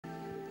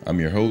I'm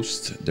your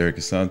host, Derek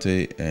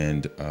Asante,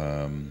 and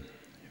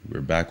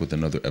we're back with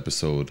another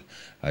episode.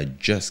 I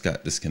just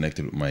got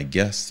disconnected with my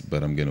guests,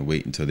 but I'm going to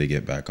wait until they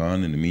get back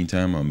on. In the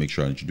meantime, I'll make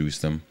sure I introduce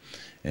them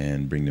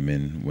and bring them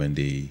in when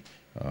they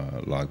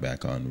log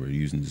back on. We're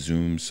using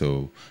Zoom,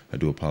 so I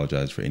do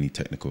apologize for any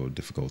technical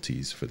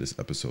difficulties for this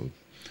episode,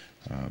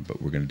 but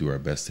we're going to do our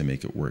best to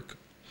make it work.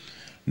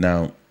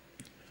 Now,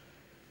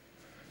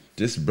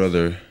 this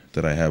brother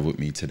that I have with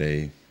me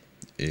today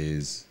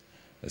is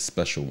a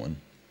special one,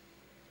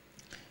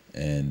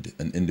 and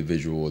an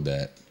individual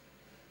that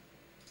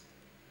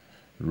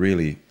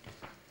really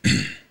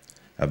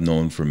I've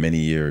known for many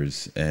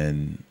years,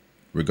 and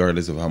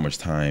regardless of how much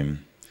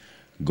time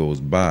goes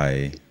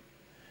by,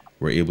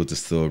 we're able to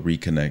still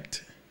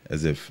reconnect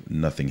as if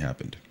nothing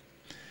happened.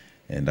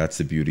 And that's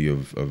the beauty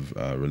of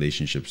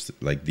relationships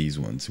like these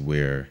ones,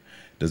 where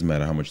it doesn't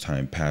matter how much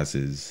time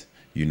passes,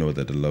 you know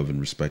that the love and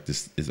respect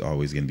is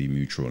always going to be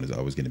mutual and is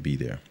always going to be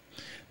there.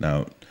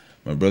 Now,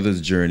 my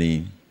brother's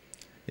journey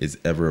is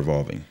ever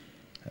evolving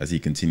as he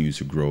continues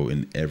to grow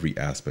in every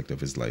aspect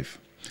of his life.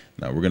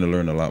 Now, we're going to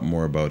learn a lot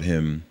more about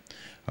him,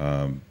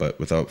 but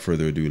without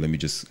further ado, let me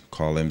just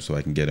call him so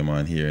I can get him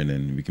on here and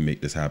then we can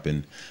make this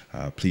happen.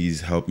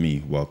 Please help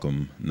me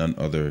welcome none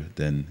other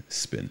than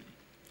Spin.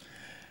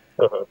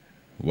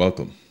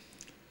 Welcome.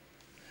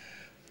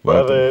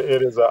 Brother,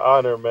 it is an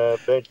honor, man.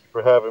 Thank you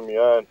for having me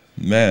on.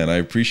 Man, I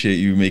appreciate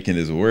you making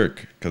this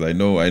work, because I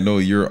know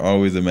you're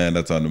always a man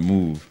that's on the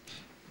move.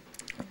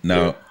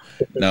 Now,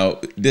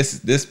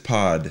 this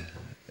pod,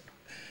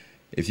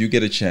 if you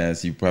get a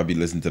chance, you probably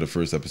listen to the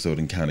first episode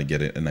and kind of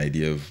get an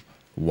idea of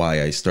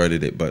why I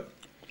started it. But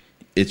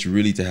it's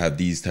really to have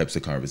these types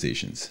of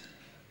conversations,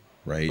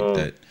 right?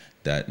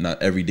 That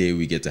not every day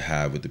we get to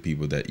have with the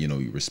people that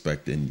you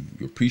respect and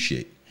you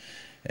appreciate,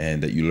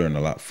 and that you learn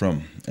a lot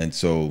from. And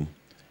so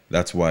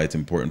that's why it's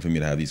important for me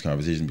to have these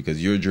conversations,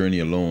 because your journey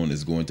alone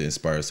is going to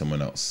inspire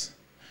someone else.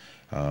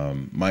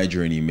 My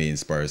journey may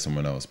inspire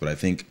someone else, but I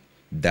think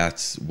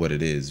that's what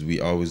it is. We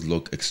always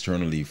look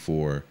externally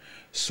for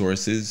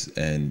sources,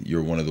 and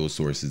you're one of those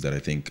sources that I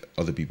think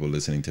other people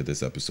listening to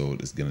this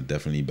episode is going to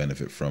definitely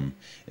benefit from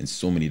in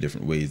so many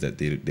different ways that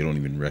they don't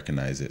even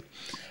recognize it.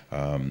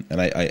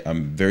 And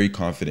I'm very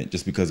confident,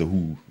 just because of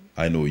who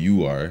I know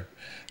you are,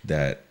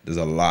 that there's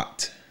a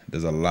lot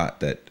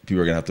that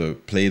people are gonna have to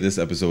play this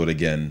episode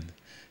again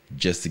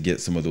just to get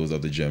some of those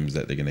other gems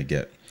that they're gonna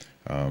get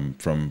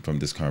from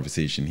this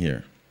conversation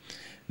here.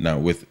 Now,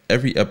 with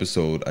every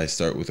episode, I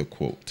start with a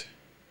quote,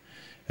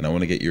 and I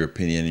want to get your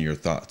opinion and your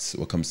thoughts.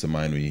 What comes to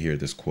mind when you hear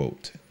this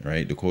quote?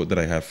 Right, the quote that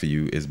I have for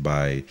you is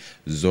by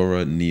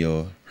Zora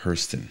Neale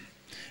Hurston,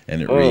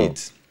 and it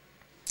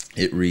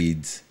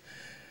reads,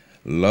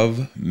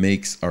 "Love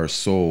makes our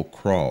soul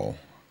crawl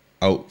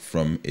out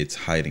from its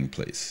hiding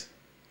place."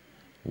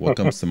 What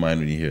comes to mind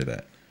when you hear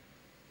that?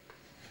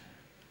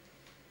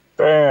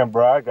 Damn,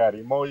 bro, I got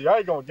emotion.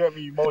 Y'all gonna get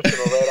me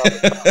emotional right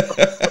off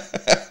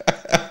the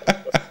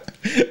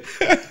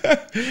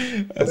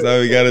That's how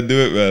we gotta do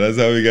it, man. That's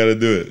how we gotta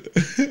do it.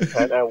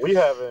 top. And we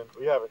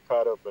haven't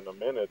caught up in a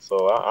minute,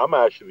 so I'm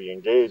actually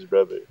engaged,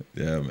 brother.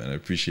 Yeah, man, I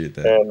appreciate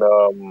that.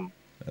 And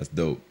That's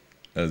dope.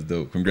 That's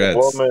dope. the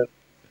Congrats. woman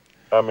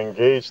I'm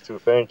engaged to,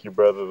 thank you,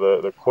 brother.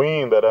 The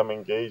queen that I'm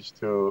engaged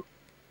to.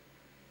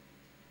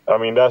 I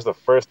mean, that's the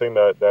first thing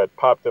that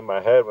popped in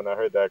my head when I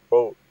heard that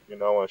quote. I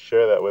want to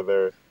share that with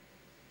her.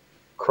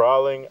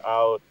 Crawling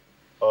out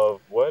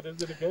of what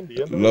is it again?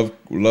 The end of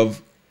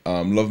it?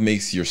 Love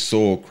makes your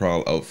soul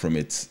crawl out from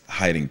its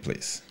hiding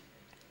place.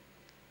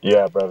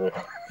 Yeah, brother.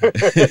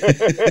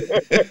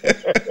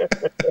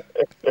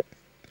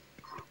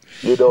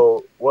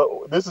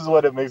 What? This is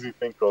what it makes me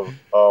think of.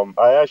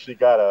 I actually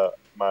got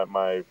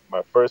my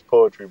first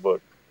poetry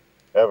book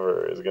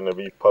ever is gonna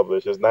be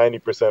published. It's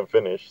 90%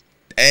 finished,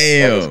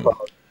 and it's Damn.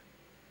 called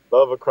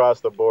 "Love Across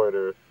the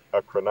Border: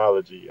 A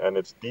Chronology," and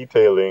it's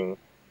detailing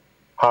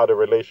how the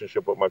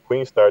relationship with my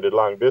queen started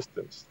long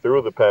distance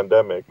through the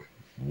pandemic,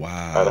 and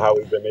how Wow.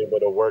 we've been able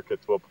to work it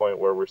to a point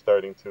where we're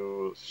starting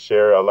to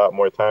share a lot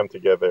more time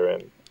together,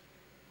 and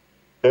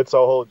it's a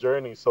whole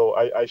journey. So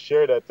I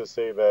share that to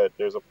say that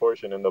there's a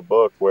portion in the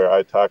book where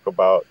I talk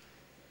about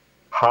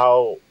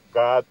how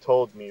God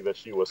told me that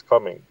she was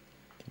coming.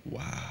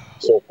 Wow.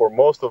 So for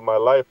most of my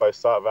life, I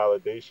sought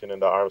validation in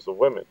the arms of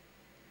women,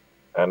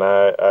 and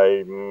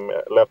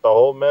left a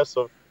whole mess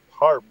of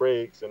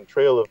heartbreaks and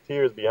trail of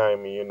tears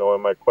behind me, in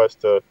my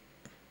quest to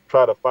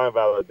try to find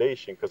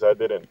validation, because I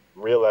didn't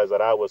realize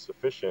that I was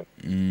sufficient.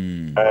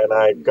 Mm. And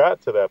I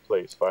got to that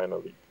place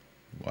finally.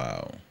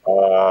 Wow.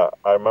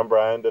 I remember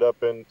I ended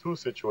up in two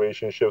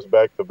situationships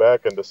back to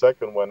back, and the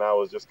second one I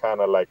was just kind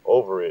of like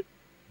over it.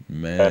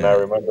 And I Man.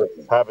 remember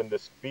having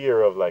this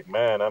fear of like,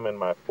 man, I'm in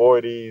my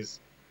 40s.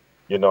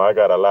 I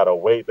got a lot of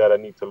weight that I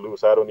need to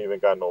lose. I don't even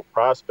got no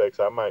prospects.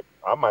 I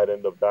might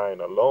end up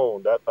dying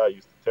alone. That thought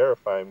used to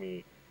terrify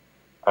me.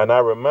 And I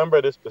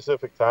remember this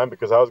specific time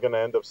because I was gonna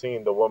end up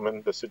seeing the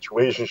woman, the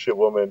situationship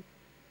woman,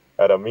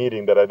 at a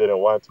meeting that I didn't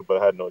want to,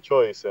 but I had no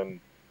choice. And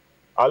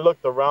I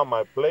looked around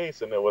my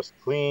place and it was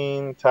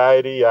clean,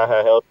 tidy. I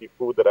had healthy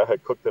food that I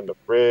had cooked in the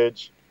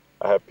fridge.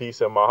 I had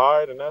peace in my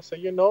heart. And I said,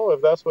 you know,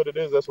 if that's what it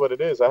is, that's what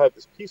it is. I had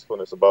this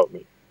peacefulness about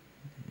me.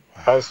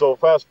 And so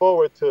fast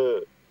forward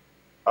to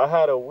I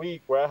had a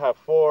week where I had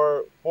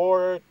four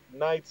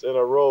nights in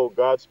a row,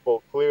 God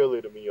spoke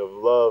clearly to me of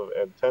love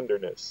and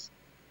tenderness.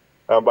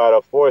 And by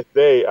the fourth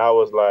day, I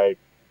was like,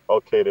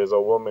 okay, there's a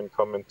woman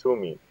coming to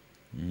me.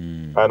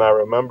 And I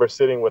remember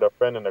sitting with a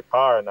friend in the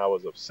car and I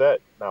was upset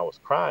and I was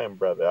crying,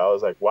 brother. I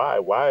was like, why?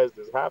 Why is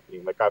this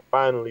happening? Like, I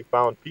finally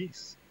found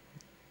peace.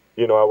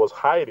 You know, I was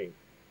hiding.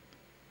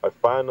 I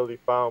finally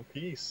found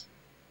peace.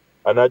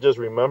 And I just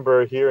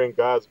remember hearing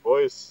God's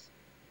voice,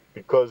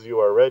 because you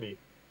are ready,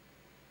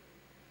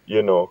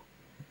 you know.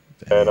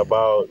 And Damn.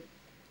 about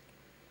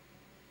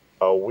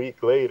a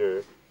week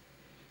later,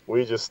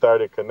 we just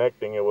started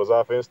connecting. It was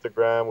off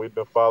Instagram. We'd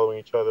been following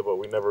each other, but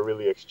we never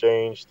really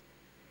exchanged.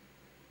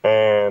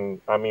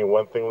 And I mean,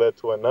 one thing led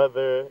to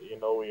another. You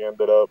know, we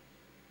ended up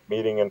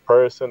meeting in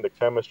person. The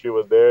chemistry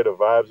was there, the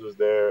vibes was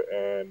there,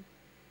 and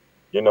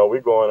you know,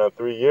 we're going on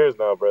 3 years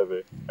now,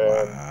 brother.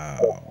 And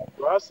the Wow.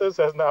 process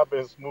has not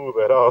been smooth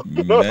at all.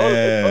 You know, like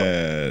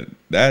Man,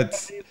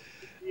 that's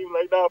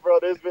like now, bro.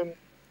 There's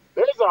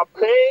a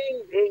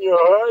pain in your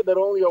heart that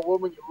only a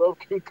woman you love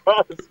can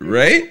cause. You know,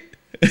 right.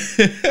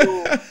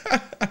 so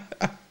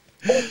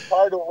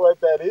part of what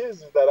that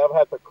is that I've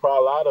had to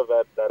crawl out of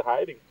that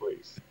hiding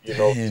place. You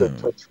know, Damn.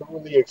 to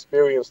truly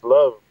experience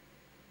love.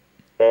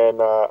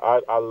 And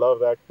I love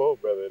that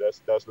quote, brother.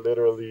 That's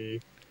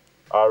literally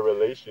our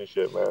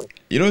relationship, man.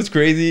 You know what's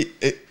crazy?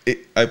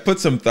 I put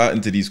some thought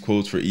into these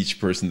quotes for each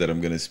person that I'm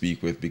going to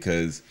speak with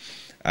because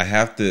I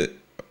have to,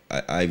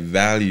 I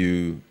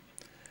value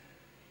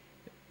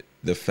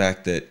the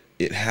fact that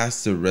it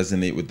has to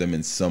resonate with them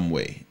in some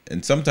way. And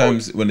Oh,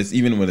 sometimes when it's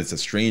even when it's a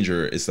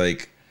stranger, it's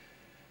like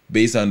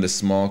based on the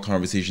small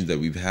conversations that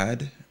we've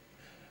had,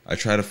 I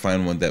try to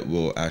find one that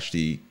will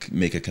actually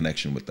make a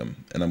connection with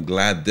them. And I'm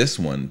glad this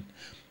one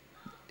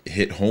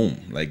hit home.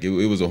 Like it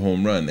was a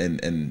home run,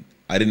 and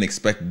I didn't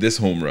expect this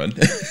home run.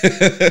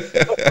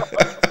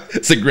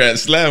 It's a grand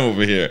slam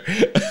over here.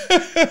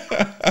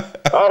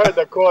 I heard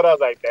the quote. I was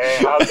like,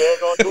 "Damn, how they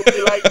gonna do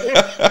me like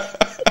this?"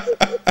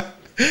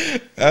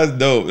 That's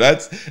dope.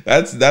 That's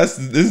this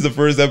is the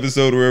first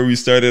episode where we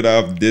started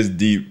off this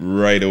deep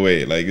right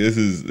away. Like this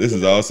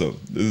is awesome.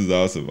 This is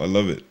awesome. I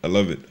love it. I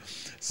love it.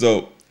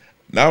 So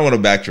now I want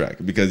to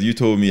backtrack because you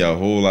told me a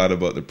whole lot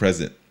about the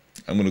present.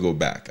 I'm gonna go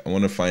back. I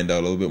want to find out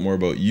a little bit more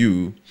about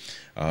you,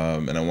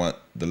 and I want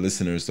the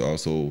listeners to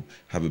also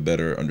have a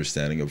better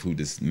understanding of who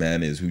this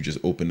man is who just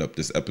opened up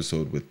this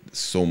episode with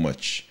so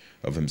much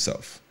of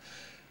himself.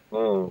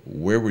 Mm.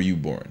 Where were you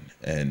born,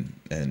 and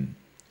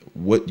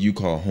what you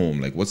call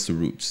home? Like, what's the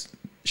roots?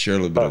 Share a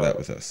little bit of that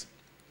with us.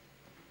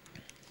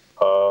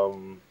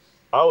 Um,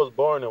 I was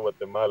born in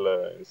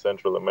Guatemala in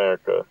Central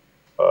America,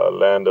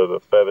 land of the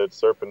feathered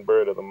serpent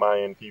bird of the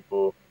Mayan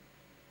people,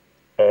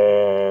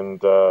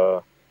 and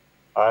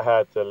I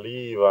had to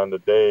leave on the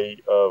day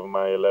of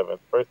my 11th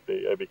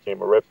birthday. I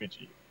became a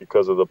refugee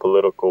because of the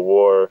political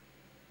war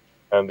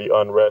and the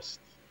unrest,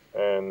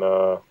 and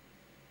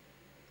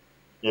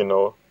you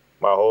know,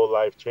 my whole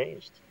life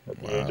changed. At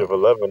the age Wow. of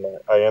 11,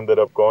 I ended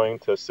up going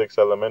to 6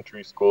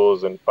 elementary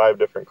schools in 5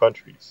 different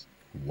countries.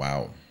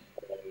 Wow.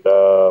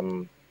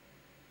 And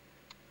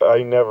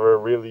I never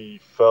really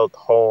felt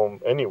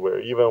home anywhere.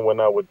 Even when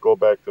I would go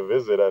back to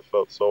visit, I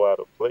felt so out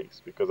of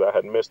place because I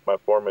had missed my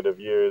formative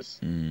years.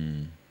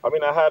 Mm, I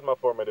mean, I had my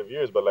formative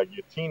years, but like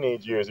your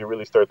teenage years, you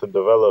really start to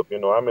develop. You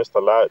know, I missed a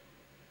lot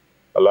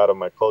of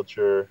my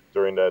culture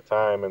during that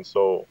time. And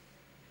so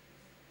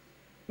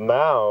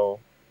now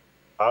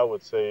I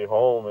would say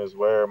home is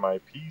where my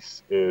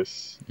peace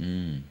is.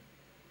 mm.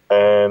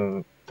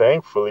 And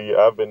thankfully,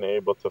 I've been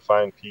able to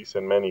find peace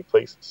in many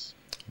places.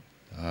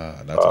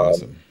 Ah, that's Um,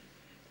 awesome.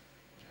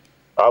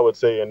 I would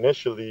say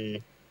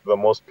initially, the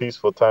most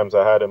peaceful times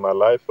I had in my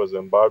life was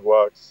in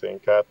Bagwak,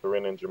 St.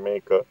 Catherine in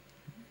Jamaica,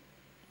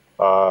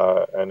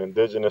 an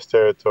indigenous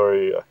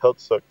territory, a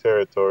Hiltzik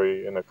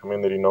territory in a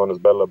community known as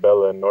Bella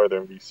Bella in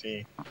northern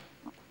BC.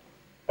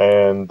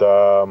 And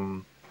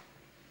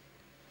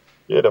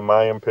yeah, the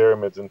Mayan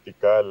pyramids in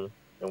Tikal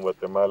in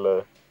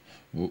Guatemala.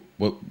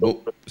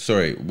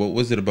 Sorry, what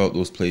was it about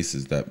those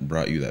places that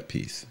brought you that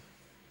peace?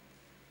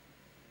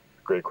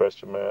 Great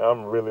question, man.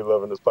 I'm really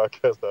loving this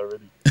podcast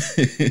already.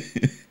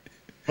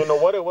 You know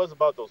what it was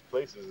about those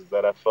places is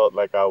that I felt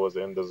like I was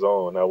in the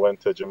zone. I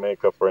went to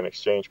Jamaica for an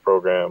exchange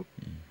program,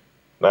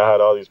 and I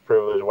had all these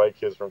privileged white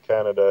kids from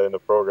Canada in the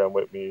program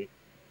with me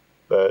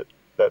that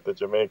the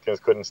Jamaicans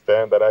couldn't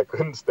stand, that I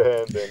couldn't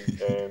stand,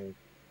 and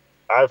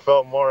I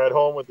felt more at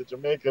home with the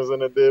Jamaicans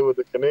than I did with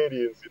the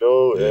Canadians, you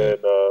know. Yeah.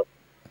 And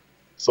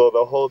so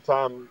the whole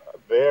time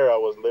there, I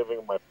was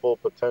living my full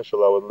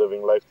potential. I was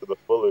living life to the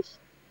fullest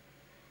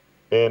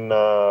in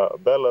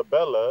Bella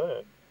Bella,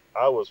 and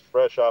I was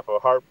fresh off a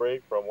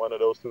heartbreak from one of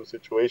those two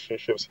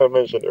situationships I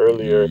mentioned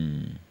earlier,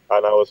 Mm,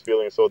 and I was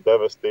feeling so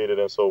devastated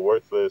and so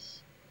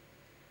worthless.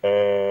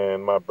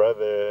 And my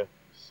brother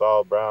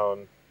Saul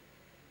Brown,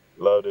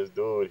 Love this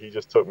dude. He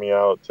just took me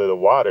out to the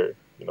water.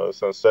 You know,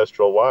 it's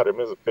ancestral water. I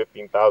mean, it's a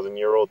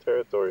 15,000-year-old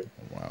territory.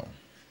 Wow.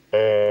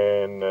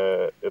 And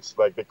it's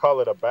like they call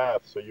it a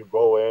bath. So you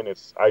go in,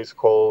 it's ice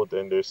cold,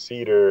 and there's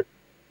cedar,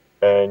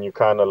 and you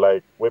kind of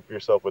like whip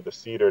yourself with the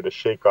cedar to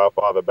shake off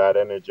all the bad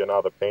energy and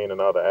all the pain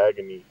and all the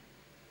agony.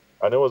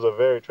 And it was a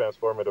very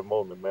transformative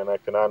moment, man. I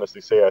can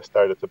honestly say I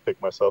started to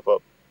pick myself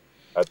up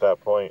at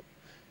that point.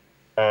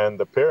 And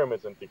the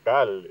pyramids in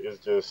Tikal is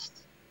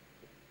just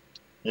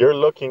you're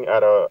looking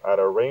at a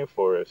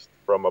rainforest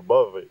from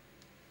above it.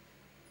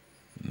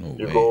 No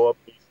You way. go up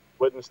these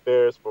wooden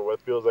stairs for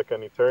what feels like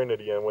an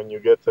eternity, and when you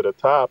get to the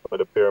top of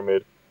the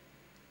pyramid,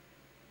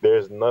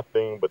 there's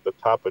nothing but the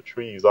top of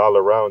trees all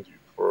around you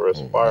for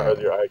as Oh far as wow.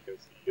 your eye can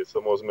see. It's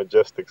the most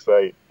majestic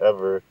sight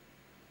ever.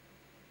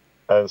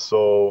 And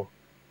so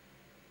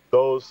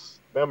those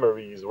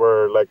memories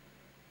were like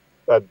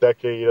a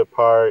decade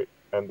apart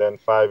and then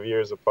 5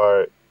 years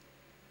apart.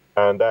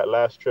 And that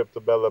last trip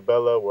to Bella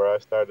Bella, where I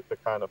started to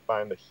kind of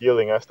find the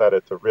healing, I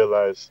started to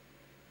realize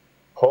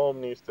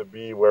home needs to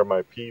be where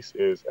my peace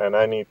is, and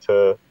I need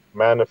to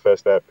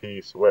manifest that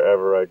peace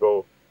wherever I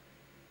go,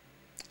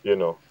 you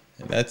know.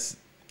 And that's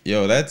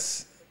yo,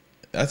 that's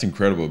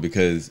incredible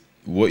because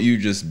what you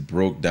just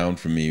broke down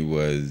for me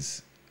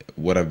was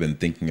what I've been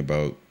thinking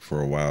about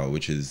for a while,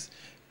 which is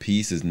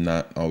peace is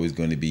not always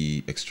going to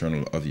be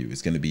external of you.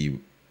 It's going to be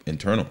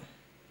internal.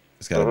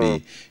 It's got to Hmm.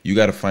 be, you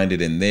got to find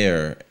it in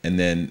there and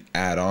then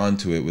add on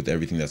to it with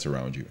everything that's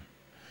around you.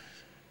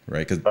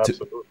 Right. Because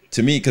Absolutely.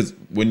 to me, because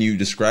when you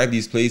describe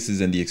these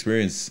places and the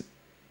experience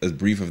as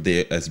brief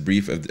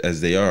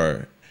as they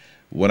are,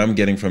 what I'm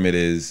getting from it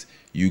is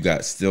you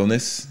got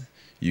stillness,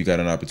 you got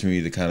an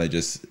opportunity to kind of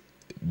just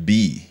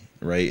be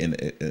right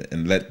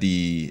and let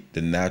the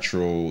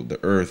natural, the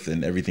earth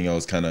and everything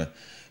else kind of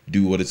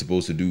do what it's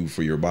supposed to do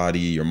for your body,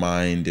 your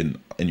mind, and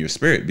your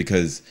spirit.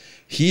 Because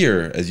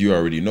here, as you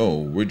already know,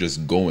 we're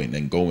just going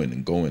and going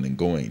and going and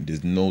going.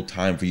 There's no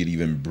time for you to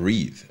even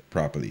breathe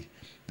properly.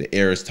 The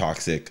air is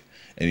toxic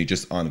and you're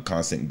just on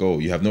constant go.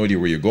 You have no idea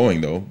where you're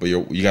going though, but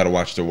you got to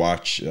watch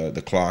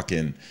the clock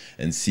and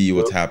see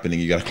what's Yep. happening.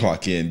 You got to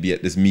clock in, be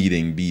at this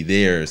meeting, be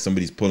there.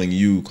 Somebody's pulling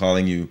you,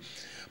 calling you,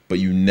 but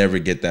you never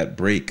get that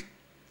break.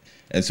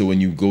 And so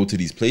when you go to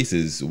these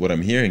places, what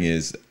I'm hearing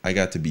is I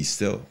got to be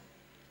still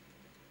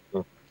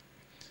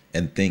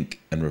and think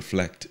and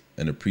reflect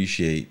and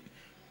appreciate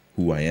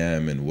who I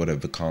am and what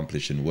I've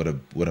accomplished and what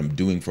I'm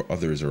doing for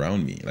others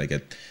around me. Like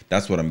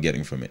that's what I'm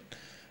getting from it.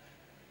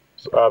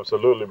 So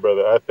absolutely,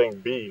 brother. I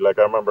think B, like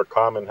I remember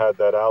Common had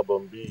that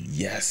album B,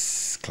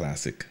 Yes,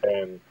 classic.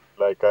 and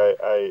like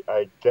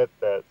I get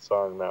that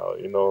song now,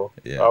 you know.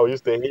 Yeah, I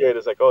used to hear it,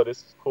 it's like, oh, this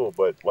is cool,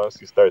 but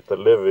once you start to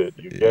live it,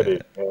 you get yeah,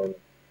 it. And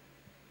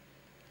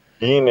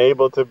being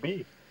able to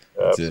be.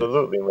 that's it.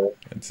 Absolutely, man.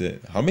 That's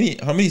it. How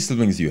many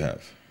siblings do you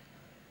have?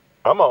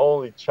 I'm an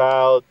only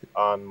child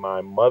on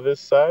my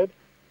mother's side.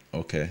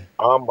 Okay.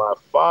 On my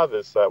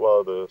father's side,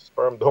 well, the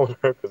sperm donor,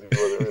 because he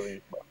wasn't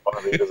really my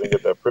father, he doesn't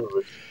get that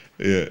privilege.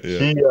 Yeah,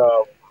 yeah. He,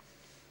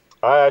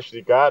 I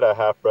actually got a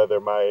half brother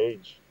my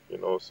age, you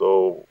know,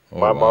 so Oh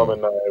my mom wow.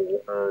 and I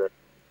were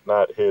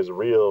not his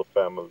real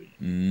family,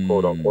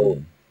 quote unquote,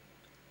 Mm,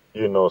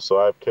 you know, so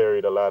I've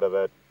carried a lot of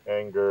that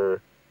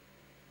anger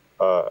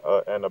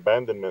and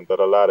abandonment that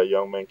a lot of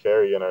young men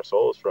carry in our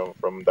souls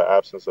from the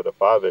absence of the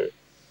father.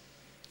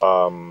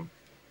 Um,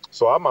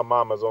 so I'm my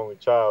mama's only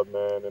child,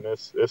 man, and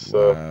it's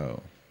wow.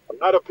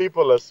 a lot of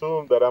people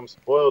assume that I'm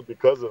spoiled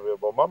because of it,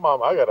 but my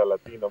mom, I got a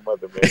Latina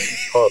mother, man. She's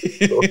tough,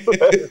 so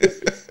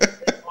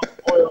no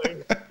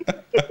spoiling.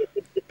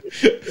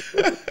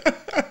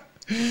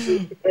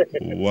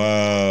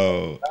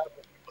 Wow.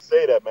 People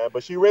say that, man,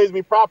 but she raised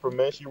me proper,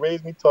 man. She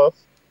raised me tough.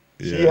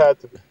 She Yeah, had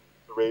to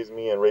raise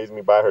me and raise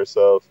me by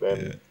herself, yeah,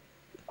 and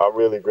I'm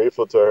really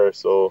grateful to her.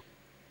 So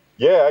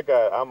yeah,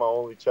 I'm my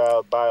only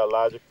child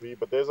biologically,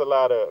 but there's a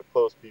lot of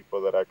close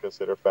people that I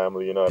consider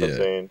family. You know what I'm yeah,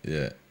 saying?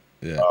 yeah,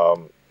 yeah,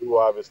 Who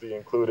obviously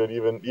included,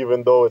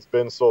 even though it's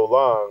been so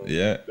long,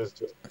 yeah, this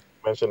just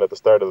mentioned at the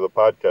start of the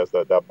podcast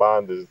that that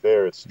bond is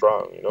there. It's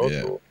strong, you know.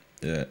 yeah, So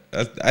yeah.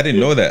 I didn't yeah,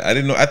 know that. I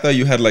didn't know. I thought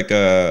you had like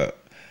a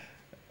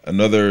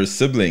another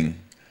sibling,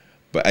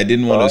 but I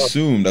didn't want to uh,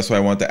 assume. That's why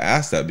I wanted to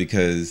ask that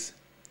because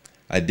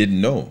I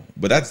didn't know.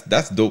 But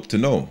that's dope to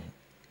know.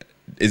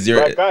 Is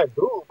there? like I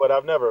do, but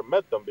I've never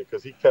met them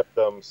because he kept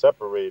them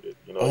separated.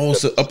 You know, he Oh,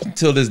 kept so us. up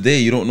until this day,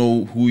 you don't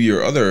know who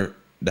your other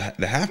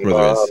the half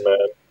brother Nah, is.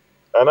 man.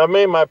 And I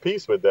made my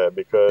peace with that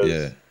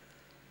Yeah. because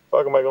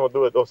fuck am I gonna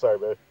do it? Oh, sorry,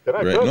 man. Can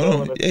I Right. cuss? No, I don't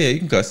no. want to. Yeah, yeah. You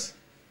can cuss.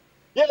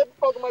 Yeah, the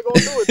fuck am I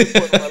gonna do at this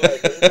point in my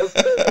life? Man?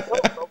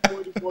 I'm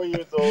 44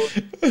 years old.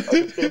 I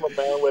became a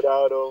man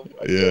without him.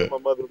 I Yeah. carry my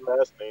mother's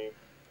last name,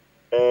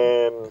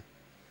 and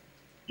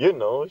you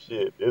know,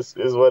 shit, it's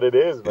what it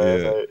is, man.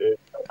 Yeah.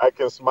 I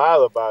can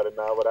smile about it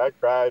now, but I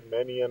cried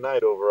many a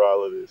night over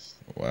all of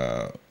this.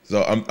 Wow.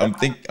 So And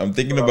I'm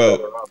thinking I'm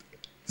better about. off.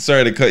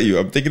 Sorry to cut you.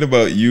 I'm thinking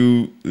about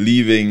you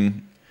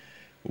leaving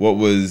what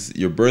was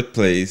your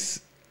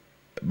birthplace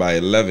by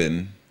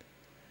 11,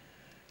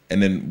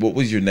 and then what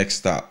was your next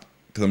stop?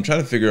 Because I'm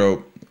trying to figure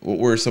out what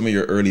were some of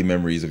your early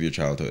memories of your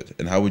childhood,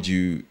 and how would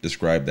you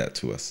describe that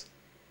to us?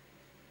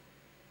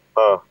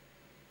 Uh,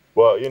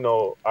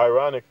 well,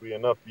 ironically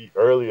enough, the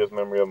earliest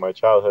memory of my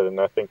childhood, and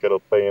I think it'll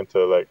play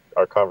into like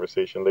our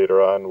conversation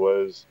later on,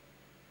 was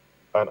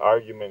an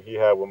argument he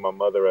had with my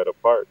mother at a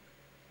park,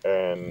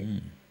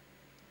 and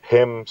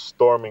him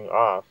storming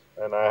off,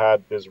 and I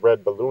had this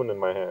red balloon in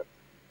my hand.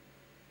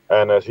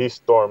 And as he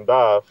stormed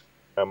off,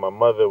 and my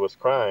mother was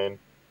crying,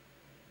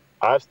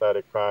 I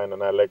started crying,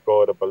 and I let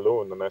go of the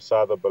balloon, and I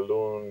saw the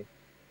balloon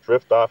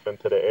drift off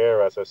into the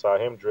air as I saw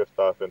him drift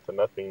off into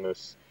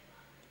nothingness.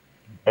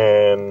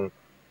 And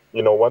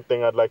one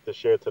thing I'd like to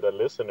share to the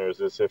listeners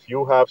is if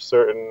you have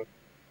certain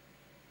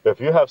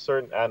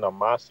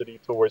animosity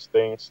towards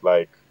things,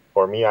 like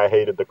for me, I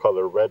hated the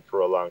color red for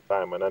a long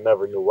time, and I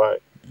never knew why.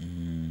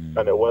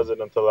 And it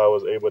wasn't until I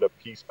was able to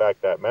piece back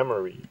that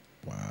memory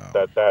Wow.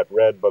 that that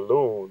red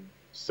balloon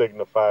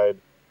signified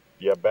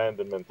the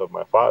abandonment of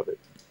my father.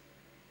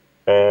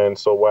 And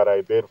so what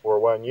I did for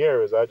 1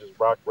 year is I just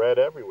rocked red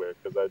everywhere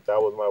because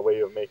that was my way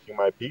of making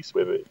my peace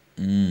with it.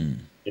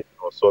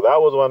 So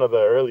that was one of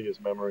the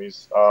earliest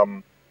memories.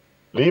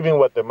 Leaving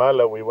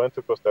Guatemala, we went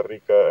to Costa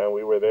Rica and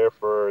we were there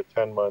for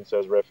 10 months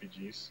as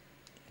refugees.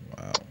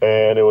 Wow.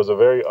 And it was a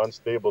very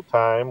unstable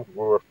time.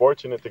 We were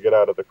fortunate to get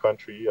out of the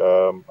country.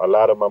 A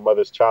lot of my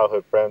mother's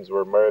childhood friends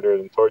were murdered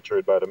and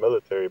tortured by the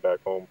military back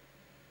home.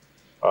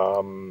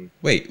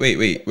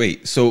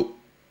 Wait. So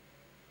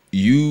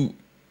you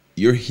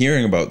you're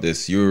hearing about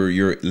this.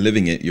 You're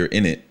living it. You're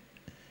in it.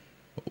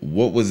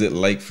 What was it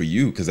like for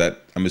you? Because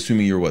I'm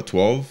assuming you're what,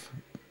 12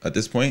 at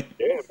this point.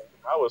 Yeah, man,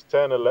 I was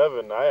 10,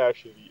 11.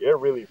 It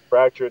really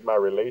fractured my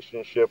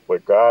relationship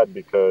with God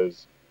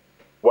because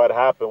what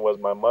happened was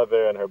my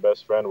mother and her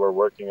best friend were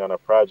working on a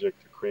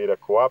project to create a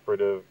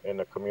cooperative in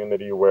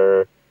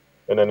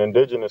an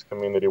indigenous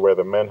community where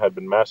the men had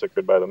been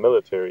massacred by the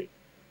military.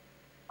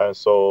 And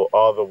so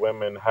all the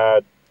women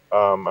had,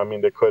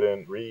 they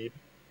couldn't read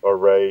or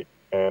write,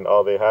 and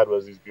all they had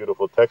was these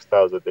beautiful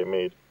textiles that they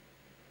made.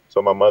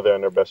 So my mother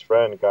and her best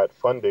friend got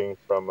funding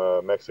from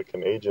a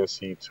Mexican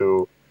agency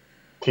to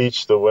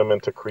teach the women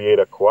to create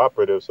a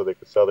cooperative so they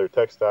could sell their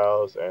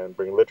textiles and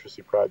bring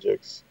literacy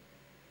projects.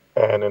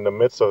 And in the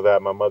midst of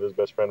that, my mother's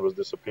best friend was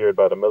disappeared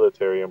by the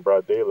military in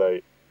broad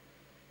daylight.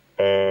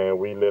 And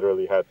we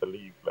literally had to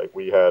leave. Like,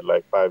 we had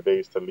like 5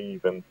 days to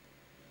leave. And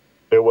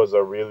it was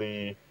a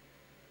really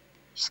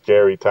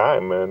scary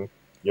time, man.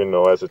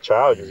 As a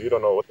child, because you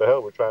don't know what the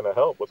hell we're trying to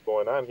help, what's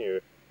going on here.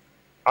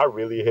 I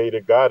really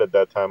hated God at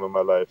that time in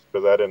my life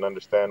because I didn't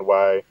understand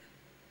why.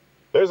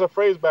 There's a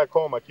phrase back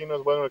home, aquí no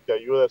es bueno el que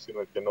ayuda, sino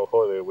el que no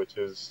jode, which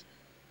is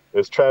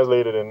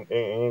translated in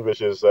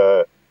English is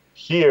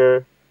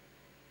here,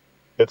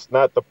 it's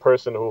not the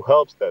person who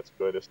helps that's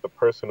good, it's the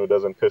person who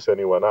doesn't piss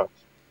anyone off.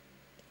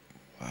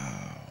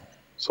 Wow.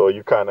 So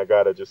you kind of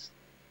got to just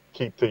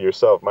keep to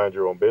yourself, mind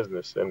your own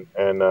business. And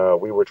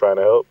we were trying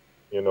to help,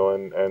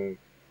 and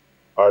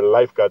our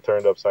life got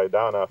turned upside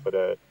down off of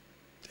that.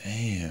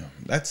 Damn.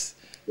 That's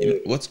Yeah.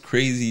 what's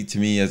crazy to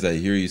me as I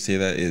hear you say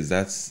that is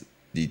that's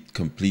the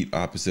complete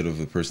opposite of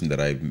the person that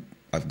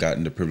I've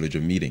gotten the privilege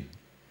of meeting.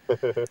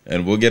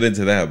 And we'll get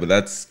into that, but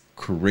that's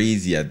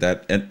crazy at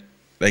that. And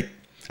like,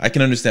 I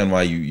can understand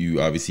why you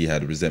obviously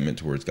had a resentment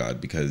towards God,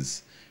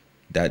 because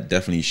that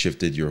definitely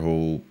shifted your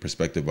whole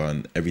perspective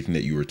on everything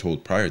that you were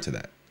told prior to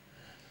that.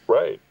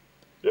 Right.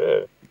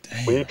 Yeah.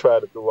 We Damn. try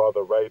to do all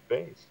the right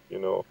things,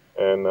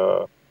 and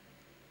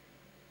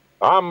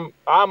I'm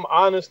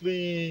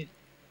honestly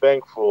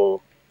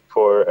thankful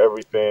for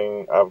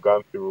everything I've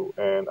gone through,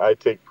 and I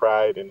take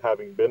pride in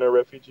having been a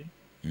refugee.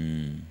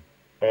 Mm.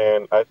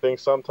 And I think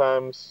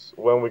sometimes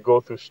when we go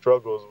through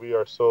struggles, we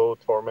are so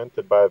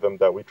tormented by them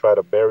that we try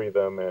to bury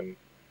them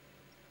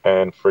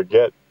and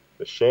forget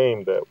the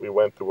shame that we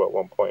went through at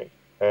one point.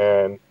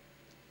 And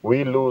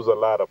we lose a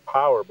lot of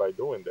power by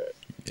doing that.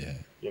 Yeah.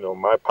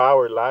 My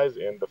power lies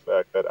in the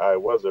fact that I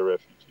was a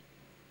refugee.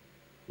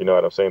 You know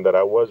what I'm saying? That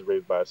I was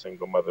raised by a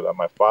single mother, that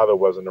my father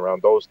wasn't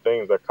around. Those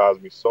things that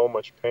caused me so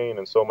much pain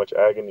and so much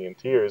agony and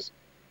tears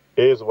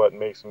is what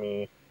makes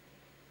me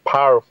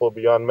powerful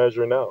beyond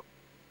measure now.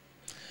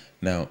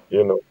 Now,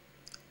 You know,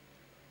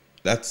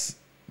 that's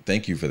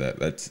thank you for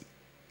that.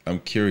 I'm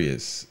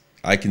curious.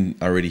 I can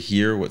already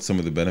hear what some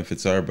of the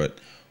benefits are, but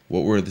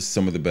what were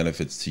some of the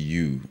benefits to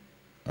you,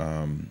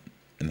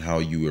 and how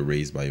you were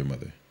raised by your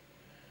mother?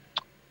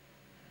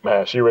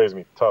 man, she raised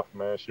me tough,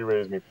 man. She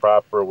raised me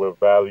proper with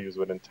values,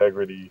 with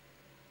integrity.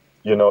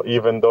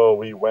 Even though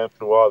we went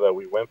through all that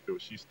we went through,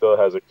 she still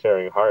has a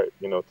caring heart,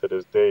 to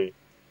this day.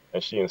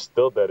 And she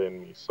instilled that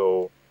in me.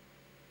 So,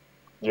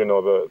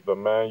 the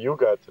man you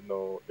got to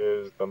know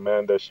is the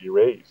man that she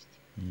raised,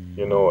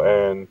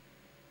 and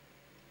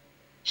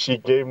she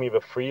gave me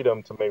the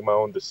freedom to make my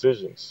own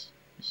decisions.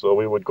 So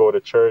we would go to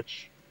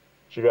church.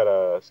 She got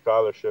a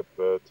scholarship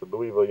to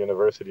Louisville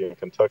University in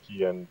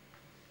Kentucky, and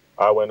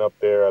I went up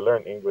there. I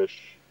learned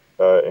English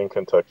in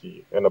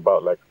Kentucky in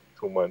about like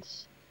 2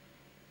 months.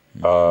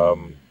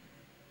 Um,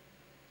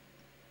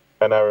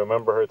 and I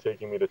remember her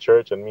taking me to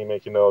church and me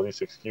making all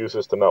these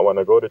excuses to not want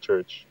to go to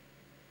church.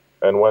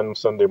 And one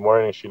Sunday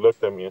morning, she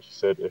looked at me and she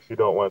said, "If you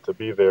don't want to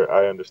be there,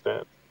 I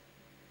understand.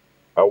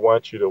 I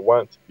want you to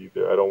want to be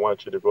there. I don't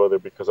want you to go there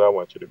because I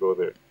want you to go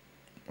there."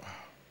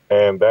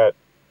 And that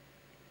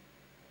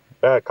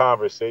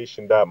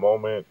conversation, that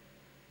moment,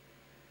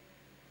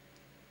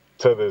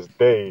 to this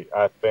day,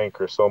 I thank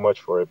her so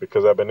much for it,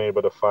 because I've been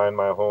able to find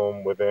my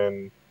home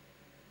within,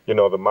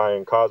 the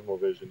Mayan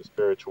cosmovision, the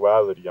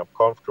spirituality. I'm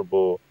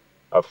comfortable.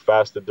 I've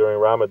fasted during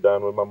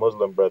Ramadan with my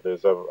Muslim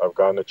brothers. I've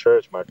gone to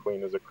church. My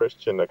queen is a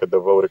Christian, like a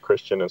devoted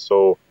Christian. And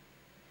so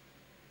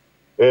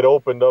it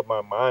opened up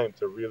my mind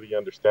to really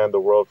understand the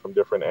world from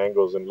different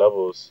angles and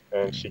levels.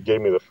 And she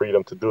gave me the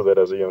freedom to do that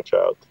as a young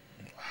child.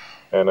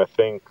 And I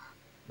think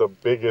the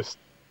biggest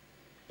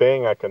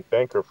thing I can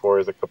thank her for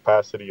is the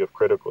capacity of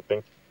critical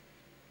thinking.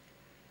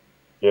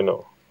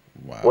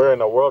 Wow. We're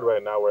in a world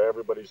right now where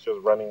everybody's just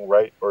running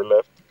right or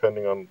left,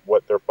 depending on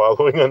what they're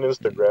following on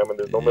Instagram, and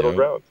there's no middle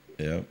ground.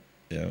 Yeah.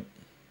 Yeah.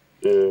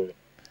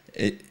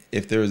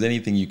 If there was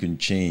anything you can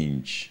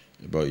change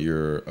about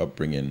your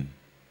upbringing,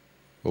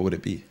 what would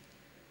it be?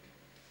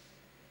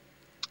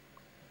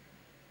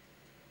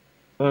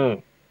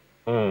 Mm,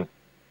 mm.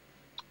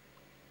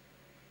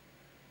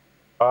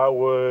 I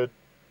would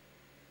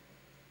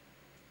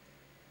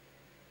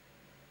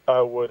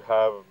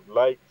have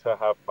liked to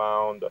have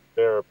found a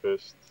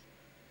therapist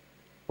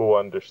who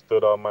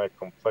understood all my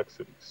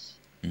complexities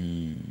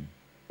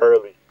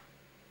early.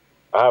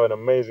 I have an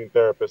amazing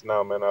therapist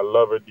now, man. I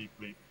love her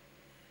deeply.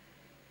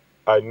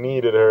 I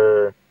needed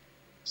her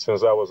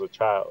since I was a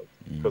child,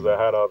 because I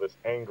had all this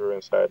anger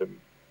inside of me.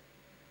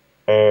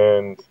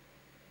 And,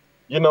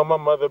 my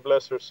mother,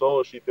 bless her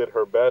soul, she did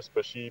her best,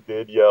 but she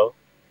did yell.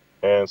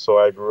 And so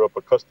I grew up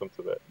accustomed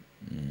to that.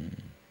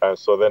 And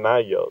so then I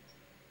yelled.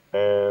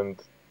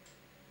 And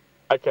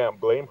I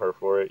can't blame her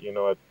for it.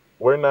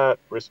 We're not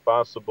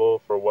responsible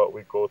for what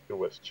we go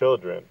through as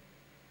children,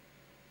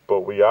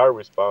 but we are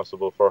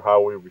responsible for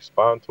how we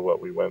respond to what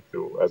we went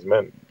through as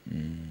men.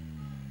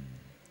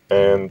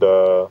 And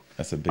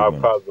that's a big I've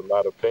one. caused a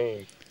lot of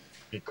pain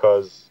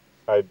because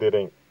I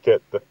didn't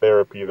get the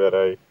therapy that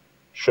I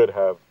should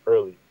have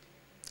early.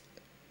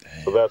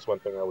 Damn. So that's one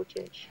thing I would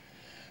change.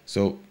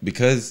 So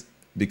because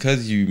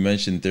you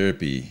mentioned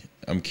therapy,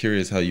 I'm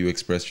curious how you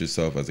expressed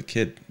yourself as a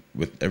kid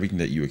with everything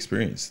that you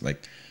experienced.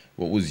 Like,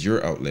 what was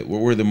your outlet?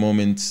 What were the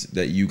moments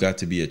that you got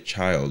to be a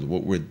child?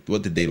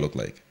 What did they look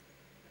like?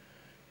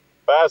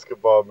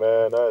 Basketball,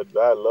 man. I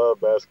love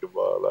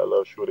basketball. I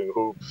love shooting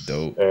hoops.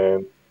 Dope.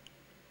 And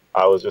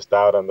I was just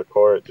out on the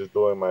court, just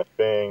doing my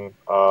thing.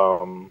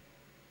 I'd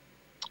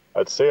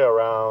say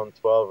around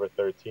 12 or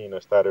 13, I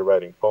started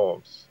writing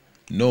poems.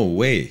 No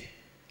way.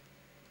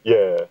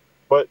 Yeah.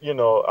 But, I'm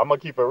going to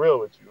keep it real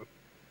with you.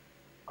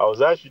 I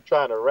was actually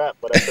trying to rap,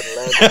 but I couldn't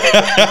land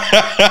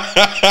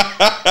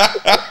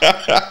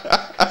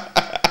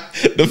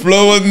it. The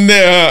flow wasn't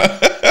there, huh?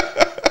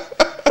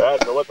 I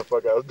didn't know what the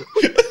fuck I was doing.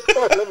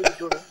 Let me just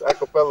do this a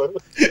cappella.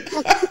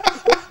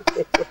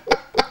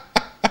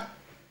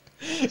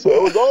 So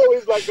it was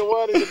always like I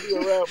wanted to be a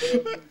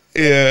rapper.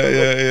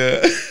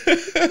 Yeah.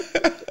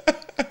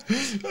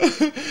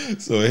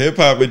 So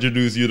hip-hop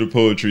introduced you to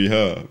poetry,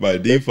 huh? By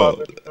default.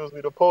 Hip-hop introduced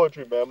me to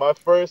poetry, man. My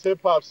first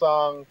hip-hop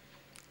song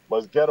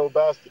was Ghetto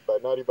Bastard by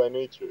Naughty by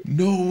Nature.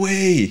 No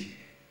way.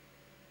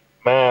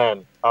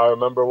 Man, I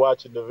remember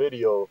watching the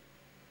video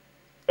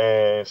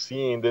and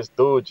seeing this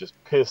dude just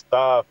pissed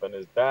off, and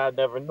his dad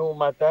never knew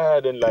my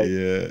dad. And like,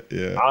 yeah.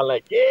 I'm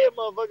like, yeah,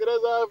 motherfucker,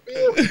 that's how I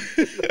feel.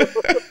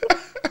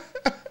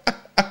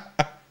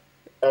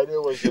 And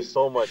it was just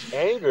so much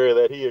anger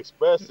that he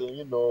expressed. And,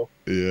 at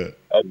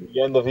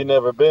the end of he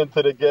never been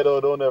to the ghetto,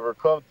 don't ever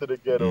come to the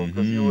ghetto,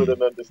 because you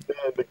wouldn't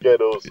understand the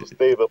ghetto, so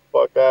stay the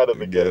fuck out of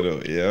the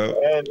ghetto. Yeah.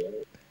 And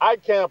I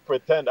can't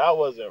pretend I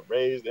wasn't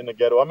raised in the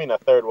ghetto. I mean, a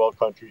third world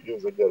country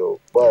is a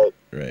ghetto, but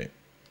right.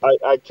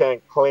 I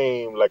can't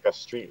claim like a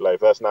street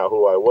life. That's not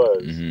who I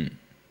was.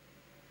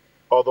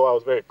 Although I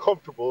was very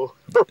comfortable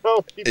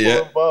around people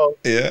involved.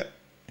 Yeah.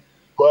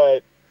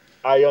 But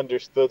I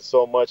understood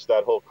so much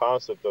that whole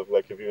concept of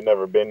like, if you've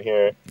never been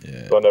here,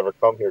 don't ever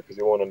come here because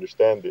you won't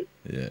understand it.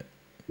 Yeah.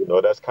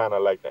 That's kind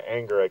of like the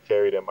anger I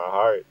carried in my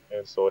heart.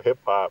 And so hip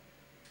hop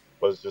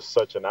was just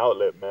such an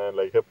outlet, man.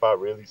 Like, hip hop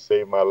really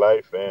saved my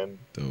life. And,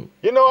 dope.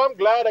 I'm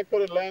glad I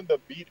couldn't land the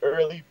beat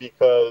early,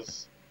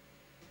 because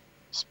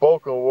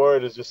spoken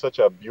word is just such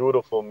a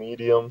beautiful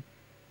medium,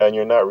 and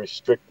you're not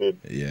restricted.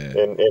 Yeah.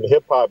 In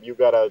hip hop, you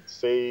gotta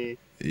say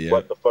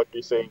what the fuck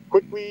you're saying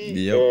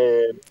quickly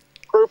and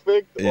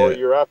perfect, or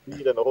you're off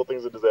beat and the whole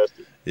thing's a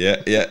disaster.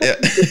 Yeah. Yeah,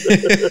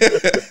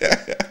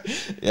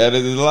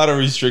 there's a lot of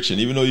restriction.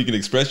 Even though you can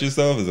express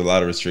yourself, there's a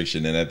lot of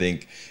restriction, and I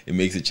think it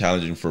makes it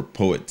challenging for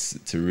poets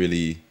to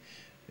really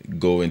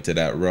go into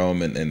that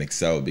realm and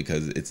excel,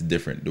 because it's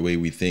different. The way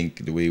we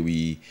think, the way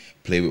we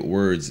play with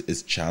words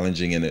is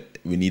challenging, and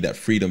we need that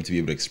freedom to be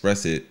able to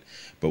express it.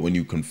 But when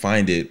you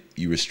confine it,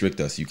 you restrict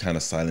us. You kind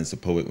of silence a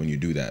poet when you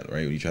do that,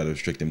 right? When you try to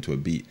restrict them to a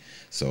beat.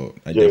 So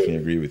I definitely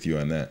agree with you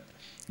on that.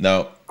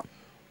 Now,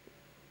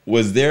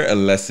 was there a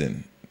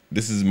lesson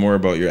this is more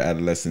about your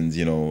adolescence,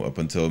 you know, up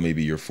until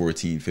maybe you're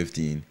 14,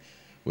 15.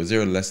 Was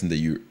there a lesson that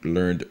you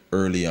learned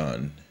early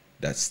on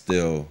that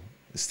still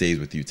stays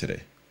with you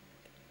today?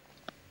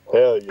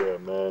 Hell yeah,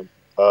 man.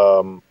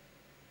 Um,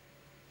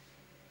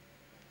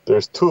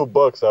 there's two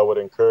books I would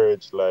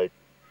encourage like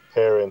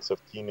parents of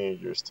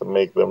teenagers to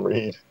make them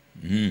read.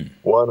 Mm.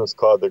 One is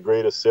called The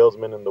Greatest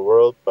Salesman in the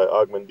World by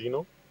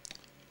Ogmandino,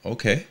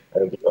 Okay.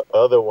 and the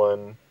other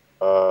one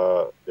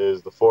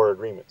is The Four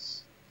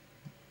Agreements,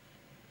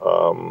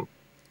 um,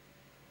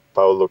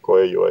 Paulo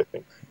Coelho, I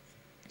think.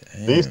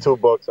 These Damn. two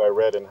books I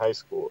read in high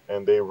school,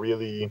 and they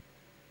really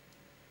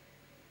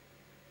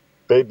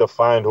they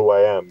defined who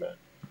I am, man.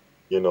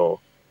 You know,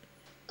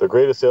 The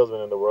Greatest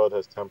Salesman in the World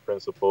has 10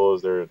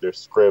 principles. They're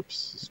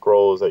scripts,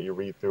 scrolls that you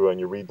read through, and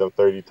you read them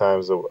 30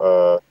 times.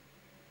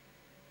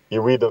 You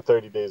read them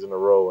 30 days in a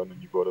row, and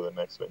then you go to the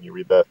next one. You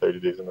read that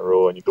 30 days in a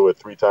row, and you do it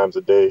 3 times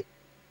a day.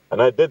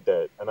 And I did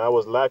that, and I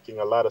was lacking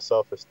a lot of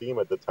self-esteem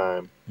at the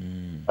time.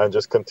 Mm. And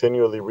just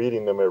continually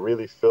reading them, it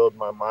really filled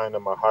my mind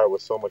and my heart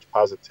with so much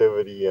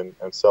positivity and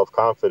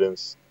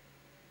self-confidence.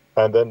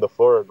 And then the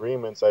Four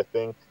Agreements, I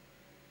think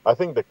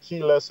the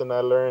key lesson I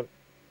learned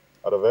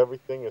out of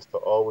everything is to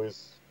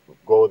always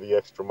go the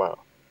extra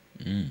mile.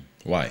 Mm.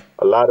 Why?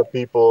 A lot of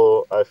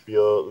people, I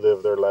feel,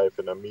 live their life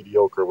in a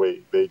mediocre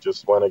way. They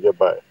just want to get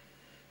by.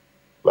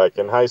 Like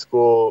in high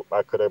school,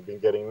 I could have been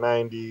getting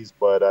 90s,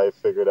 but I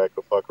figured I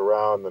could fuck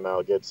around and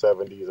I'll get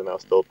 70s and I'll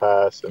still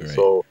pass. And Right.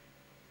 so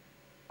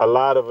a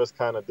lot of us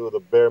kind of do the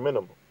bare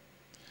minimum.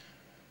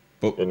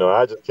 But You know,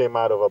 I just came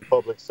out of a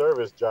public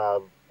service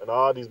job and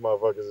all these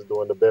motherfuckers are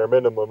doing the bare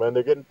minimum and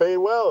they're getting paid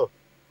well.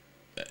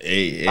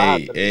 hey, I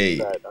had hey, to leave hey,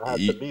 that. I had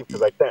to leave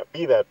because I can't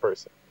be that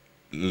person.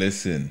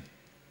 listen,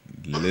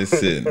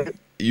 listen.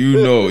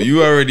 You know,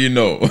 you already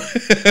know.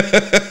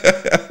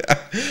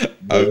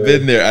 I've Yeah,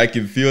 been there. I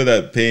can feel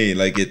that pain.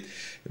 Like it,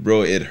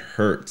 bro, it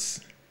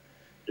hurts.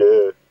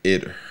 yeah,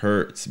 It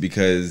hurts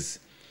because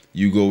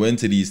you go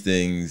into these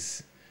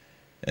things,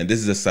 and this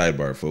is a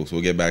sidebar, folks.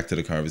 We'll get back to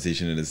the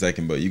conversation in a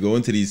second, but you go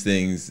into these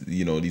things,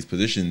 you know, these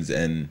positions,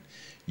 and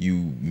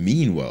you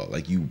mean well.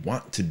 Like you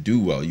want to do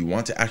well. You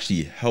want to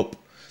actually help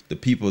the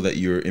people that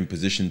you're in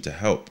position to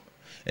help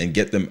and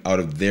get them out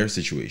of their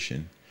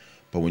situation.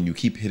 But when you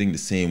keep hitting the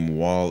same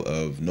wall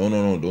of no,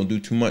 no, no, don't do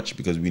too much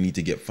because we need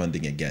to get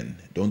funding again.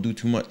 Don't do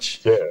too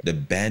much. yeah. The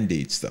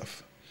band-aid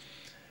stuff,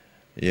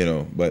 you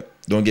know. But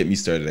don't get me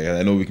started.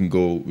 I know we can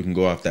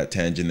go off that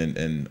tangent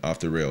and off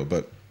the rail.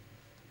 But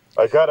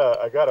I got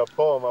a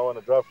poem I want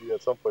to drop for you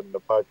at some point in the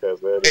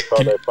podcast, man. hey, It's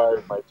called "I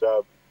Fired My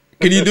Job."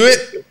 can you do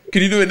it?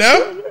 Can you do it now?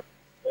 Yeah, yeah,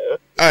 yeah.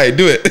 All right,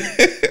 do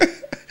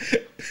it.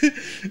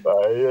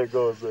 All right, here it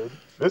goes, man.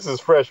 This is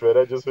fresh, man.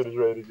 I just finished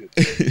writing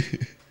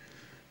it.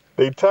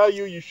 They tell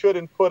you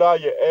shouldn't put all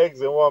your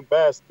eggs in one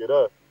basket,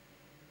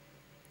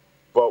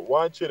 but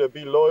want you to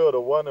be loyal to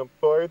one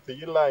employer till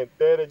you lying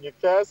dead in your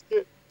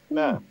casket?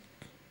 Nah. Ooh.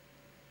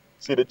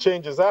 See, the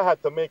changes I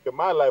had to make in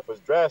my life was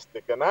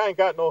drastic, and I ain't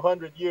got no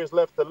 100 years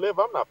left to live.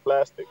 I'm not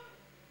plastic.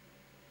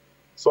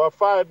 So I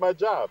fired my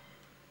job.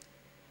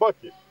 Fuck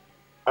it.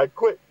 I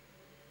quit.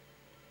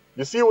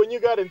 You see, when you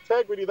got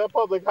integrity, that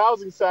public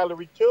housing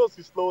salary kills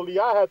you slowly.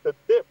 I had to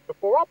dip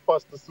before I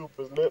bust the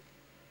super's lip.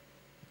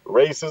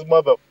 Racist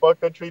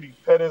motherfucker treating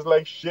tenants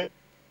like shit.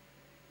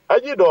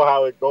 And you know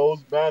how it goes.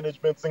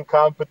 Management's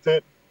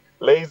incompetent.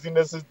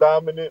 Laziness is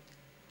dominant.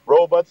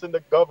 Robots in the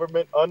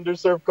government,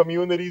 underserved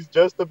communities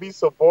just to be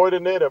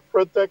subordinate and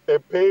protect their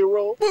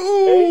payroll.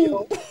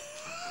 Ooh. Ayo,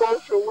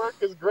 social work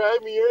is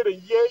grimier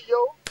than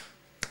yayo.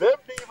 Them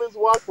demons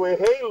walk with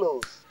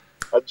halos.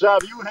 A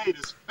job you hate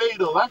is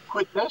fatal. I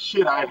quit that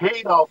shit. I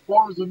hate all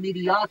forms of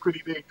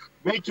mediocrity. They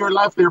make your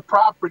life their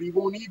property,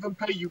 won't even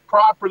pay you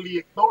properly,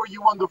 ignore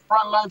you on the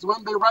front lines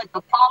when they write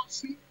the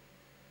policy.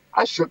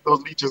 I shook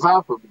those leeches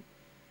off of me.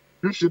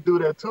 You should do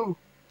that too.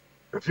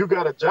 If you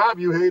got a job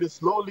you hate, it's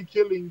slowly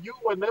killing you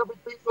and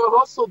everything's a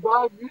hustle,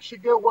 dog. You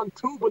should get one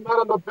too, but not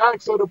on the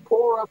backs of the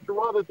poor after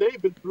all that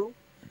they've been through.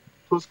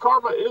 Because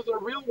karma is a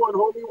real one,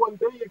 homie. One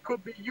day it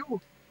could be you.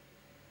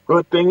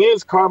 Good thing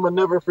is, karma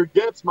never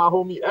forgets. My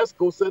homie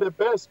Esco said it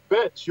best.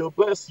 Bet she'll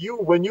bless you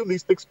when you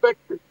least expect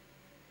it.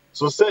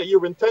 So set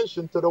your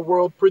intention to the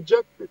world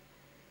projected.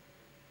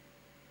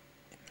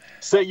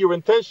 Set your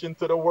intention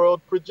to the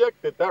world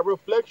projected. That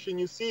reflection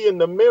you see in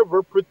the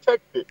mirror,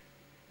 protect it.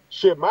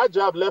 Shit, my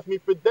job left me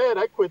for dead.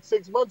 I quit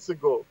 6 months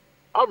ago.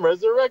 I'm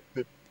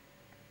resurrected.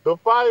 The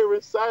fire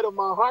inside of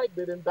my heart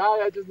didn't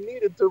die. I just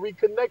needed to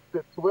reconnect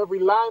it to every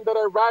line that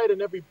I write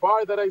and every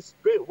bar that I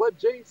spit. What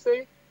Jay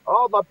say?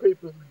 All my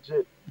papers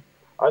legit.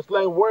 I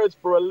slang words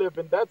for a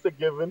living. That's a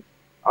given.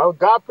 I'm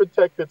God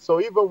protected, so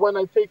even when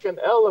I take an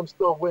L, I'm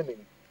still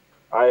winning.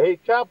 I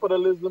hate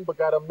capitalism, but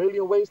got a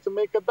million ways to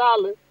make a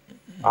dollar.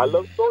 I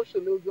love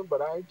socialism,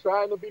 but I ain't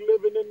trying to be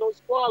living in no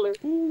squalor.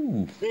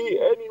 Ooh. See,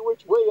 any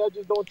which way, I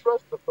just don't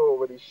trust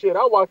authority. Shit,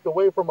 I walked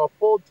away from a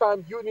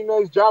full-time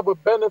unionized job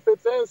with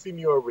benefits and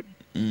seniority.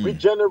 Mm.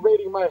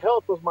 Regenerating my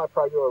health was my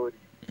priority.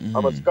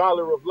 I'm a Mm.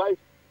 scholar of life.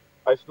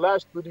 I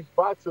slashed through these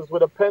boxes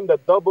with a pen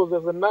that doubles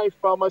as a knife.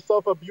 Found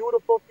myself a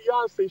beautiful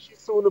fiance. She's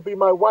soon to be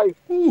my wife.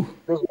 Ooh,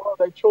 This world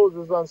I chose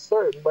is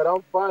uncertain, but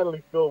I'm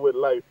finally filled with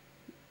life.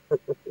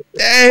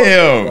 Fuck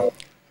that damn, guy.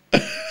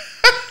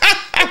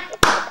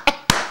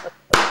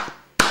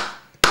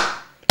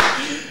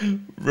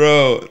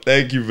 bro.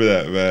 Thank you for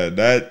that, man.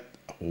 That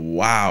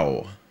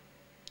wow,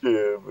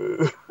 Yeah,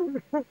 man.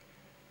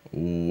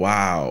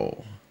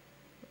 wow.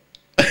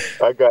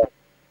 I got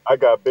I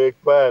got big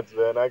plans,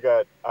 man.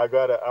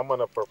 I'm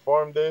gonna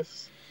perform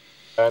this.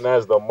 And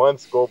as the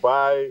months go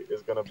by,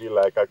 it's gonna be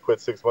like I quit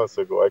 6 months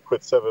ago. I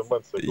quit 7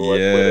 months ago. I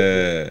quit a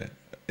year. Yeah,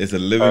 it's a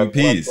living And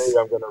one day piece.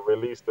 I'm gonna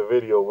release the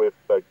video with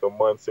like the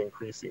months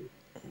increasing.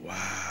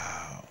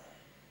 Wow,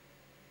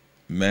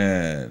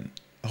 man.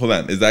 Hold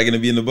on, is that gonna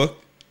be in the book?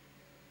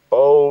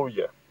 Oh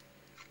yeah,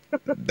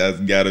 That's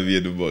gotta be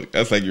in the book.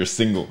 That's like your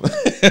single.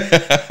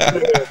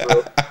 yeah,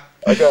 bro.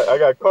 I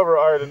got cover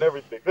art and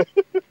everything.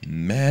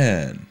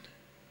 Man,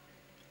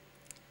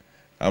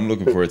 I'm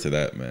looking forward to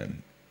that,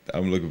 man.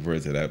 I'm looking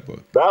forward to that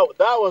book. That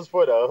was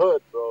for the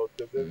hood, bro.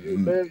 Because if you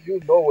live,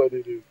 you know what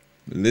it is.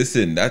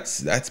 Listen,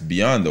 that's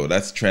beyond though.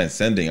 That's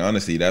transcending.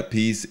 Honestly, that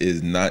piece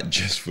is not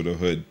just for the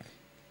hood.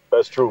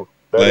 That's true.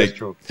 That is Like,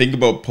 true. think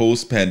about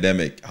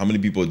post-pandemic. How many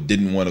people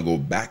didn't want to go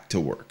back to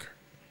work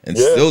and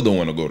Yeah, still don't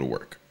want to go to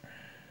work?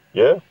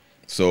 yeah.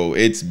 So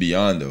it's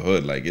beyond the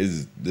hood. Like,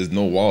 there's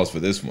no walls for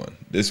this one.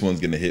 This one's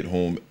gonna hit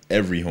home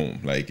every home.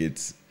 Like,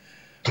 it's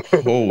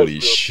That's holy real.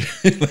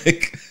 shit.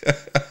 Like,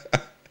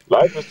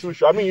 Life is too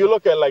short. I mean, you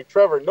look at like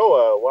Trevor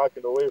Noah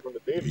walking away from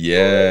the Daily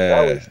Show, right?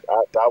 yeah,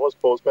 That was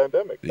post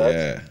pandemic. That's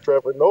yeah,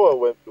 Trevor Noah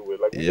went through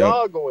it. Like we yep,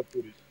 all going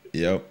through this shit.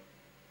 yep,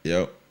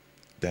 yep.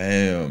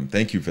 Damn.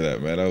 Thank you for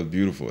that, man. That was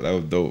beautiful. That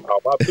was dope. Oh,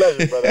 my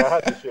pleasure, brother. I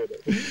had to share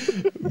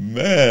that.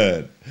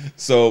 Man.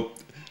 So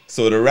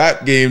the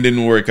rap game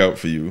didn't work out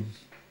for you.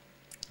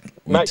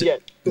 We Not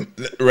yet.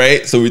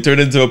 right? So we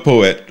turned into a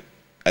poet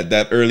at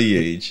that early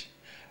age.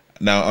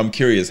 Now I'm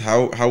curious,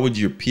 how would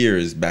your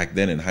peers back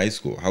then in high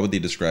school, how would they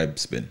describe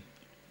spin?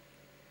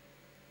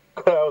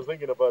 I was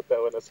thinking about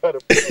that when I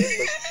started putting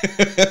it.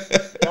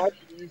 They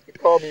actually used to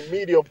call me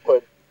medium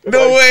punch in No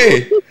high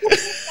school. way.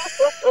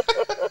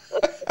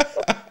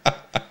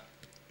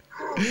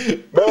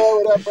 Man,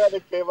 when that brother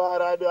came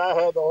out, I knew I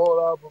had the whole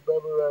album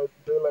memorized.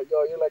 They're like,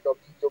 yo, you're like a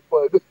medium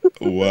punch.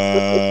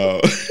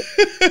 Wow.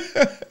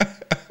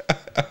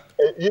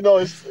 You know,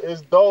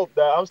 it's dope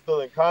that I'm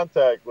still in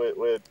contact with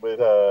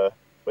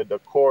the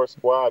core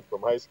squad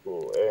from high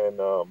school,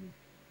 and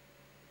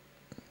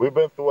we've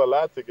been through a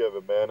lot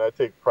together, man. I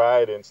take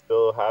pride in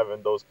still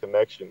having those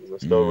connections and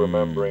still Mm,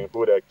 remembering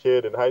who that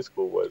kid in high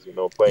school was. You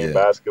know, playing yeah.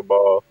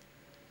 basketball,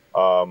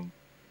 um,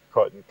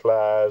 cutting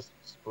class,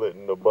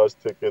 splitting the bus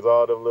tickets,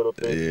 all them little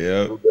things we used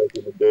to Yep. do back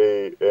in the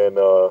day, and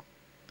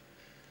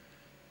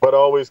but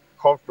always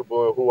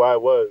comfortable in who I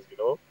was. You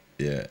know,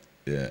 Yeah.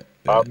 Yeah.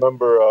 I Yeah.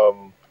 remember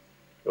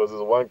there was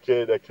this one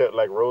kid that kept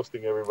like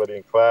roasting everybody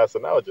in class,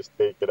 and I would just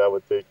take it. I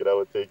would take it. I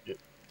would take it.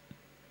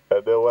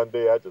 And then one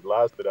day I just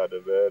lost it on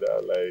him, man. I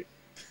like,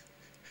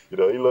 you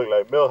know, he looked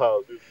like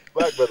Millhouse. He was a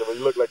black brother, but he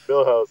looked like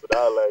Millhouse. And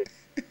I like,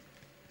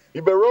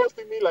 he been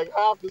roasting me like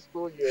half the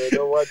school year. And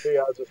then one day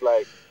I was just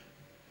like,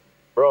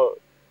 bro,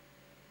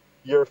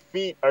 your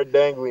feet are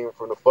dangling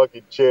from the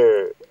fucking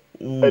chair.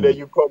 And then Ooh.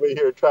 you come in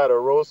here and try to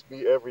roast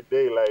me every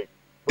day. Like,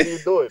 what are you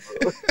doing,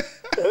 bro?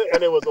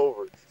 And it was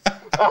over.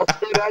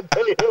 After that, I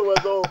tell you, it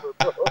was over,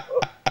 bro.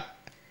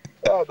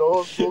 Yeah, the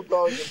whole school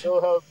calling the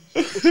Millhouse and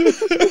shit.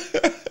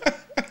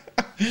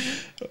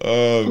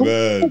 Oh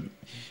man.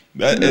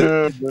 That it,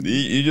 Yeah.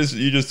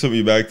 you just took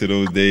me back to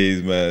those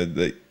days, man.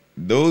 Like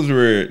those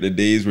were the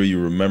days where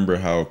you remember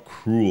how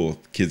cruel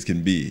kids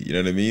can be. You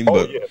know what I mean? Oh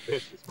But yeah,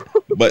 vicious, bro.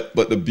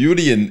 but the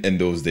beauty in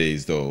those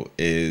days though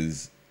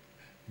is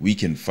we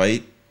can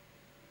fight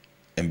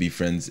and be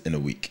friends in a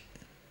week.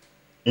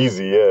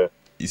 Easy, yeah.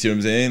 You see what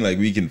I'm saying? Like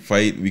we can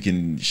fight, we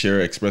can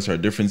share, express our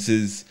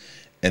differences,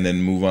 and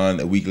then move on.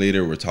 A week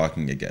later, we're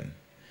talking again.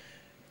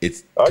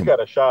 It's I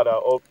gotta shout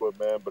out Oakwood,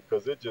 man,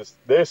 because it just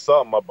there's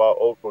something about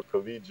Oakwood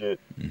Collegiate.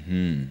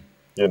 hmm.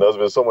 You know, there's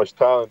been so much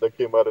talent that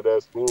came out of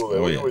that school,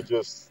 and Oh we yeah. were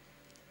just.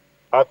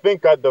 I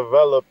think I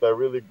developed a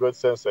really good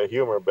sense of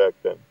humor back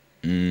then.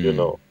 You Mm,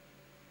 know,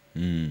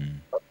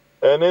 mm,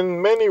 and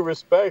in many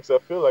respects, I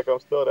feel like I'm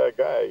still that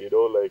guy. You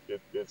know, like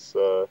it's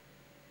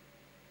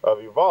I've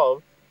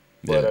evolved,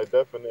 but yeah. I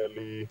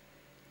definitely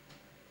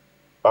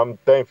I'm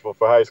thankful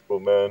for high school,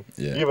 man.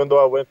 Yeah. Even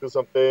though I went through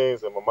some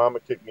things, and my mama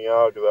kicked me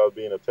out because I was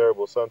being a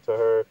terrible son to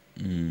her.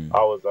 Mm. I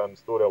was on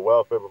student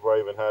welfare before I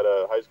even had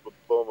a high school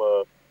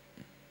diploma.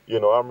 You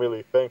know, I'm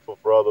really thankful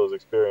for all those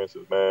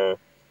experiences, man.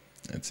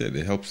 That's it.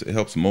 It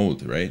helps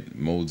mold, right?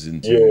 Molds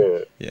into, Yeah,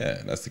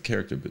 yeah, that's the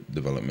character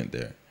development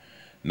there.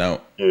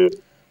 Now, yeah.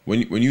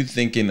 when you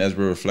thinking as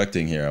we're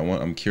reflecting here,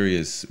 I'm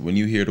curious, when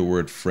you hear the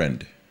word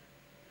friend,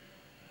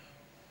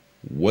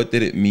 what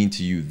did it mean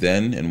to you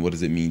then and what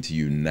does it mean to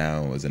you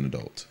now as an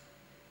adult?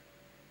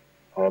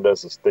 And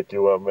that's a sticky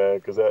one, man.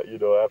 Because you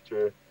know,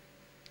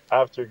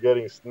 after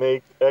getting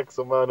snaked X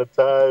amount of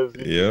times,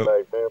 you just Yep.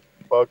 like, man.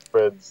 fuck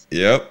friends.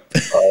 Yep.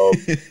 Um,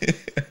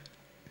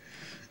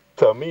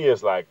 to me,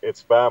 it's like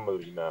it's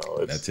family now.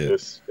 That's it.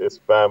 It's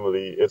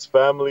family. It's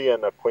family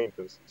and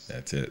acquaintances.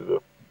 That's it. The I'm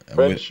with.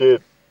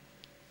 friendship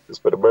is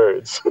for the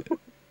birds.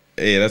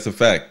 Hey, that's a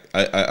fact.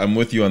 I'm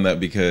with you on that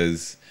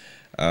because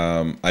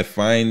I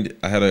find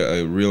I had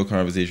a real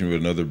conversation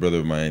with another brother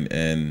of mine,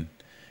 and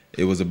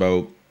it was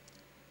about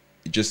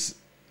just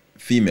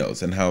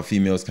females and how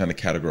females kind of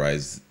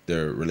categorize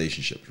their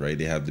relationships, right?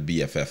 They have the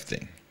BFF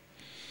thing.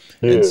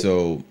 And Yeah,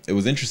 so it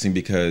was interesting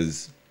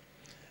because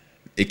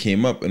it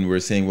came up and we were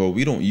saying, well,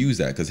 we don't use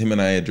that because him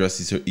and I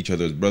address each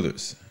other as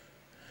brothers.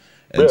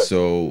 And yeah.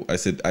 so I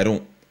said,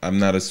 I'm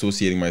not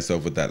associating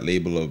myself with that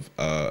label of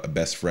a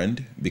best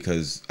friend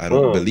because I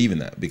don't Mm, believe in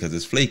that because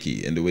it's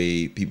flaky. And the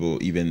way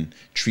people even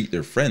treat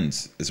their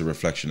friends is a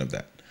reflection of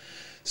that.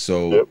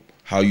 So yep.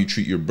 how you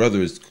treat your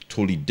brother is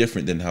totally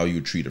different than how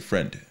you treat a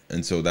friend.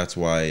 And so that's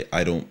why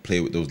I don't play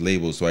with those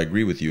labels. So I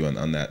agree with you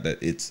on that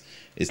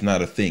it's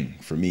not a thing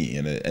for me.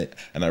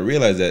 And I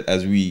realize that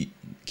as we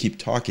keep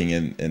talking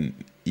and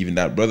even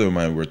that brother of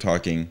mine, we're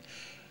talking,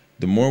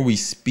 the more we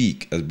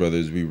speak as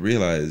brothers, we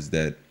realize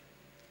that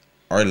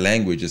our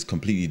language is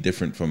completely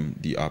different from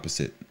the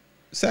opposite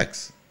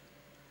sex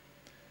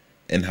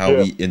and how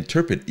Yeah. we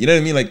interpret. You know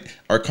what I mean? Like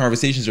our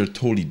conversations are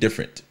totally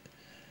different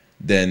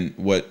than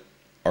what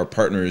our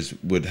partners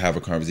would have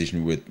a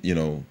conversation with,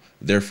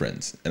 their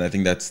friends. And I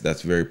think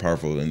that's very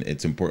powerful, and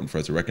it's important for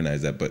us to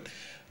recognize that. But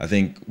I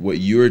think what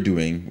you're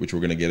doing, which we're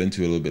going to get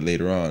into a little bit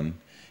later on,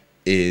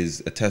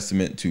 is a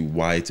testament to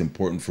why it's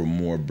important for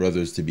more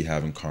brothers to be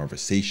having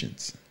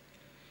conversations,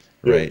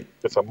 Yeah. right?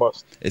 It's a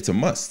must. It's a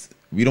must.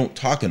 We don't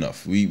talk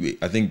enough.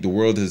 I think the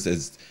world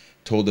has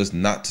told us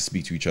not to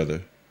speak to each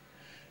other,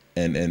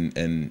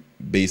 and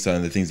based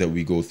on the things that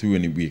we go through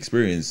and we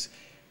experience,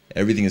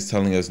 everything is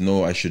telling us,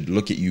 no, I should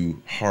look at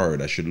you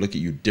hard. I should look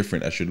at you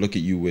different. I should look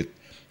at you with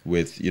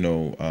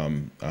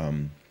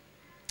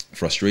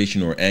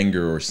frustration or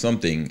anger or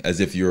something, as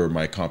if you're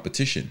my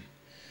competition,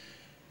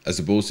 as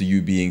opposed to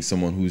you being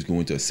someone who's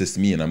going to assist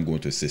me and I'm going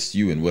to assist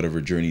you in whatever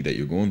journey that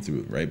you're going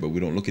through, right? But we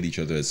don't look at each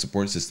other as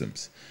support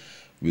systems.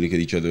 We look at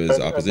each other as And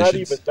not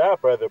even oppositions.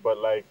 that, brother, but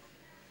like,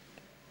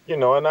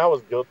 and I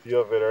was guilty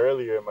of it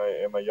earlier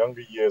in my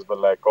younger years, but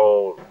like,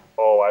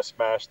 I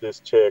smashed this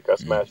chick, I Mm.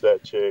 smashed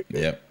that chick,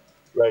 and Yeah.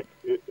 like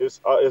it's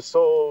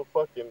so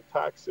fucking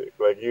toxic.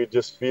 Like you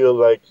just feel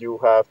like you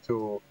have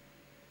to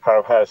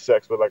have had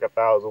sex with like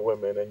 1,000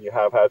 women, and you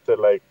have had to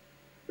like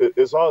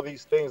it's all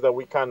these things that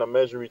we kind of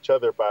measure each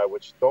other by,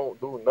 which don't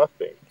do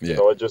nothing. Yeah.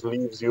 It just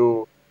leaves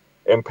you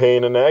in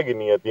pain and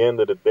agony at the end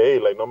of the day.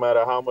 Like no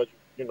matter how much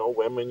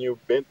women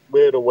you've been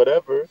with or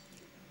whatever,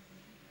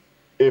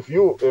 if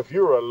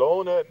you're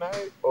alone at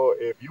night or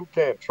if you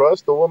can't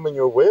trust the woman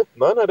you're with,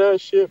 none of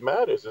that shit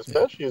matters, Yeah.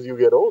 especially as you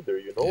get older.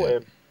 Yeah.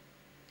 And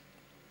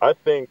I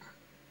think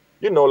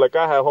like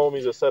I had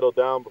homies that settled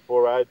down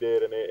before I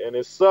did, and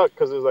it sucked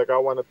because it's like I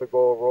wanted to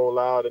go roll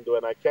out and do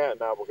it, and I can't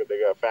now because they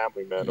got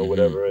family, man, or Mm-hmm.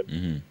 whatever. And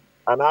Mm-hmm.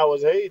 and I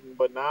was hating,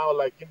 but now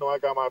like I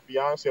got my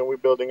fiance and we're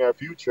building our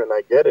future, and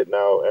I get it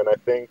now. And I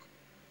think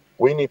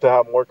we need to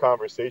have more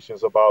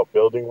conversations about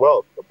building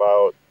wealth,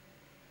 about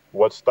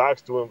what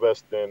stocks to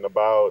invest in,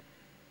 about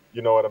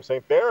what I'm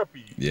saying,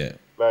 therapy, Yeah.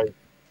 like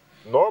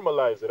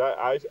normalize it.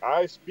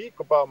 I speak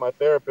about my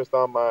therapist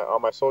on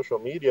my social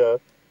media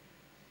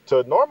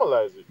to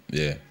normalize it.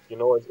 Yeah.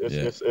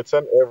 Yeah. It's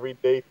an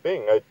everyday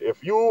thing. If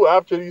you,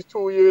 after these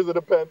 2 years of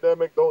the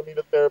pandemic, don't need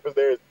a therapist,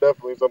 there is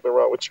definitely something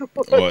wrong with you.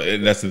 Well,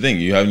 that's the thing.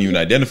 You haven't even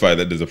identified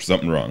that there's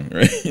something wrong,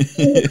 right?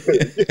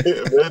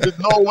 Yeah, man, there's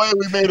no way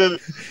we made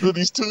it through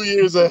these 2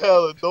 years of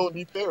hell and don't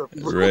need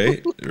therapy, bro.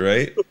 Right.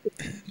 Right.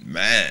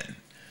 Man.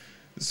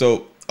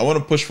 So I want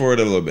to push forward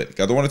a little bit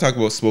because I want to talk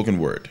about spoken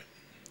word.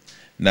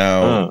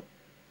 Now, Mm.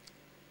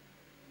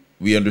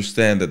 we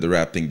understand that the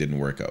rap thing didn't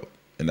work out,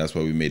 and that's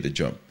why we made the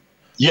jump.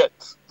 Yet.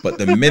 But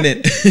the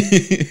minute,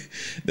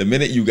 the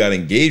minute you got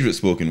engaged with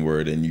spoken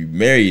word and you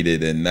married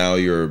it, and now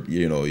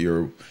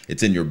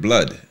it's in your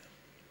blood.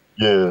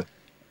 Yeah.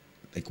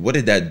 Like, what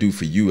did that do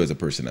for you as a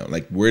person now?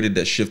 Like, where did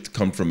that shift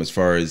come from as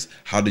far as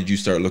how did you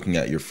start looking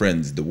at your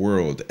friends, the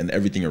world, and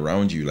everything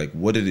around you? Like,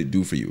 what did it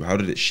do for you? How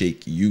did it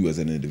shake you as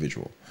an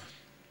individual?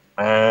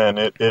 And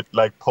it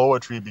like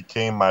poetry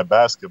became my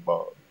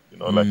basketball.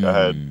 Like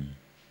I had Mm,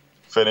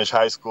 finished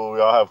high school. We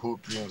all have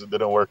hoop dreams that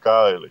didn't work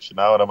out. Like, shit,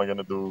 now what am I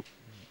gonna do?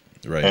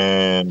 right.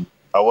 And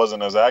I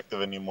wasn't as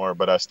active anymore,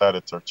 but I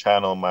started to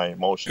channel my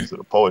emotions to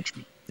the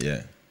poetry.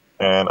 Yeah.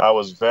 And I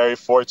was very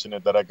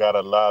fortunate that I got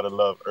a lot of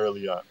love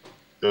early on.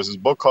 There's this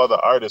book called The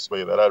Artist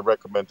Way that I'd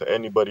recommend to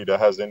anybody that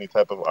has any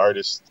type of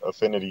artist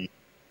affinity.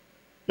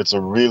 It's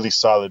a really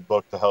solid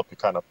book to help you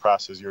kind of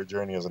process your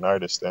journey as an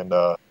artist. And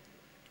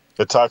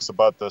it talks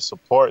about the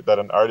support that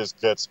an artist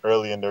gets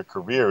early in their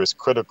career is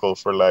critical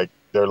for like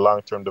their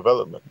long-term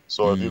development.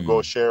 So if you go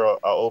Mm, share a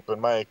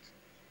open mic,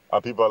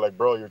 people are like,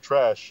 bro, you're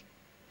trash.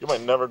 You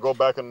might never go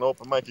back on an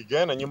open mic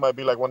again, and you might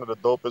be like one of the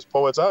dopest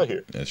poets out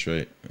here. that's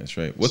right. That's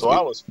right. So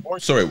I was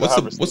Sorry, fortunate to what's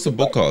the have what's received the it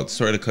book back. called?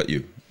 Sorry to cut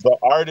you. The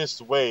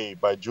Artist's Way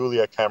by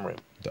Julia Cameron.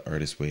 The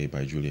Artist Way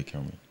by Julia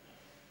Cameron.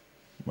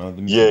 Well, let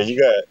me Yeah, finish.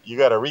 you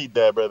got to read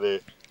that, brother.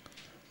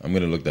 I'm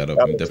gonna look that up.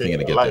 That I'm book definitely changed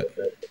gonna my get life. that.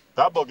 Man.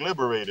 That book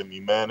liberated me,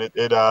 man.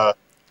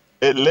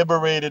 It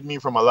liberated me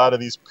from a lot of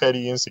these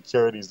petty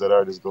insecurities that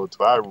artists go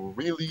to. I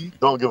really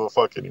don't give a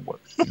fuck anymore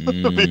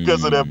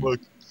because of that Mm, book.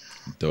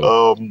 dope.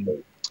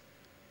 Um,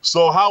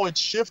 so how it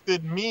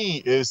shifted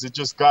me is it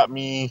just got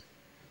me.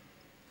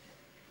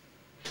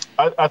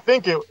 I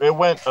think it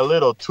went a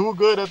little too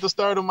good at the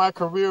start of my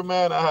career,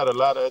 man. I had a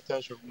lot of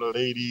attention from the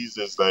ladies.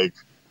 It's like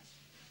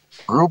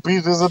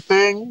groupies is a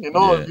thing, you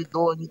know. If Yeah. you're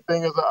doing your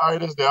thing as an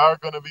artist, there are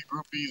gonna be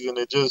groupies, and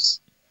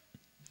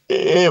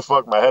it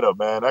fucked my head up,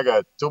 man. I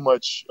got too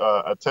much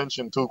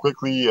attention too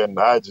quickly, and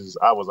I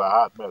was a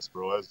hot mess,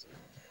 bro.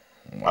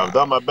 I've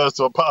done Wow. my best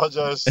to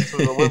apologize to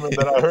the women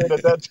that I hurt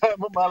at that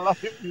time of my life,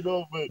 you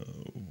know, but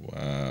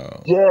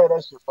Wow. yeah,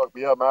 that shit fucked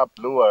me up, man. I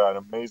blew an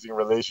amazing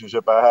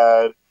relationship I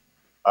had.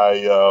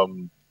 I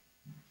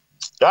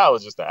I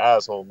was just an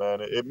asshole,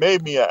 man. It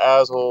made me an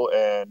asshole,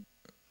 and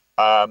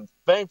I'm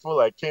thankful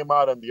I came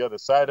out on the other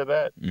side of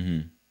that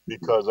Mm-hmm.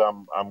 because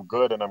I'm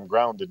good and I'm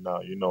grounded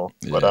now, you know.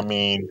 But I Yeah.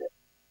 mean,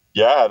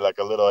 yeah, I had like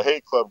a little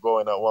hate club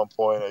going at one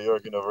point at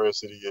York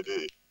University.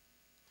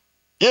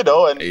 You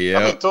know, and I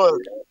mean, Yep. to a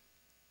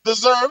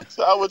deserved,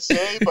 I would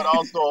say, but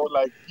also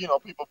like you know,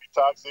 people be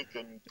toxic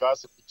and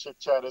gossip and chit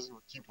chatters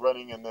would keep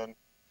running, and then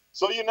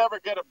so you never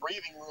get a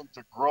breathing room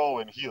to grow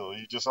and heal.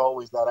 You're just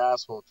always that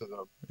asshole to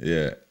them,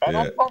 Yeah. and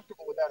I'm Yeah.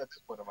 comfortable with that at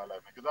this point in my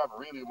life because I've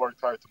really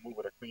worked hard to move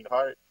with a clean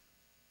heart,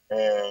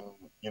 and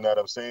you know what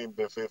I'm saying,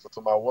 been faithful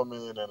to my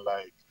woman, and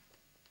like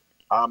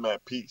I'm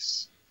at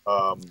peace.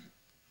 Um,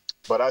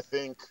 but I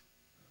think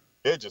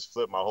it just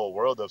flipped my whole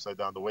world upside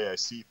down. The way I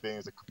see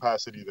things, the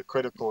capacity, the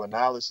critical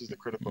analysis, the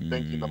critical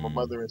thinking that my Mm,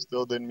 mother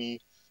instilled in me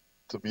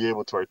to be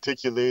able to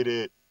articulate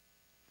it.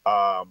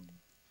 Um,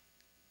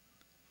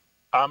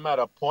 I'm at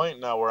a point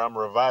now where I'm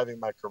reviving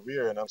my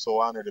career, and I'm so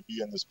honored to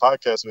be in this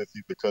podcast with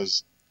you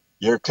because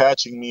you're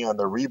catching me on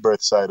the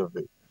rebirth side of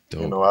it.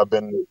 You dope. know,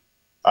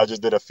 I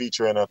just did a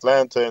feature in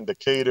Atlanta in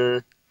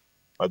Decatur.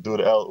 I do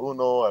the El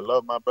Uno. I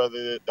love my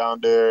brother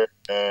down there,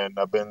 and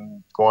I've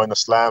been going to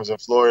slams in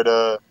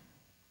Florida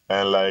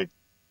and like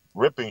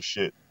ripping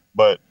shit.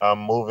 But I'm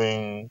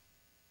moving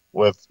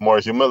with more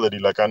humility.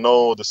 Like I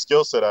know the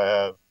skill set I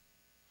have,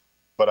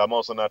 but I'm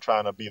also not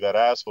trying to be that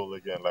asshole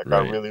again. Like I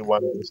Right. really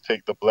want to just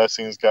take the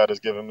blessings God has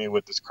given me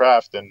with this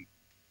craft and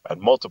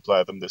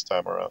multiply them this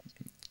time around.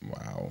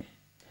 Wow.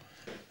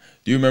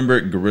 Do you remember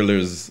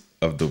Gorillas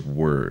of the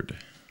Word?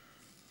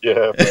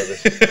 Yeah, brother.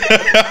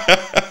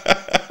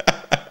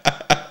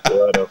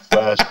 What a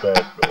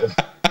flashback, man.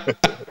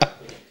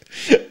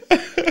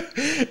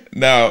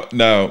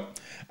 Now,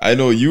 I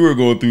know you were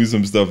going through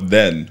some stuff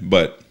then,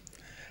 but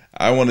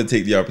I want to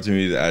take the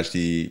opportunity to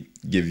actually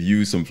give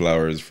you some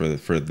flowers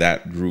for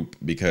that group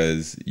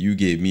because you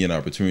gave me an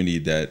opportunity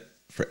that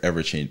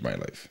forever changed my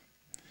life.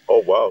 Oh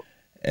wow.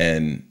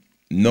 And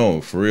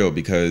no, for real,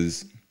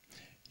 because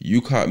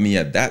you caught me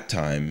at that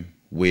time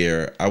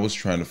where I was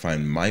trying to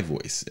find my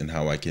voice and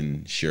how I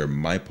can share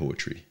my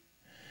poetry.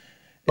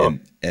 Huh.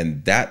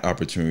 And that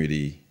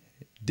opportunity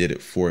did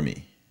it for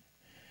me.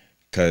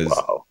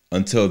 Cause Wow.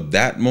 until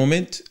that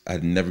moment,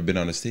 I'd never been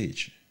on a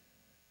stage.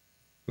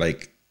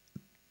 Like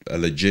a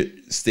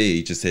legit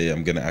stage to say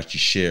I'm gonna actually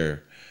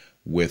share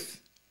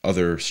with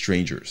other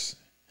strangers.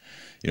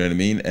 You know what I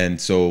mean?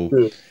 And so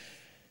Yeah.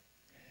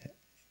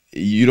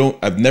 you don't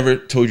I've never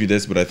told you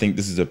this, but I think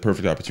this is a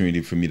perfect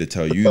opportunity for me to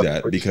tell you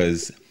that Appreciate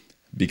because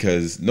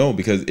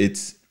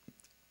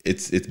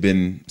it's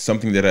been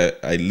something that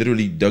I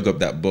literally dug up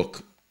that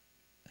book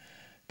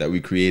that we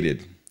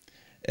created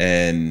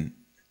and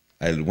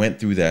I went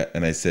through that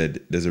and I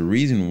said there's a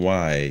reason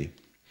why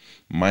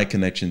my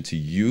connection to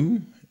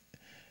you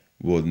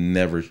will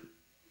never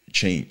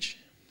change,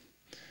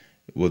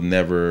 will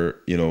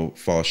never,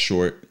 fall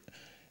short.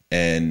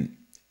 And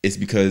it's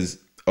because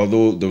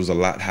although there was a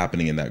lot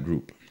happening in that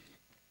group,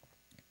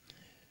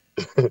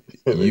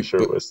 it. They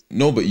sure was.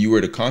 but you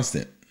were the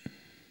constant.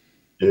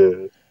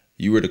 Yeah.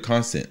 You were the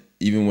constant.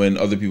 Even when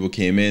other people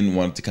came in,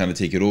 wanted to kind of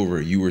take it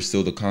over, you were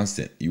still the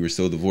constant. You were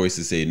still the voice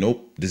to say,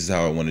 nope, this is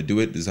how I want to do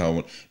it. This is how I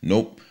want,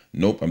 nope,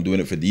 I'm doing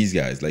it for these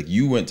guys. Like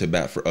you went to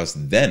bat for us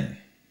then.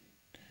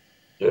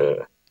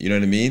 Yeah. You know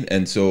what I mean?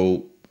 And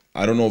so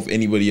I don't know if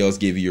anybody else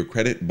gave you your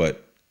credit,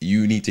 but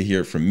you need to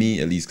hear it from me,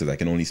 at least because I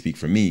can only speak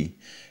for me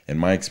and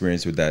my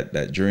experience with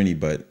that journey.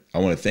 But I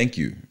want to thank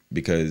you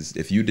because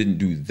if you didn't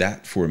do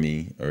that for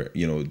me or,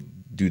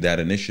 do that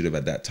initiative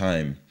at that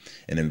time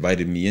and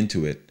invited me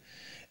into it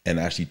and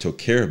actually took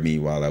care of me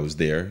while I was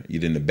there, you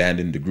didn't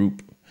abandon the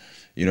group.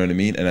 You know what I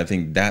mean? And I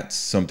think that's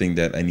something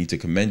that I need to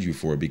commend you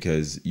for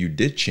because you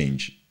did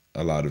change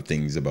a lot of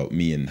things about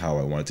me and how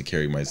I wanted to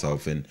carry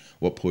myself and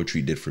what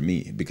poetry did for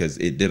me because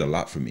it did a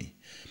lot for me.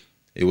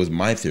 It was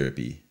my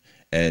therapy.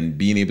 And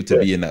being able to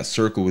Yeah. be in that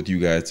circle with you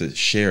guys to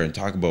share and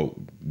talk about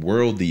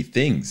worldly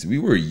things. We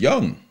were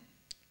young.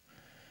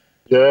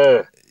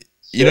 Yeah.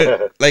 You know,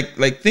 Yeah.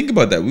 like think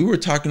about that. We were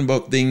talking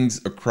about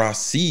things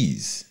across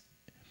seas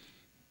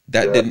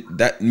Yeah.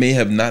 that may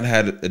have not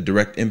had a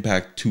direct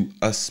impact to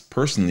us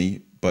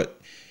personally, but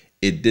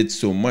it did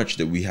so much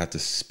that we had to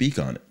speak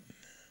on it.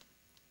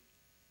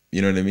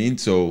 You know what I mean?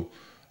 So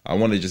I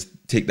want to just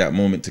take that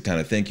moment to kind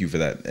of thank you for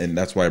that, and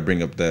that's why I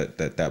bring up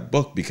that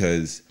book,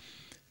 because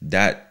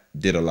that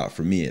did a lot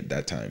for me at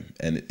that time,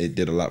 and it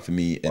did a lot for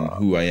me in Wow.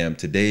 who I am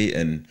today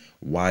and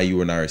why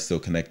you and I are still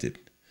connected.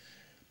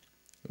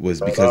 Was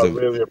Man, because I of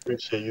really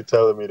appreciate you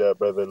telling me that,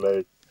 brother.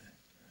 Like,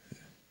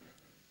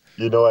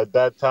 at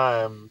that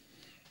time,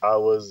 I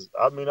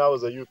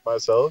was a youth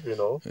myself,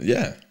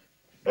 yeah,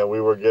 and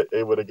we were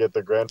able to get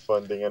the grant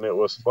funding, and it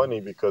was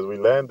funny because we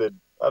landed,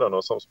 I don't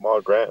know, some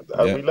small grant.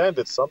 yeah, We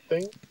landed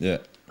something, yeah,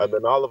 and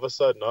then all of a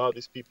sudden, all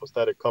these people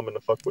started coming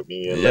to fuck with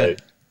me, and yeah, like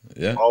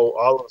yeah,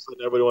 all of a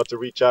sudden, everybody wanted to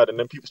reach out, and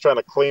then people's trying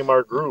to claim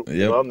our group.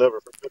 yep, I'll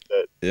never forget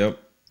that. yep,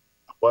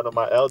 One of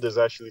my elders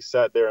actually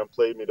sat there and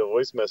played me the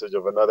voice message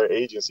of another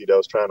agency that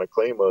was trying to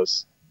claim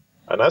us.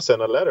 And I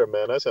sent a letter,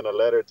 man. I sent a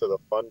letter to the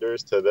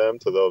funders, to them,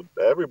 to the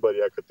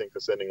everybody I could think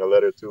of sending a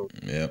letter to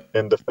yep,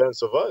 in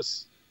defense of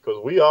us,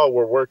 because we all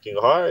were working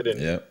hard and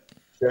yep,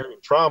 sharing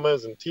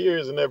traumas and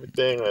tears and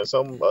everything. And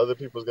some other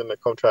people's gonna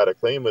come try to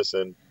claim us.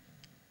 And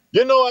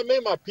I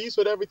made my peace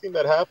with everything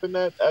that happened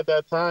at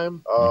that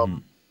time. mm-hmm,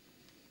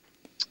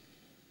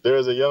 There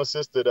was a young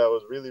sister that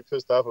was really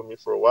pissed off at me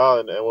for a while,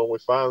 and when we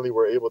finally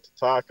were able to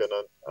talk and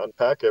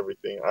unpack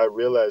everything, I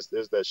realized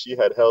is that she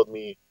had held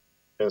me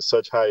in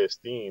such high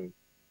esteem,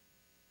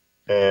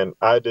 and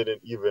I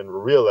didn't even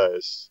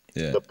realize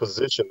yeah, the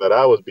position that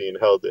I was being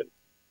held in.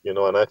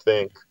 And I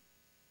think,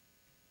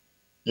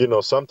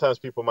 sometimes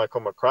people might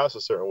come across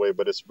a certain way,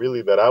 but it's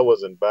really that I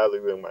wasn't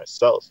valuing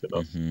myself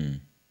enough. mm-hmm,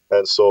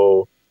 And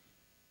so,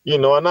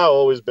 and I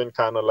always been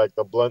kind of like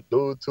the blunt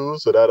dude too,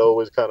 so that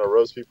always kind of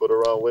rubs people the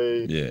wrong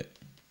way. yeah,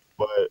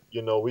 But,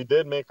 we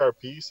did make our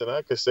peace, and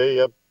I could say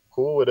I'm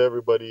cool with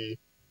everybody.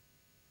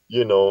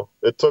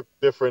 It took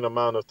different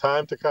amount of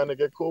time to kind of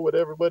get cool with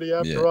everybody yeah,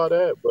 after all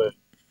that, but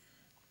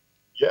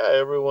yeah,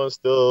 everyone's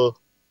still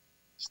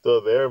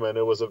there, man.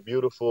 It was a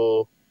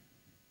beautiful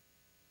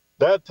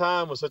that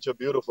time was such a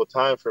beautiful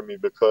time for me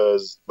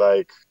because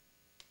I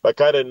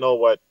didn't know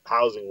what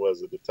housing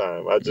was at the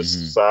time. I mm-hmm,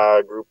 just saw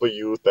a group of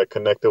youth that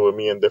connected with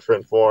me in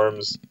different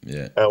forms,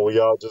 yeah, and we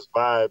all just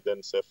vibed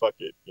and said, "Fuck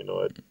it."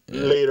 yeah,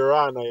 Later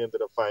on, I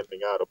ended up finding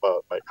out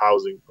about like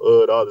housing,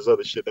 all this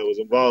other shit that was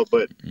involved.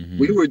 But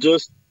we mm-hmm, were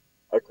just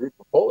a group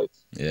of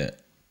poets, yeah,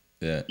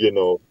 yeah,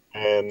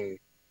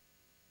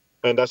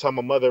 and that's how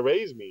my mother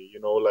raised me.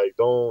 Like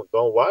don't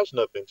watch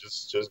nothing,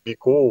 just be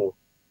cool.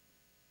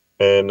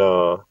 And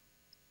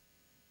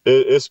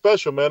it's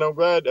special, man. I'm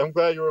glad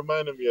you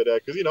reminded me of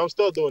that because I'm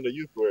still doing the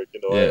youth work.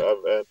 yeah,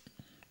 And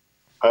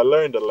I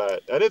learned a lot,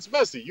 and it's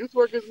messy. Youth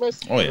work is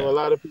messy. oh A yeah,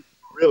 lot of people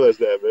don't realize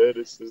that, man.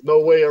 There's no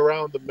way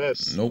around the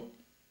mess. nope,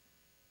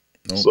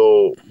 nope,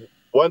 So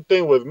one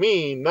thing with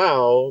me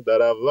now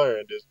that I've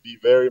learned is be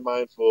very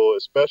mindful,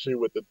 especially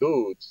with the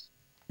dudes.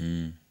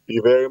 mm, Be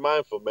very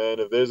mindful, man.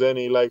 If there's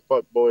any like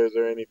fuck boys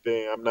or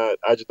anything,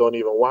 I just don't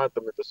even want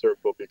them in the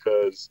circle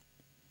because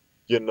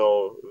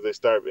they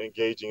start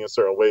engaging in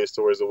certain ways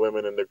towards the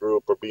women in the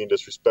group or being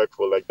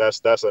disrespectful. Like that's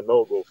a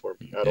no go for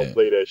me. I don't yeah,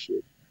 play that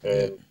shit.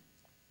 yeah, And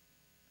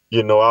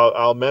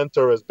I'll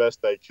mentor as best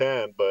I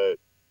can, but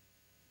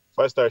if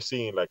I start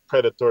seeing like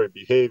predatory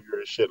behavior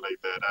and shit like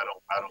that,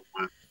 I don't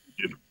want.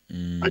 You know,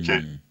 I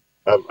can't.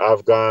 mm,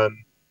 I've gone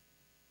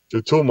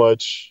through too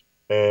much,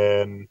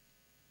 and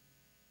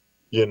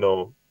you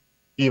know,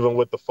 even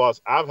with the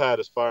faults I've had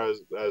as far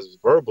as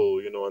verbal,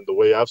 and the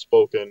way I've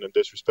spoken and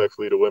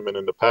disrespectfully to women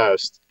in the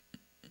past,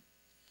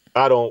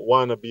 I don't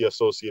want to be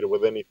associated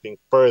with anything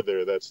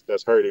further that's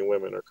hurting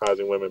women or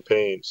causing women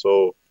pain.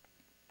 So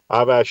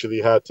I've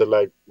actually had to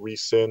like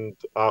rescind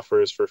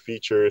offers for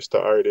features to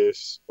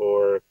artists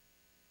or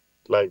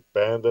like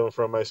ban them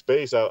from my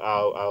space.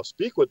 I'll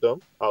speak with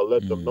them. I'll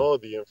let them mm, know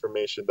the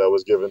information that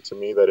was given to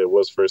me that it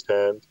was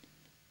firsthand.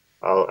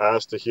 I'll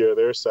ask to hear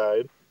their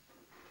side,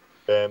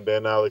 and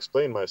then I'll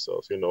explain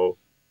myself.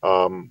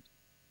 Um,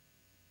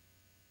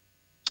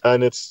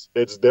 and it's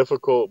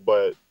difficult,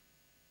 but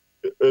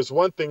it's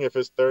one thing if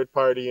it's third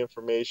party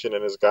information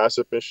and it's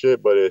gossip and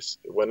shit, but it's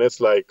when it's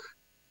like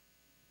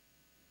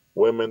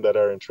women that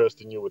are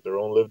entrusting you with their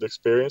own lived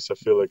experience, I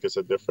feel like it's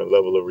a different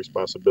level of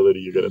responsibility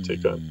you got to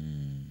take on.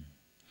 mm.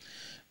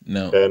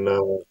 Now, And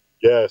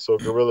yeah, so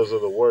Gorillas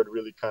of the Word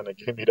really kind of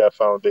gave me that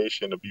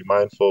foundation to be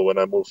mindful when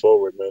I move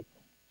forward, man.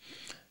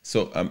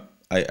 so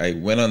I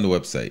went on the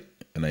website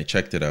and I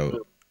checked it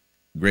out.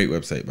 Great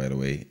website, by the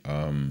way.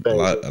 A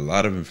Thanks.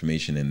 lot of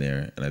information in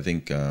there, and I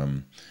think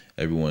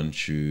everyone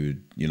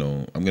should.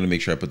 I'm gonna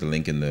make sure I put the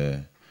link in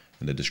the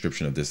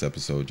description of this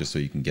episode just so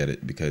you can get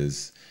it,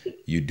 because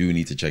you do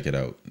need to check it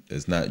out.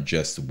 It's not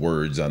just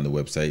words on the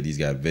website. He's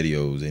got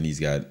videos and he's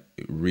got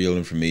real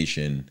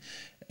information,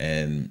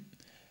 and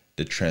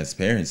the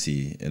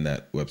transparency in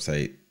that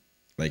website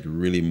like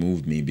really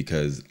moved me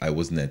because I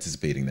wasn't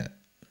anticipating that.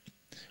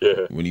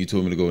 Yeah. When you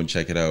told me to go and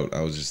check it out,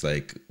 I was just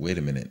like, wait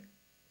a minute,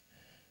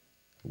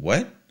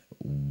 what?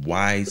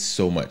 Why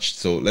so much?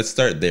 So let's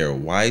start there.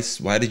 Why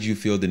did you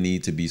feel the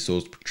need to be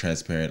so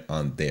transparent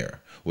on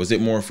there? Was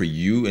it more for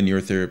you and your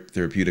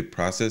therapeutic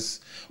process,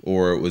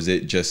 or was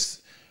it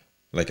just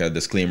like a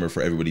disclaimer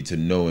for everybody to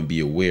know and be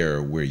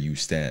aware where you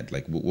stand?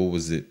 Like, what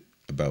was it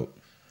about?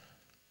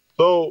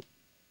 So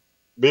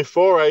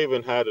before I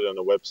even had it on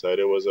the website,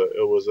 it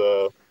was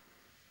a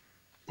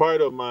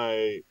part of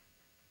my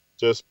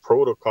just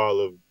protocol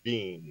of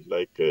being.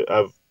 Like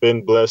I've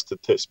been blessed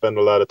to spend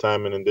a lot of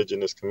time in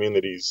indigenous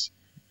communities,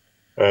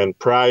 and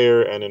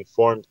prior and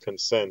informed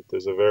consent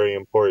is a very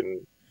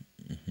important.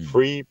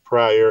 Free,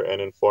 prior, and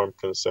informed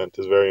consent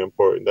is very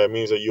important. That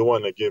means that you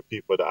want to give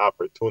people the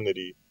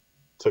opportunity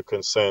to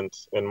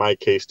consent, in my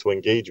case, to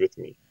engage with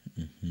me.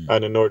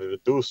 And in order to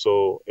do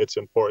so, it's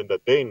important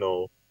that they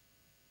know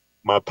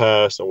my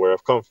past and where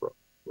I've come from,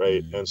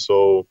 right? And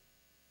so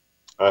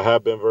I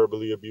have been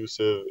verbally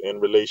abusive in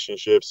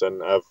relationships,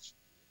 and I've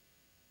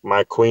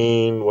my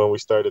queen, when we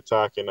started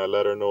talking, I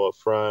let her know up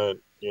front,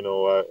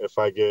 if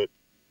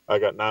I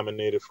got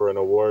nominated for an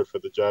award for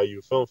the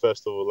Jayu Film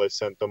Festival, I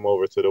sent them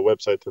over to the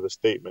website to the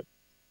statement.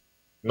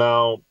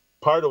 Now,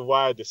 part of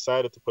why I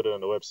decided to put it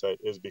on the website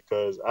is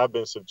because I've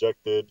been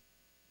subjected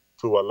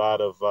to a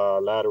lot of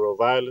lateral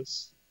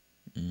violence.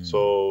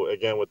 So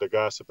again, with the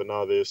gossip and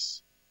all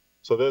this,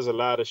 so there's a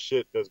lot of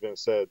shit that's been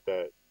said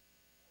that,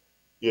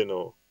 you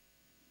know,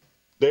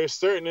 there's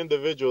certain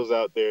individuals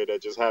out there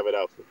that just have it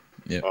out for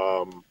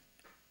Yeah. me.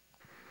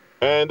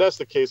 And that's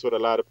the case with a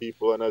lot of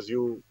people. And as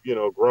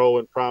grow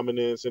in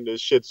prominence, and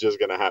this shit's just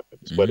gonna happen.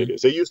 It's what it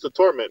is. It used to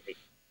torment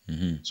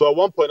me. So at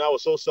one point, I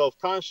was so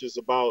self-conscious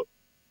about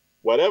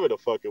whatever the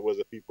fuck it was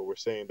that people were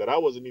saying that I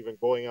wasn't even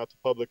going out to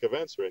public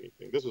events or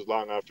anything. This was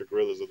long after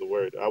Gorillas of the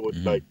Word. I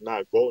would like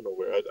not go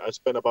nowhere. I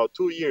spent about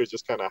 2 years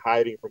just kind of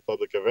hiding from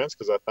public events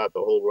because I thought the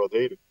whole world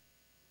hated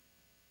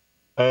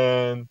me.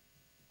 And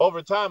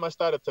over time, I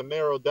started to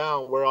narrow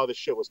down where all this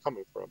shit was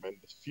coming from and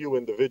the few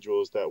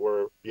individuals that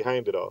were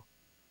behind it all.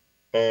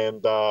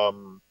 And I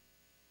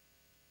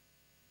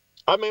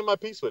made my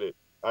peace with it.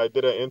 I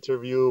did an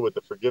interview with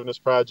the Forgiveness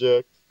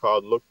Project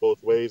called Look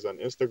Both Ways on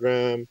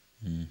Instagram.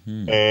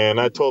 And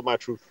I told my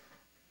truth,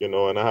 and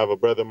I have a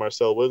brother,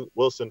 Marcel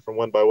Wilson from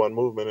One by One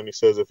Movement. And he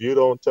says, if you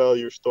don't tell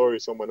your story,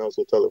 someone else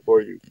will tell it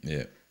for you.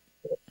 Yeah.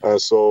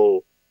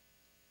 So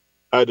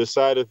I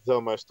decided to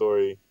tell my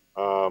story.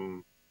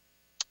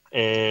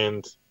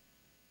 And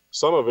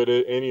some of it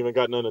ain't even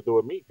got nothing to do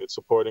with me. It's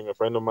supporting a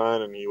friend of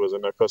mine, and he was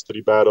in a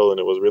custody battle, and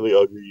it was really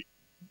ugly.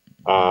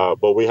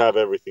 But we have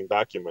everything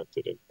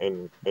documented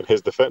in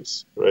his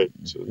defense, right?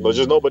 So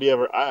just nobody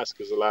ever asks,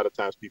 because a lot of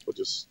times people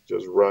just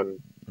run.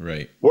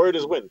 Right. Word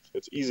is wind.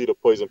 It's easy to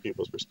poison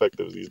people's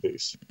perspectives these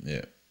days.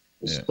 Yeah.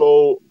 Yeah.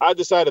 So I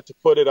decided to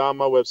put it on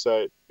my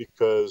website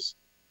because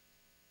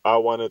I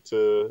wanted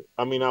to.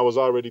 I mean, I was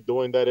already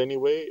doing that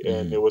anyway,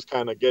 and it was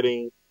kind of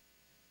getting.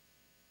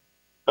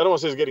 I don't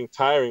want to say it's getting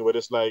tiring, but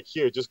it's like,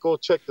 here, just go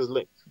check this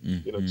link.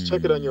 Just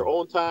check it on your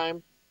own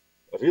time.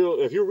 If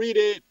you read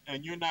it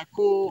and you're not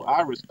cool,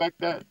 I respect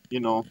that.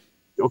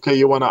 Okay,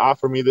 you want to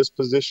offer me this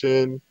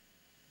position,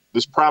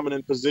 this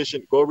prominent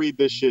position, go read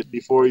this shit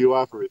before you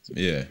offer it to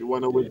me. Yeah. If you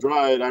want to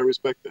withdraw it, I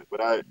respect it.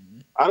 But I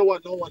don't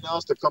want no one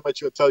else to come at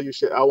you and tell you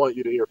shit. I want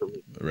you to hear from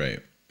me. Right.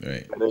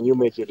 Right. And then you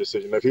make your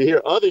decision. If you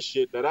hear other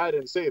shit that I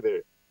didn't say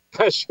there,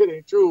 that shit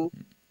ain't true,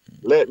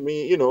 let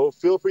me,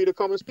 feel free to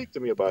come and speak to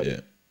me about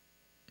it.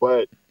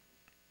 But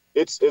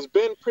it's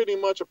been pretty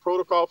much a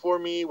protocol for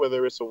me,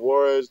 whether it's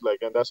awards,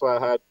 and that's why I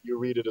had you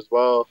read it as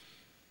well.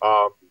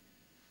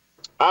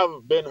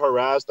 I've been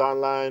harassed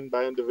online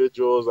by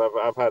individuals.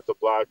 I've had to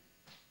block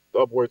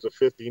upwards of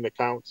 15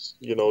 accounts.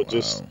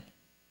 Just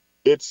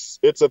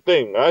it's a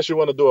thing. I actually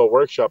want to do a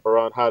workshop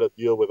around how to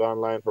deal with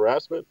online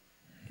harassment.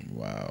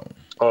 Wow.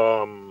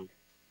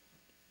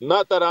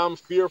 Not that I'm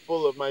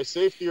fearful of my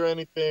safety or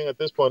anything at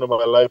this point in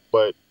my life,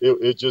 but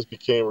it just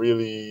became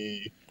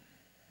really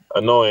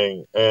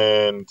annoying.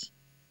 And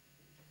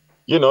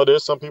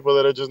there's some people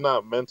that are just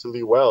not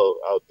mentally well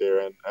out there.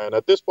 And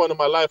at this point in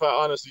my life, I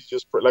honestly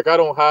just I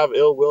don't have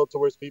ill will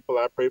towards people.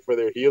 I pray for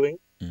their healing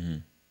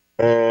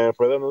and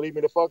for them to leave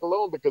me the fuck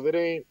alone, because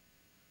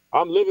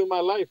I'm living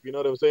my life. You know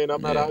what I'm saying?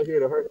 I'm not out here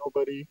to hurt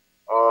nobody.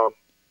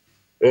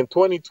 In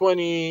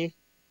 2020,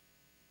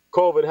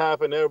 COVID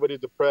happened. Everybody's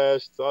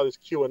depressed. All this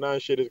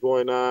QAnon shit is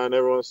going on.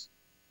 Everyone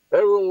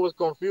was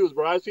confused,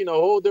 bro. I seen a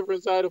whole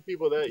different side of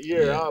people that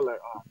year. Yeah. I was like,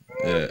 oh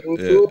man, Yeah. you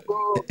too,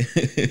 bro.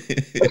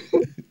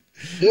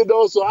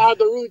 So I had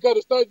to really kind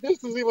of start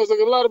distancing myself.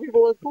 A lot of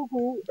people went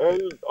cuckoo,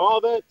 and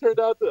all that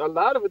a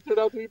lot of it turned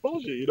out to be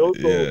bullshit. So,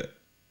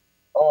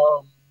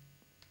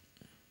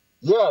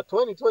 yeah,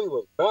 2020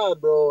 was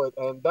bad, bro,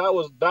 and that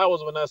was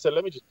when I said,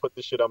 let me just put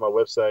this shit on my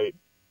website,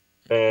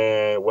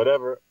 and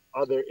whatever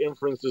other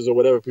inferences or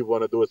whatever people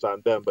want to do, it's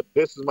on them. But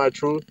this is my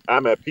truth.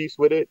 I'm at peace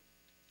with it.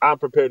 I'm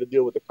prepared to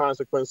deal with the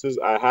consequences.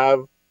 I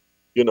have,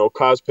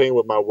 caused pain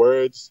with my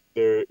words.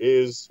 There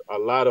is a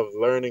lot of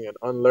learning and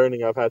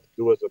unlearning I've had to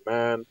do as a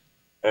man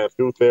and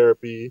through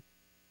therapy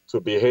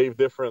to behave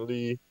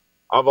differently.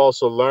 I've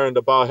also learned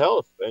about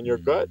health and your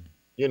gut.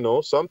 You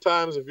know,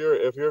 sometimes if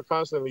you're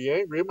constantly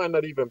angry, it might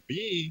not even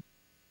be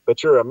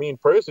that you're a mean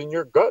person.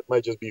 Your gut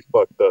might just be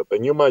fucked up,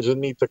 and you might just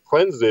need to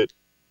cleanse it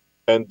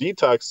and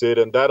detox it,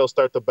 and that'll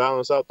start to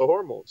balance out the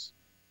hormones.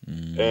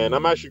 And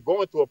I'm Mm. actually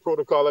going through a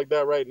protocol like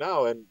that right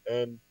now,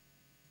 and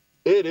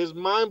it is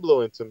mind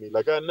blowing to me.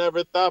 Like I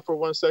never thought for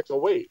 1 second,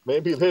 wait,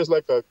 maybe there's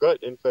like a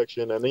gut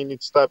infection, and they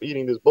need to stop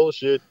eating this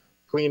bullshit,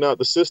 clean out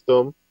the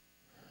system.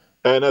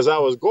 And as I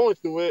was going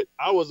through it,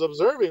 I was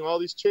observing all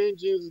these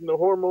changes in the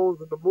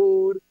hormones and the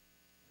mood,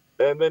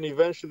 and then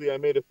eventually I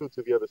made it through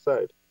to the other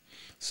side.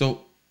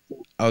 So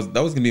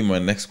that was gonna be my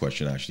next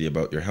question actually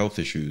about your health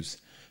issues.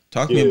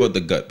 Talk to me Yeah, about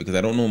the gut because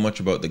I don't know much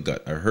about the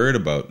gut. I heard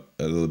about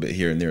a little bit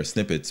here and there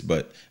snippets,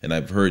 but and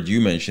I've heard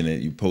you mention it.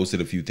 You posted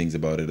a few things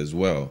about it as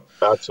well.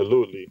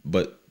 absolutely.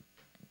 But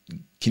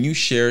can you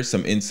share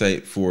some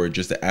insight for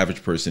just the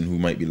average person who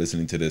might be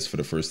listening to this for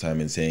the first time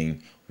and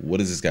saying,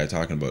 "What is this guy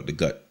talking about? The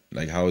gut?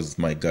 Like, how is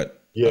my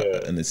gut Yeah.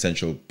 an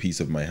essential piece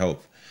of my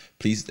health?"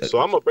 Please, So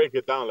I'm gonna break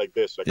it down like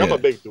this. Like I'm a yeah.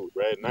 big dude,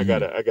 right? And Hmm.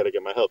 I gotta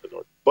get my health in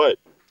order. But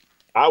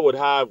I would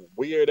have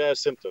weird ass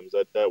symptoms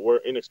that were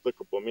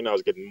inexplicable. I mean, I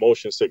was getting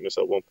motion sickness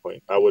at one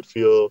point. I would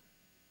feel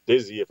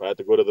dizzy if I had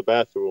to go to the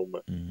bathroom,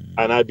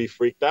 and I'd be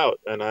freaked out.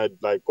 And I'd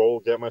like go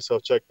get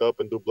myself checked up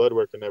and do blood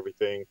work and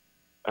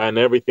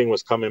everything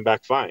was coming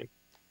back fine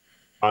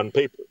on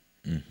paper.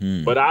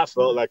 Hmm. But I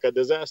felt like a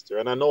disaster.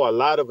 And I know a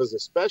lot of us,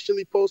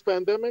 especially post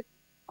pandemic,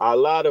 a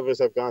lot of us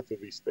have gone through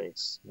these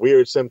things.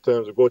 Weird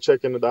symptoms, go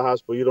check into the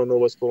hospital, you don't know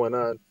what's going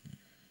on.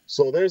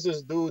 So there's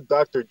this dude,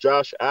 Dr.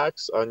 Josh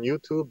Axe on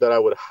YouTube that I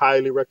would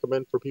highly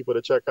recommend for people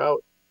to check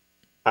out.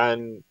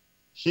 And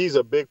he's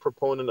a big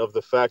proponent of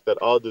the fact that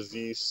all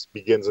disease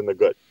begins in the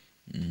gut.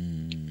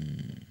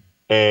 Mm.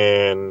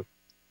 And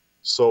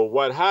so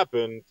what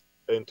happened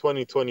in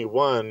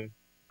 2021,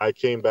 I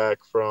came back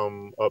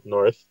from up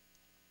north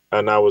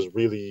and I was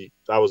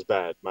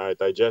bad. My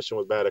digestion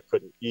was bad. I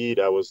couldn't eat.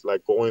 I was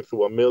like going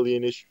through a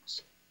million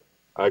issues.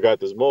 I got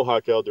this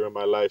Mohawk elder in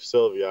my life,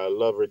 Sylvia. I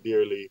love her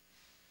dearly.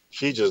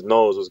 She just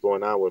knows what's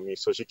going on with me.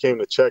 So she came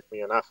to check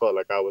me and I felt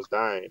like I was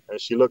dying. And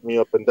she looked me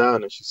up and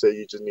down and she said,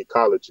 "You just need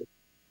collagen.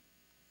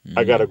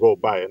 I gotta Mm. go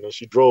buy it." And then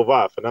she drove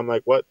off and I'm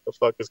like, "What the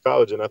fuck is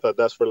collagen?" I thought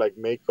that's for like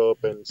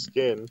makeup and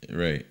skin.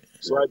 Right.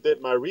 So I did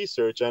my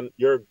research and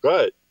your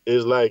gut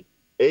is like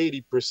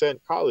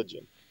 80%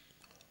 collagen.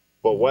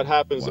 But what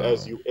happens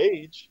as Wow. you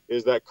age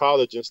is that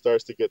collagen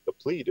starts to get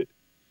depleted.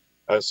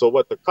 And so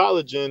what the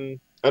collagen,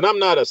 and I'm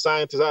not a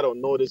scientist, I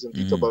don't know this in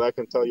detail, Hmm. but I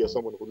can tell you as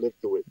someone who lived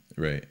through it.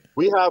 Right.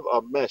 We have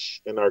a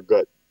mesh in our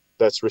gut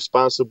that's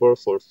responsible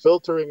for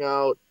filtering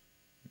out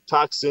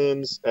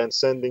toxins and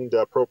sending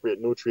the appropriate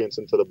nutrients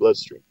into the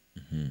bloodstream.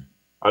 Hmm.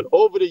 And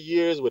over the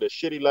years, with a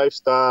shitty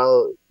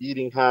lifestyle,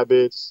 eating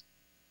habits,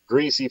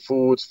 greasy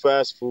foods,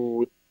 fast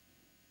food,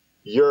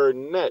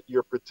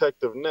 your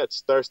protective net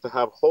starts to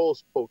have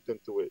holes poked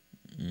into it.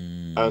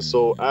 And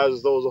so Mm.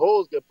 as those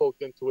holes get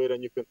poked into it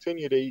and you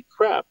continue to eat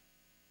crap,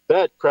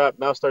 that crap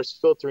now starts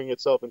filtering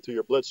itself into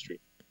your bloodstream.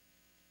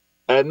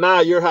 And now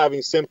you're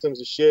having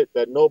symptoms of shit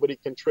that nobody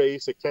can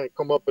trace. It can't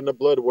come up in the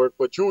blood work,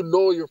 but you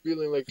know you're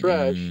feeling like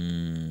trash.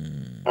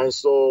 Mm. And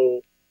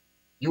so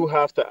you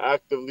have to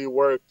actively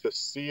work to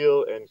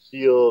seal and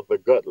heal the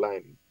gut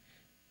lining.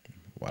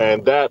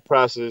 And Wow. that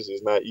process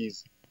is not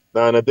easy.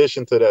 Now, in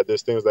addition to that,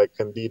 there's things like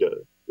candida.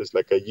 It's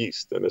like a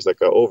yeast and it's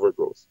like an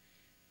overgrowth.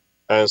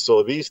 And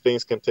so these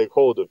things can take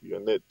hold of you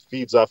and it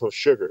feeds off of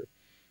sugar.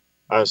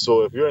 And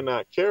so if you're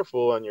not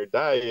careful on your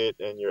diet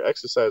and your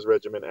exercise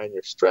regimen and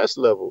your stress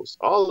levels,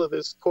 all of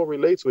this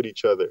correlates with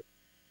each other.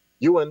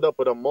 You end up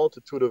with a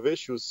multitude of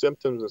issues,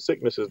 symptoms, and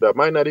sicknesses that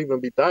might not even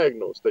be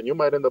diagnosed. And you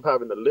might end up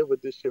having to live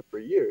with this shit for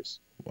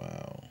years.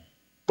 Wow.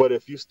 But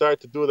if you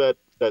start to do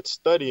that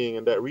studying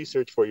and that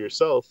research for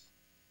yourself,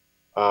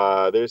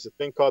 there's a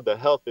thing called the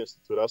Health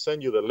Institute. I'll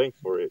send you the link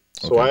for it.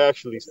 So Okay. I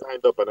actually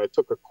signed up and I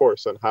took a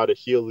course on how to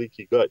heal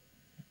leaky gut.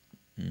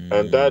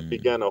 And that Mm.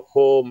 began a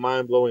whole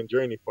mind blowing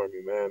journey for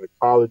me, man. The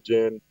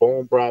collagen,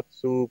 bone broth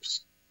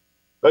soups.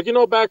 Like, you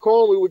know, back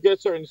home, we would get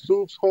certain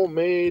soups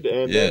homemade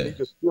and then Yeah. you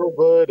just feel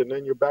good and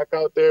then you're back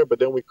out there. But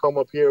then we come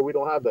up here, we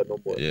don't have that no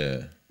more.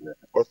 Yeah.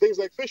 Or things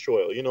like fish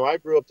oil. You know, I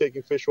grew up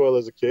taking fish oil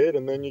as a kid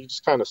and then you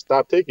just kind of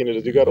stopped taking it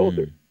as you got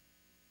older. Hmm.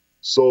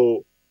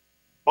 So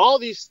all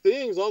these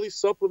things, all these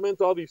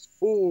supplements, all these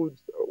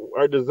foods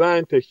are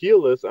designed to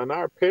heal us. And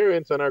our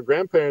parents and our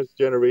grandparents'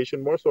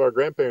 generation, more so our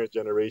grandparents'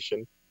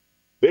 generation,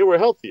 they were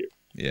healthier.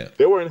 Yeah.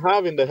 They weren't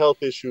having the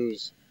health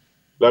issues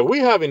like we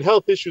having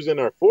health issues in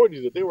our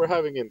 40s that they were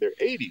having in their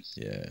 80s.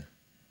 Yeah.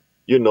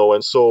 You know,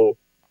 and so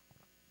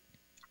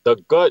the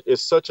gut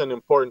is such an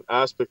important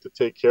aspect to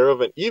take care of.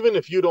 And even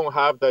if you don't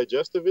have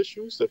digestive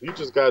issues, if you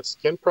just got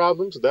skin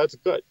problems, that's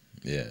gut.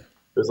 Yeah.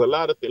 There's a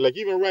lot of things. Like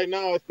even right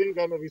now, I think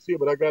I don't know if you see it,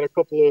 but I got a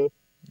couple of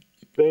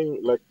things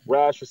like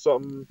rash or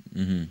something.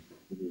 Hmm.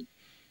 It was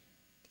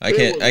I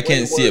way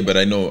can't see it, but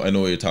worse. I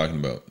know what you're talking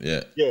about.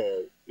 Yeah. Yeah,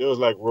 it was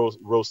like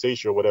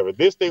rosacea or whatever.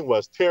 This thing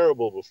was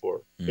terrible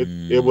before.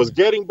 It was Mm.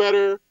 getting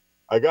better.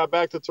 I got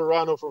back to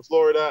Toronto from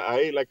Florida. I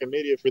ate like an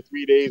idiot for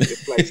 3 days.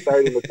 It's like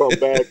starting to come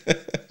back.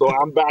 So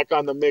I'm back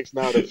on the mix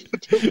now to,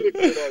 to fix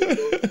it all, you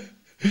know.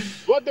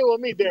 One thing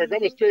with me, Derek,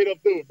 I'm a straight up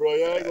dude, bro.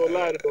 Yeah, I ain't gonna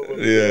lie to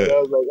nobody, man. Yeah. I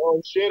was like,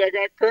 oh shit, I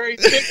got curry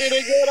chicken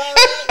and good, all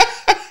right.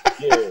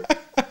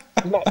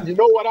 Yeah. You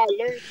know what I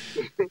learned?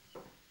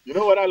 You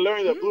know what I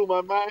learned that blew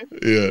my mind?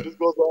 Yeah. And this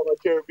goes to all my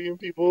Caribbean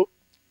people.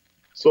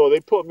 So they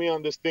put me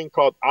on this thing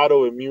called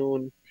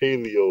autoimmune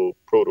paleo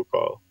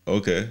protocol.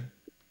 Okay.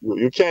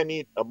 You can't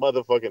eat a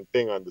motherfucking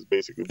thing on this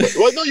basically. But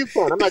well, no, you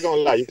can. I'm not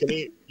gonna lie. You can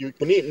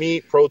eat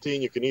meat,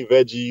 protein, you can eat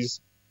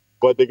veggies,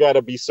 but they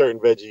gotta be certain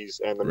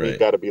veggies and the meat Right.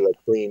 gotta be like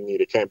clean meat.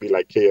 It can't be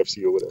like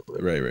KFC or whatever.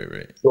 Right? Right. Right.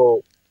 Right.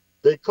 So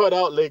they cut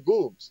out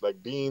legumes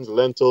like beans,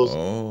 lentils.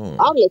 Oh.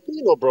 I'm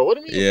Latino, bro. What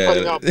do you mean you're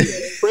cutting Yeah. out beans? Are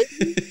you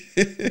crazy?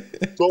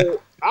 So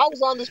I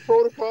was on this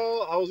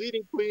protocol. I was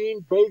eating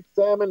clean, baked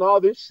salmon, all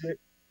this shit.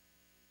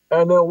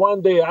 And then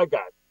one day I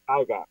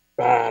got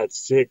bad,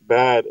 sick,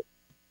 bad,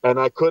 and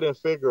I couldn't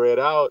figure it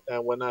out.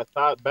 And when I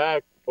thought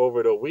back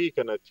over the week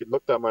and I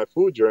looked at my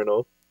food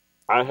journal,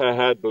 I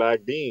had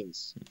black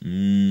beans.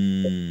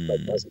 Mm.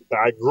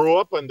 I grew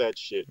up on that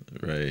shit.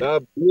 Right.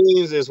 That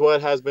beans is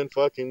what has been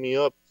fucking me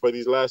up for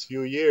these last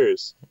few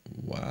years.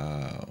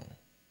 Wow.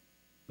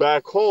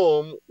 Back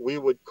home, we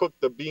would cook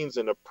the beans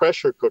in a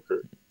pressure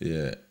cooker.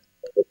 Yeah.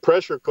 The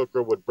pressure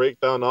cooker would break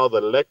down all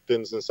the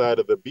lectins inside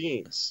of the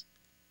beans.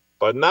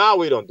 But now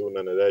we don't do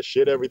none of that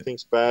shit.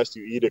 Everything's fast.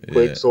 You eat it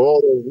quick. Yeah. So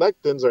all those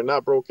lectins are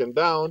not broken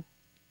down.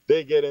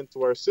 They get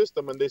into our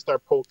system and they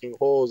start poking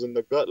holes in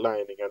the gut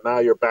lining. And now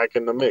you're back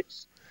in the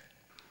mix.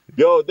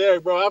 Yo,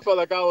 Derek, bro, I felt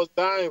like I was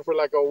dying for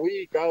like a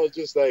week. I was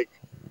just like,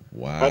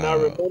 and I Wow.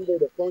 remember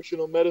the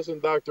functional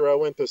medicine doctor I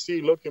went to see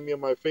looking me in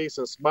my face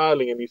and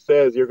smiling. And he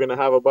says, you're going to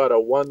have about a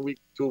 1 week,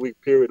 2 week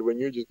period when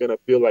you're just going to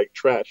feel like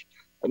trash.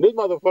 And this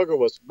motherfucker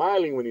was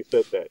smiling when he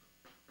said that.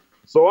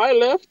 So I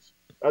left.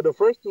 The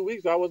first 2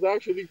 weeks, I was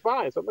actually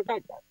fine. So I'm like, I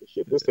got this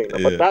shit. This ain't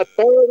no. But Yeah. that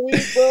third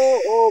week, bro,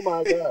 oh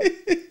my God.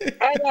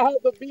 And I had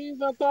the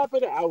beans on top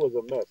of it. I was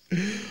a mess.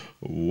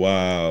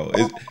 Wow.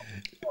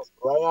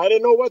 Right? I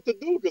didn't know what to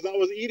do because I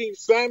was eating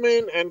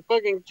salmon and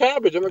fucking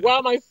cabbage. I'm like, why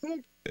am I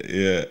sick?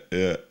 Yeah.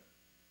 Yeah.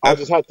 I That,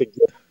 just had to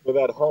get to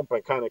that hump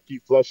and kind of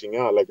keep flushing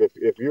out. Like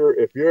if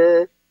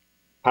you're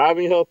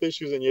having health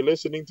issues and you're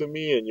listening to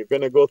me and you're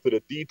gonna go through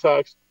the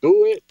detox,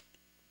 do it.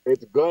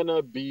 It's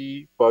gonna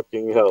be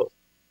fucking health.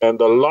 And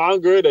the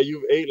longer that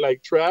you've ate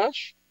like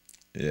trash,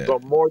 yeah. the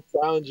more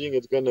challenging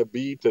it's gonna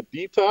be to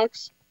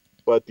detox.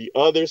 But the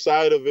other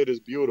side of it is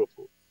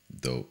beautiful.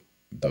 Dope.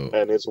 Dope.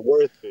 And it's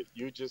worth it.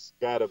 You just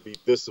gotta be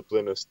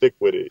disciplined and stick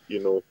with it, you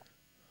know.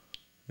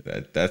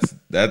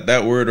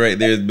 That word right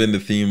there has been the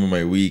theme of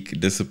my week.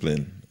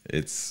 Discipline.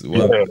 It's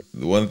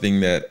one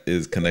thing that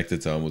is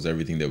connected to almost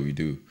everything that we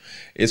do.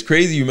 It's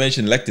crazy you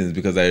mentioned lectins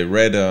because I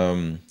read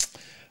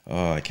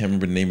I can't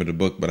remember the name of the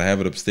book, but I have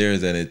it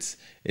upstairs, and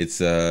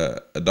it's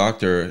a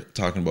doctor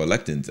talking about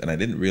lectins, and I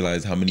didn't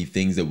realize how many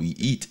things that we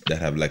eat that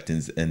have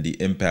lectins and the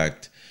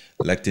impact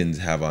lectins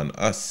have on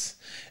us.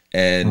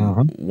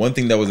 And one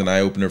thing that was an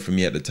eye opener for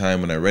me at the time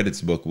when I read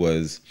its book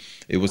was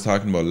it was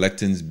talking about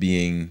lectins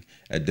being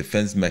a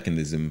defense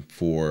mechanism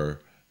for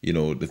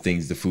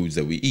the foods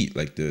that we eat,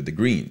 like the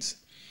greens.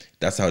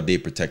 That's how they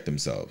protect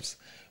themselves.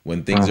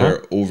 When things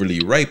are overly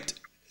ripe,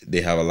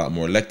 they have a lot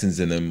more lectins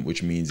in them,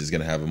 which means it's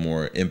going to have a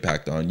more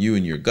impact on you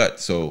and your gut.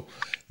 So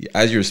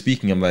as you're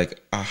speaking, I'm like,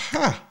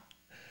 aha,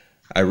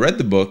 I read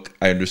the book,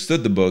 I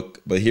understood the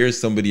book, but here's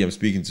somebody I'm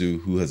speaking to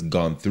who has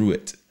gone through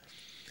it.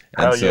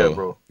 And Hell yeah, so,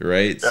 bro.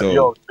 right? Yeah, So,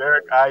 yo,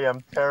 Derek, I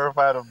am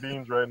terrified of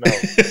beans right now.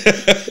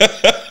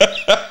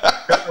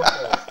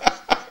 Terrified.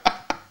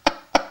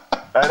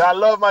 And I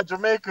love my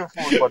Jamaican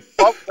food, but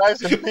fuck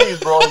rice and peas,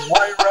 bro. It's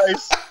white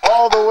rice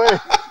all the way.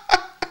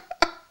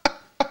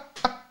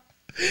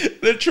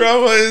 the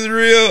trauma is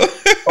real.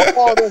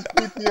 Oh, that's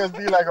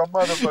PTSD like a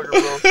motherfucker,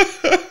 bro.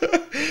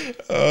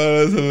 Oh,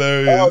 that's I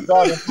hilarious. was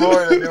down in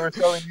Florida, they were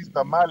selling these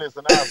tamales,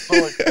 and I was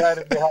so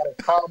excited. They had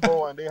a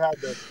combo, and they had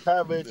the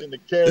cabbage and the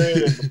carrot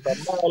and the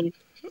tamale.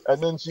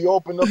 And then she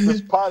opened up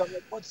this pot. I'm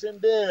like, what's in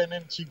there? And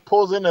then she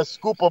pulls in a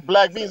scoop of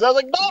black beans. I was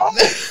like, no!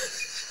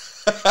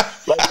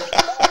 Like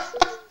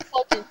the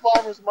fucking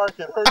farmer's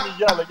market heard me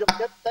yell, like, yo,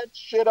 get that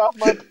shit off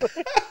my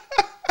plate.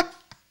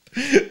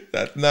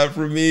 That's not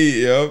for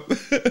me, yep.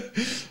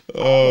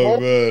 Oh,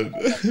 man.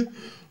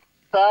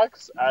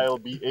 Facts, I'll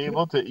be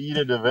able to eat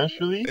it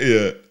eventually.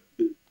 Yeah.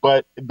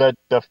 But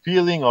the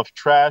feeling of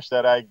trash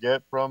that I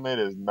get from it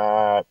is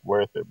not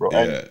worth it, bro.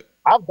 And Yeah.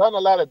 I've done a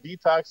lot of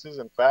detoxes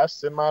and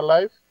fasts in my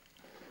life,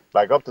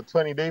 like up to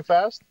 20-day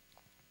fast,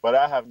 but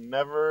I have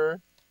never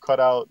cut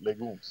out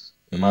legumes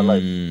in my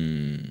life.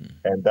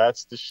 And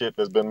that's the shit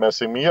that's been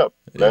messing me up.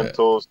 Yeah.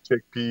 Lentils,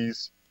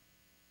 chickpeas.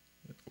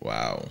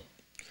 Wow.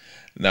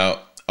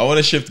 Now, I want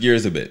to shift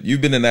gears a bit.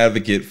 You've been an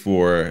advocate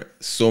for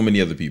so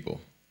many other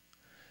people.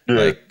 Yeah.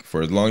 Like,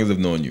 for as long as I've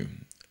known you.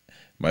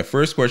 My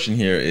first question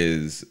here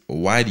is,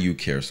 why do you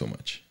care so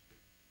much?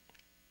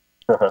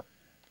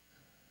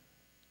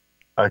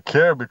 I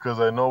care because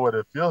I know what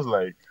it feels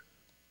like.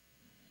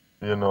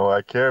 You know,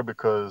 I care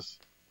because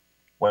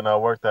when I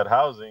worked at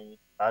housing,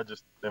 I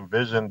just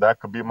envisioned that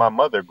could be my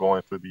mother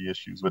going through the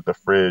issues with the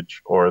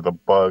fridge or the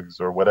bugs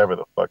or whatever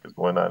the fuck is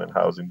going on in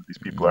housing that these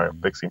people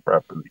aren't fixing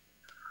properly.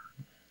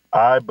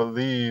 I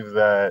believe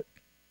that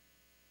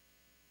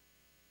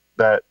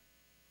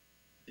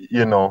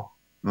you know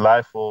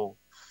life will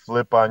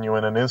flip on you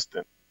in an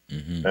instant,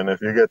 Mm-hmm. and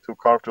if you get too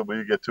comfortable,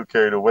 you get too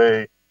carried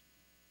away.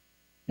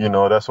 You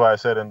know, that's why I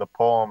said in the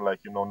poem, like,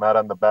 you know, not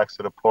on the backs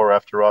of the poor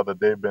after all that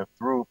they've been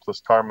through,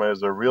 plus karma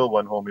is a real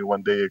one, homie.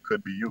 One day it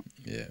could be you.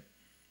 Yeah.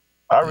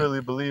 I Yeah.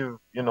 really believe,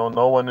 you know,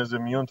 no one is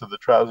immune to the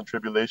trials and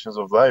tribulations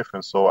of life.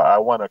 And so I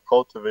want to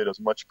cultivate as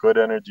much good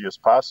energy as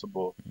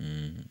possible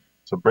Mm-hmm.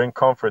 to bring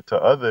comfort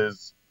to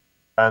others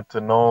and to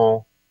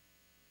know.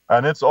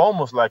 And it's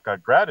almost like a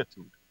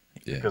gratitude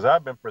Yeah. because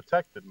I've been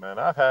protected, man.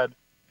 I've had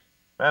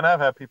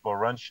people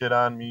run shit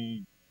on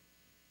me,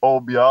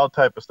 phobia, all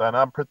type of stuff, and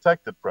I'm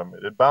protected from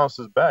it. It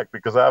bounces back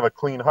because I have a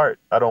clean heart.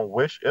 I don't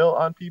wish ill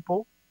on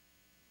people,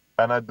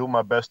 and I do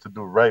my best to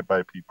do right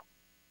by people.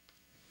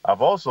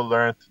 I've also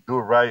learned to do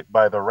right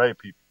by the right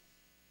people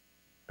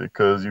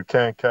because you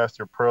can't cast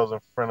your pearls in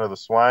front of the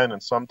swine.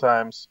 And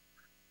sometimes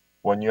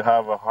when you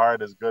have a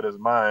heart as good as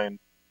mine,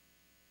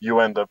 you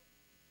end up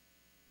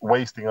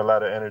wasting a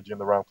lot of energy in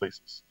the wrong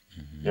places,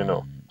 you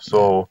know. Yeah.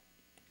 So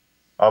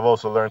I've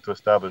also learned to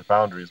establish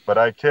boundaries. But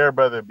I care,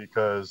 brother,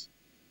 because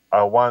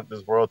I want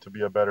this world to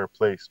be a better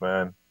place,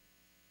 man.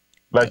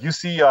 Like you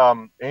see,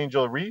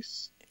 Angel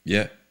Reese,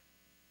 Yeah.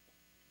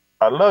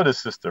 I love this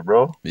sister,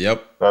 bro.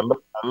 Yep. I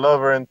love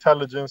her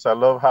intelligence. I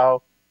love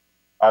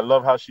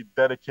how she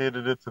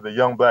dedicated it to the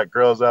young black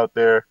girls out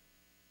there.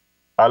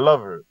 I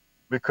love her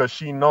because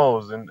she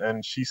knows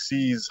and she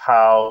sees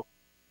how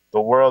the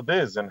world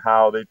is and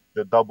how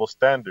the double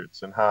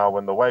standards and how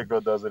when the white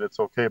girl does it, it's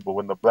okay, but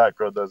when the black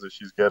girl does it,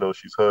 she's ghetto,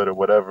 she's hood or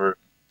whatever.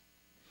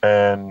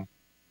 And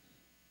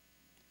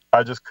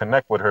I just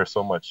connect with her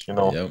so much, you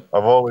know. Yep.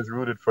 I've always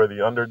rooted for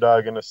the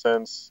underdog in a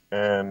sense,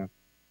 and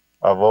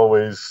I've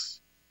always,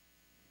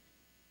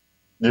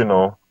 you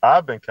know,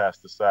 I've been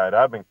cast aside.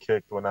 I've been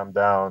kicked when I'm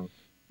down,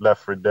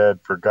 left for dead,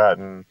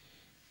 forgotten,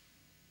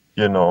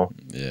 you know.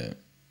 Yeah.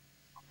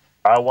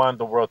 I want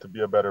the world to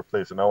be a better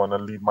place and I want to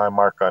leave my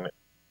mark on it.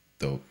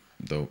 Dope.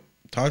 Dope.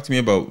 Talk to me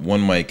about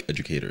One Mic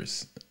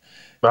Educators.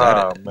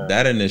 Ah, That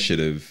man.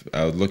 initiative,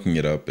 I was looking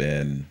it up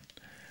and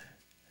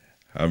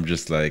I'm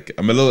just like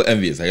I'm a little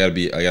envious. I gotta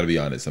be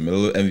honest. I'm a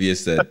little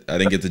envious that I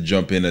didn't get to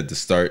jump in at the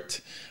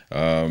start.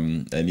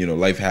 And you know,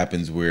 life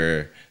happens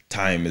where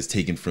time is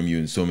taken from you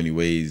in so many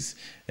ways,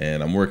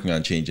 and I'm working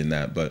on changing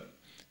that. But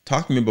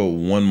talk to me about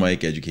One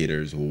Mic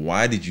Educators.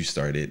 Why did you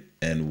start it,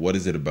 and what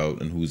is it about,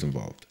 and who's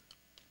involved?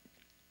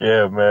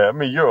 Yeah, man. I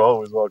mean, you're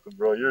always welcome,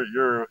 bro.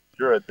 You're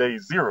a day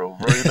zero,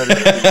 bro. You're not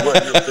even a day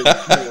one. You're a day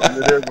zero. You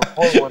were there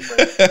before one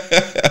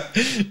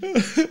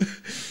mic.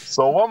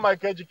 So one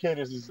mic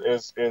educators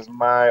is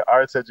my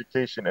arts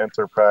education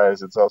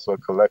enterprise. It's also a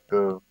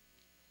collective.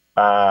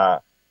 Uh,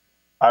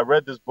 I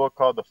read this book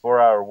called The 4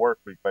 Hour Work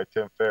Week by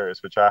Tim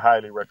Ferriss, which I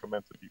highly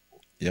recommend to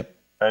people. Yep.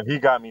 And he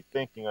got me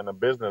thinking on a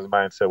business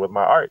mindset with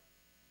my art.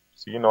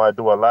 So you know, I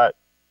do a lot.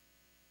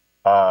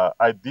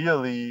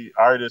 Ideally,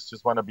 artists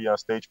just want to be on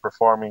stage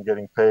performing,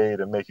 getting paid,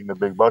 and making the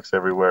big bucks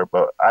everywhere.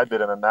 But I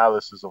did an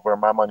analysis of where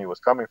my money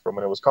was coming from,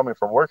 and it was coming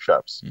from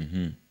workshops.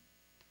 Mm-hmm.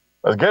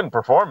 I was getting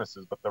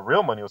performances, but the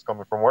real money was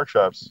coming from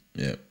workshops.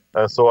 Yep.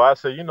 And so I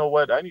said, you know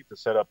what? I need to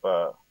set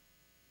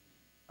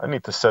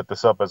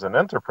this up as an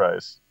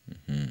enterprise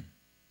Mm-hmm.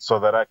 so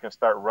that I can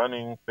start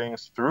running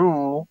things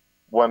through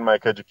One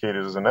Mic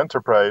Educators as an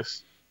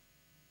enterprise,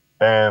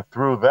 and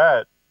through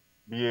that,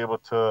 be able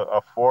to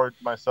afford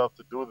myself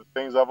to do the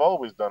things I've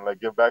always done, like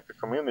give back to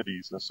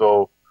communities. And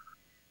so,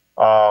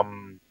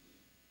 um,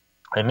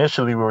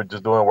 initially, we were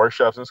just doing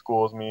workshops in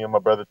schools, me and my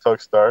brother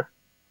Tugstar,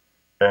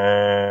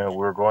 and we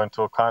were going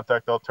to a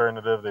contact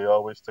alternative. They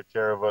always took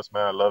care of us,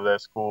 man. I love that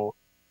school.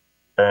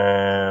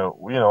 And,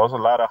 you know, it's a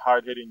lot of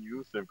hard hitting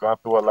youth. They've gone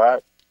through a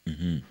lot.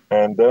 Mm-hmm.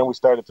 And then we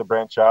started to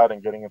branch out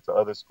and getting into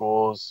other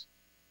schools.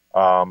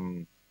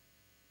 Um,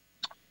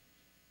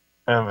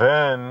 and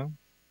then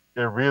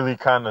it really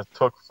kind of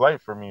took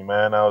flight for me,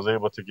 man. I was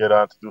able to get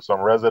on to do some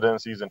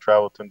residencies and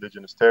travel to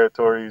Indigenous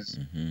territories.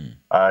 Mm-hmm.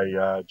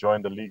 I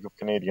joined the League of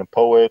Canadian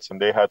Poets,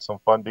 and they had some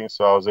funding,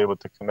 so I was able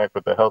to connect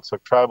with the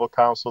Heiltsuk Tribal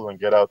Council and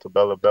get out to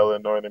Bella Bella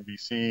in northern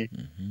BC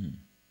Mm-hmm.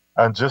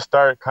 and just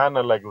start kind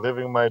of like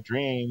living my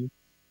dream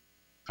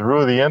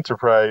through the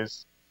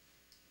enterprise.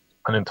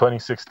 And in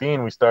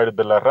 2016, we started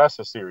the La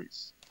Raza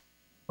series,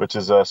 which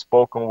is a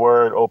spoken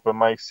word open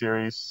mic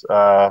series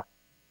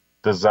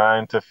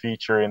designed to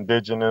feature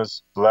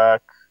Indigenous,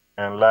 Black,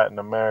 and Latin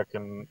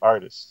American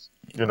artists.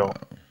 You know, Wow.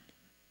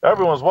 Wow.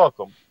 everyone's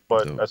welcome.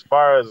 But Dope. as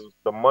far as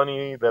the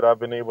money that I've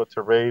been able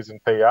to raise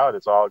and pay out,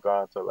 it's all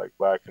gone to like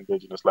Black,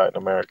 Indigenous, Latin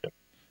American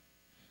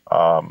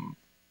um,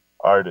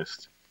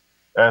 artists.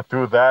 And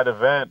through that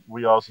event,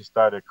 we also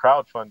started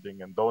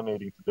crowdfunding and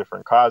donating to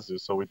different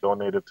causes. So we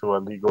donated to a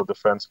legal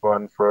defense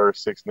fund for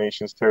Six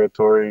Nations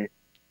territory,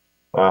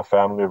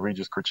 family of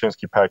Regis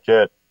Korchinski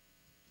Paquette.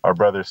 our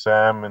brother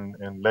Sam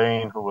and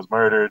Lane, who was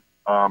murdered.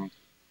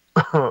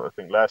 I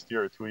think last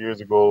year or 2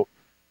 years ago,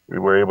 we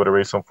were able to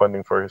raise some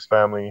funding for his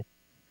family.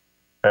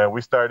 And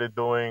we started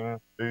doing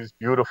these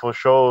beautiful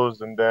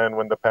shows. And then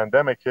when the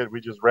pandemic hit,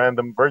 we just ran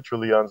them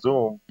virtually on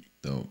Zoom.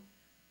 Dope.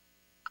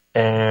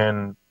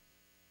 And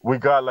we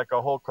got like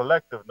a whole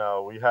collective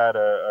now. We had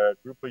a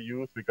group of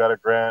youth. We got a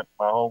grant.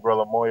 My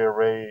homegirl Amoya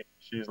Ray,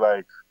 she's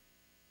like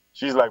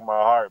my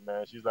heart,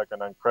 man. She's like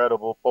an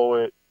incredible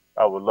poet.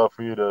 I would love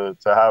for you to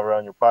have her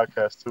on your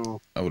podcast too.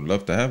 I would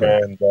love to have her.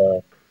 And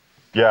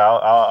yeah,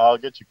 I'll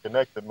get you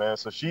connected, man.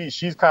 So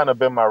she's kind of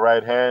been my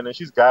right hand, and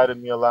she's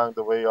guided me along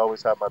the way.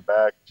 Always had my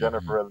back. Hmm.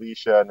 Jennifer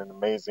Alicia, and an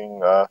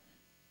amazing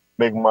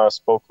Mi'kmaq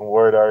spoken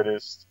word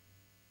artist,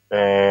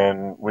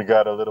 and we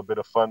got a little bit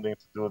of funding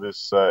to do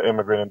this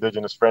immigrant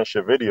indigenous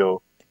friendship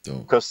video.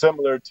 Dope. Because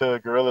similar to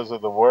Gorillas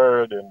of the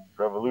Word and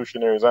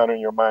Revolutionaries Honoring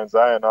Your Mind's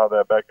Eye and all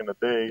that back in the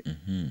day,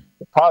 Hmm.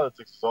 the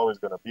politics is always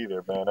going to be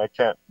there, man. I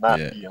can't not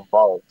Yeah. be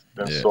involved.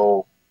 And Yeah.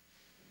 so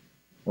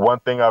one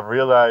thing I've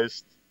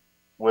realized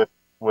with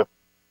with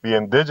the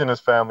indigenous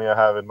family I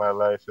have in my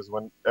life is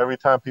when every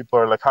time people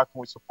are like, "How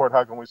can we support?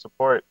 How can we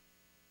support?"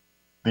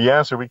 The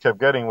answer we kept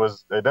getting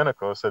was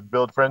identical. It said,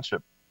 "Build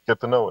friendship, get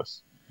to know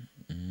us."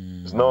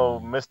 There's no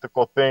Mm.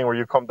 mystical thing where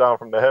you come down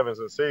from the heavens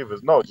and save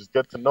us. No, just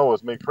get to know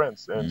us, make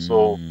friends. And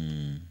so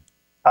Mm.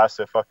 I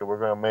said, "Fuck it, we're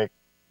gonna make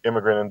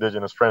immigrant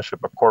indigenous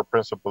friendship a core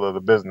principle of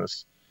the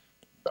business."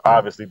 Dope.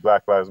 Obviously,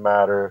 Black Lives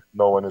Matter.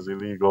 No one is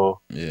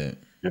illegal. Yeah.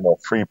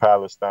 Free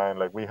Palestine.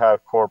 Like we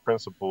have core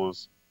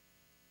principles.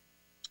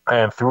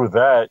 And through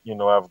that,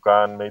 I've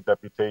gone made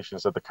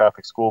deputations at the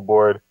Catholic School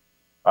Board,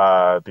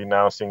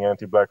 denouncing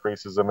anti-Black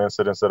racism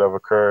incidents that have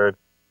occurred.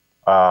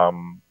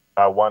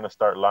 I want to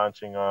start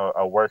launching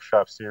a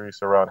workshop series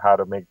around how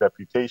to make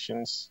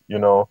deputations,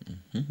 Hmm.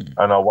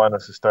 and I want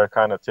us to start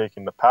kind of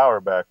taking the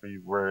power back. We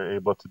were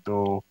able to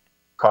do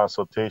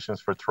consultations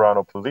for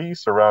Toronto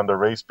police around the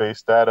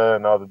race-based data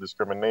and all the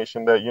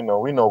discrimination that,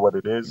 we know what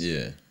it is.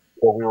 Yeah.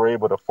 But we were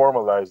able to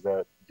formalize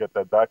that, get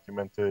that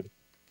documented,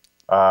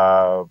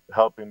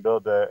 helping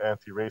build the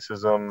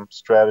anti-racism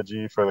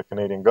strategy for the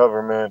Canadian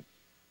government.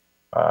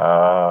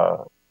 Uh,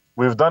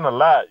 we've done a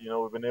lot.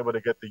 We've been able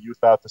to get the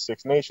youth out to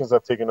Six Nations.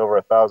 I've taken over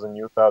 1,000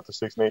 youth out to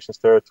Six Nations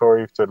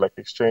territory to like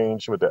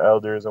exchange with the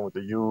elders and with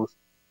the youth.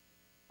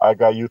 I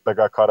got youth that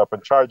got caught up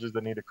in charges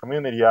that need a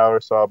community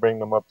hour, so I'll bring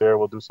them up there.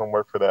 We'll do some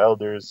work for the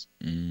elders.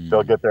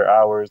 They'll Mm. get their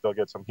hours. They'll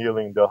get some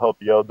healing. They'll help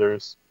the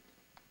elders.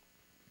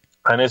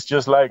 And it's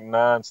just like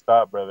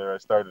nonstop, brother. I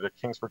started a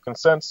Kings for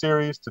Consent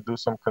series to do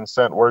some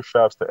consent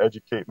workshops to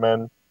educate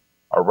men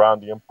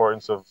around the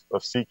importance of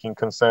seeking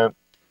consent.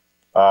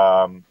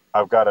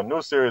 I've got a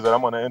new series that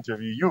I'm going to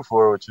interview you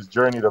for, which is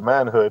Journey to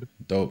Manhood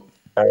Dope.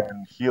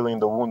 and Healing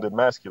the Wounded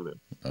Masculine.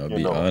 I'll You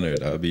be know,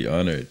 honored. I'll be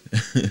honored.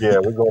 yeah,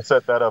 we're going to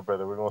set that up,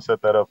 brother. We're going to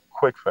set that up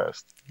quick,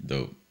 fast.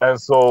 Dope. And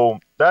so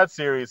that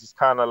series is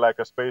kind of like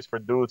a space for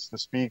dudes to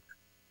speak.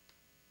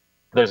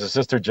 There's a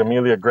sister,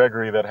 Jamelia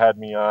Gregory, that had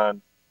me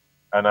on,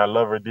 and I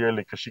love her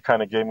dearly because she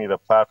kind of gave me the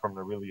platform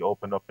to really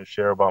open up and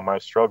share about my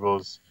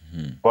struggles.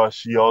 Mm. But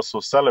she also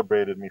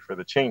celebrated me for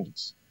the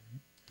changes.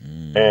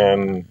 Mm.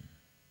 And,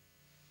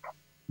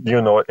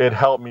 it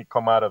helped me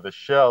come out of the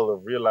shell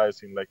of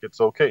realizing like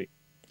it's okay.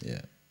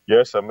 Yeah.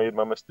 Yes, I made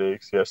my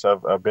mistakes. Yes,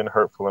 I've been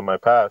hurtful in my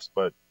past,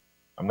 but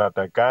I'm not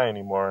that guy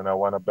anymore and I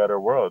want a better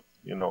world.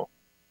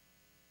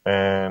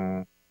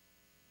 And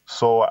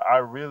so I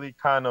really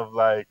kind of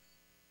like,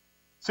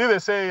 see, they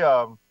say,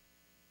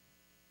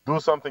 do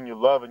something you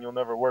love and you'll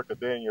never work a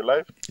day in your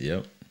life.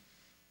 Yep.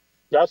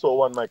 That's what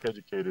One Mic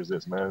Educators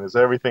is, man. It's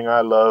everything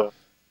I love.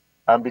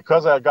 And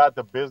because I got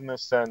the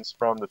business sense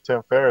from the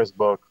Tim Ferriss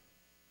book,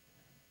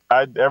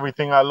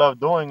 everything I love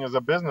doing is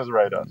a business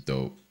write-up.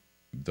 Dope.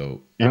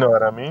 Dope. You know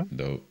what I mean?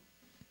 Dope.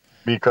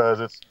 Because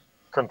it's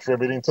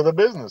contributing to the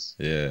business.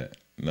 Yeah.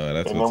 No,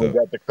 that's And what's then we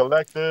up. got the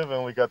collective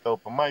and we got the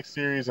open mic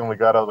series and we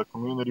got all the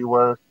community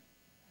work.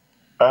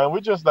 And we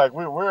just like,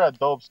 we're a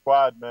dope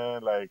squad,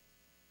 man. Like,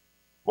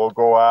 we'll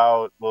go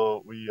out.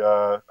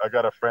 I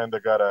got a friend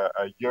that got a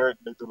yurt.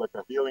 They do like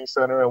a healing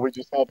center, and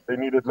they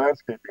needed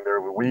landscaping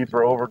there. The weeds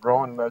were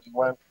overgrown, and I just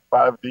went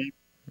 5 deep.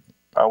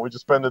 We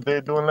just spent the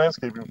day doing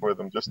landscaping for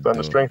them, just on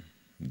the Dope. strength.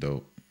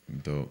 Dope.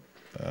 Dope.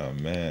 Oh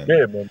man.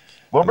 Yeah, man.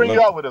 We'll I bring you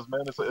love. out with us,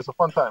 man. It's a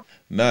fun time.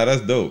 Nah,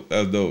 that's dope.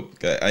 That's dope.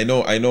 I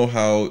know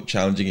how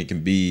challenging it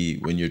can be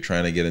when you're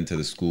trying to get into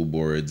the school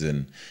boards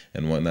and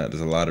whatnot.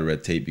 There's a lot of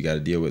red tape you got to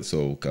deal with.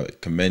 So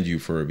commend you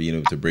for being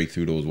able to break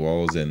through those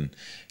walls and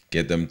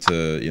get them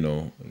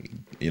to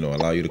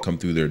allow you to come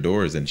through their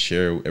doors and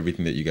share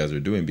everything that you guys are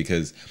doing,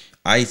 because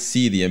I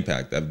see the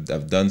impact.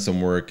 I've done some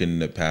work in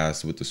the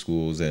past with the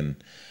schools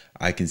and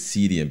I can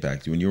see the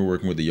impact when you're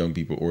working with the young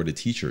people or the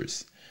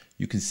teachers.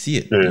 You can see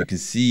it. Yeah, You can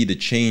see the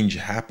change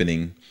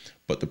happening.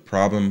 But the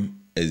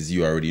problem, as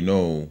you already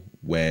know,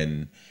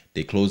 when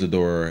they close the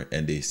door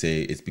and they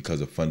say it's because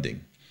of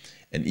funding.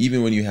 And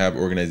even when you have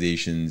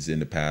organizations in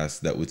the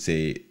past that would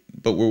say,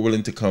 but we're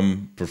willing to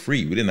come for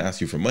free. We didn't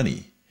ask you for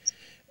money.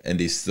 and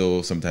they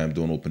still sometimes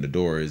don't open the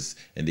doors,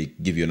 and they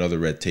give you another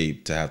red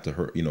tape to have to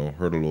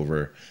hurdle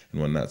over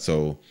and whatnot.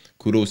 So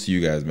kudos to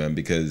you guys, man,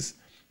 because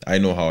I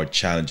know how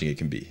challenging it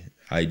can be.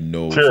 I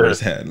know Sure.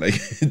 firsthand. Like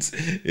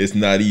it's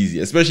not easy,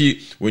 especially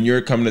when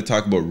you're coming to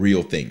talk about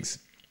real things,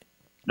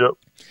 Yep.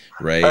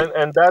 right?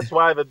 And that's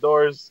why the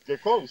doors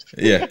get closed.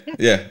 Yeah,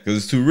 yeah, because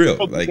it's too real.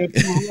 Because Like, it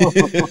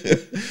gets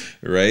too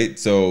real. right?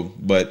 So,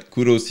 but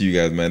kudos to you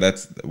guys, man.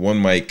 That's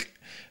one mic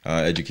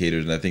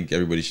educators, and I think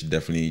everybody should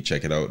definitely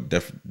check it out.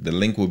 The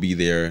link will be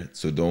there,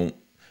 so don't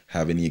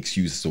have any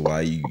excuse as to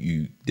why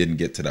you didn't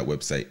get to that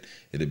website.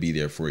 It'll be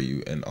there for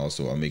you, and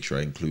also I'll make sure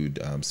I include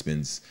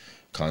Spin's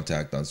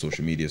contact on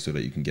social media so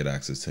that you can get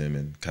access to him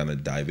and kind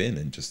of dive in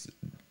and just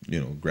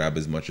grab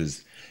as much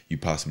as you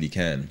possibly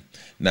can.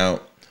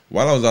 Now,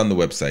 while I was on the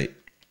website,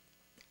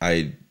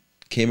 I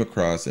came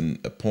across a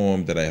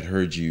poem that I had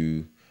heard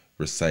you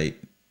recite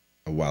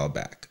a while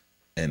back,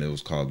 and it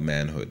was called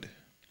Manhood.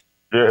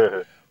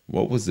 Yeah.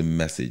 What was the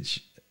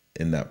message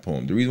in that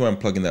poem? The reason why I'm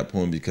plugging that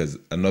poem, because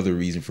another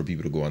reason for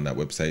people to go on that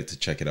website to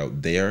check it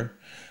out there,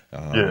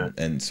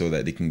 and so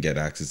that they can get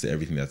access to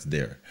everything that's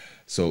there.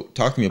 So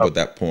talk to me about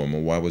that poem,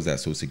 and why was that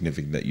so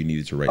significant that you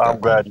needed to write I'm that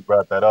poem? glad you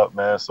brought that up,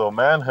 man. So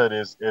manhood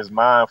is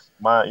my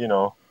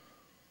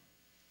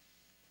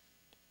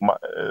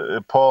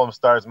poem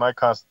starts. My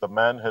concept of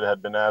manhood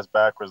had been asked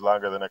backwards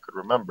longer than I could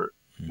remember.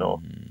 You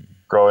know,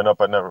 growing up,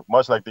 I never,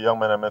 much like the young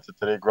man I met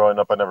today, growing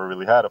up, I never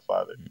really had a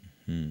father.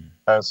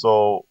 And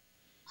so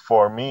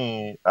for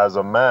me as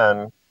a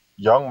man,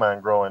 young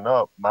man growing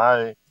up,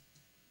 my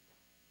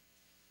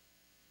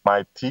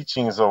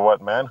teachings of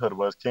what manhood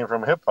was came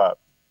from hip hop.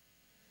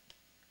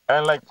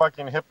 And like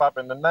fucking hip hop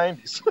in the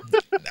 90s.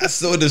 That's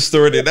so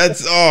distorted.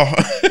 That's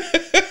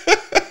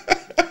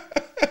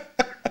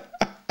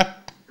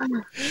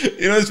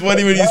it's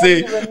funny when you say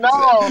Even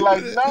now,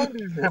 like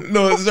 90s.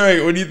 no,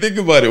 sorry, when you think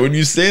about it, when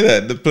you say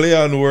that, the play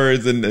on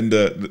words and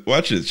the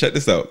watch this, check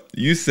this out.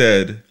 You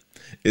said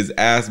is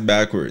ass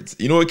backwards.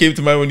 You know what came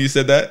to mind when you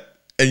said that?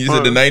 And you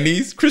said the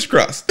 90s?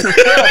 Crisscross.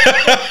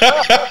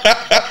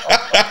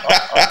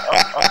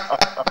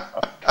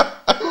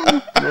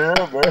 Yeah,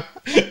 man.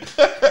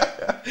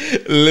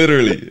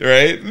 Literally,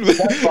 right?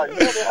 That's like,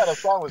 they had a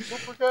song with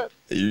Supercat?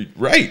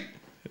 Right.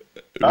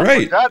 I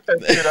Right. forgot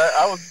that shit. I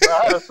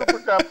had a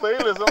Supercat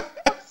playlist.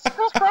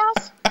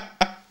 Crisscross.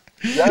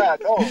 Yeah,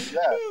 no,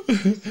 yeah.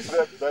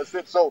 That's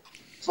it. So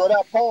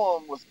that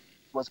poem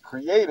was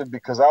created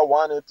because I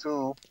wanted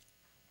to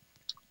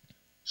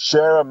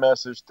share a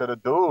message to the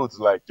dudes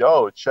like,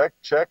 yo, check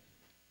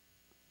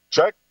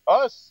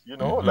us,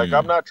 like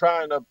I'm not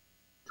trying to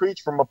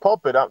preach from a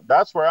pulpit.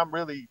 That's where I'm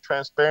really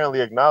transparently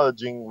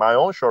acknowledging my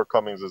own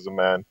shortcomings as a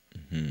man.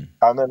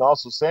 And then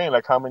also saying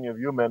like, how many of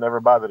you men ever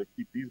bother to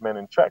keep these men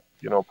in check,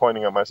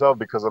 pointing at myself,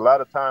 because a lot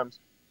of times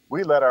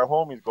we let our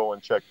homies go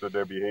unchecked with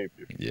their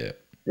behavior. Yeah.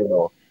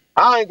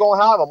 I ain't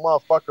gonna have a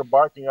motherfucker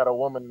barking at a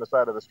woman in the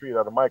side of the street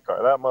out of my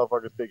car. That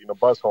motherfucker's taking a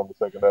bus home the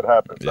second that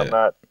happens.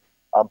 Yeah.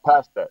 I'm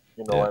past that,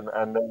 Yeah.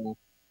 and then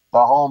the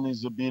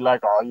homies would be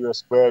like, oh, you're a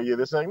square, you're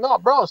this thing. No,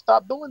 bro,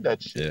 stop doing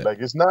that shit. Yeah. Like,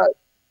 it's not,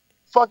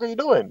 fuck are you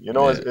doing?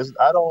 It's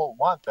I don't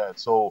want that.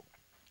 So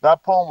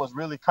that poem was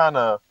really kind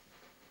of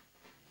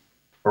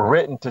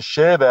written to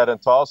share that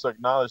and to also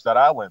acknowledge that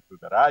I went through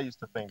that. I used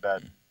to think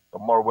that the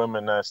more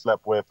women I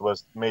slept with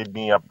made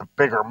me a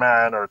bigger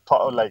man or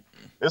like,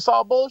 it's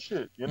all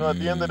bullshit. At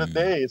the end of the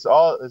day, it's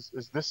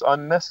this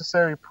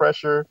unnecessary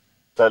pressure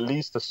that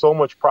leads to so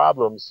much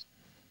problems.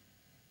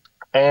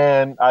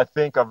 And I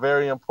think a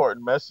very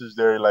important message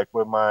there, like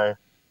with my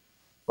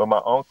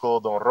uncle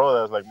Don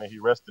Rodas, like may he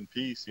rest in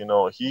peace. He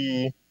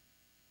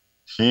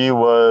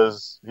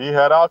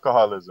had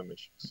alcoholism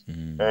issues,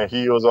 and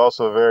he was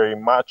also very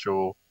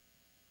macho,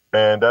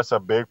 and that's a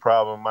big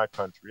problem in my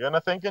country. And I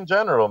think in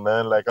general,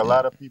 man, like a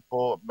lot of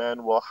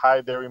men will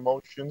hide their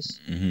emotions.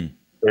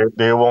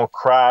 They won't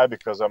cry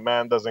because a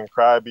man doesn't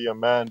cry, be a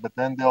man, but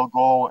then they'll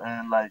go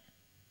and like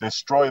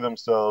destroy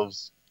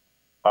themselves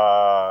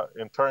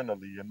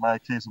internally. In my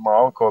case, my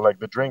uncle, like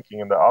the drinking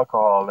and the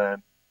alcohol,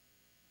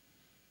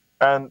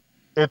 and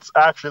it's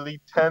actually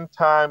 10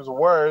 times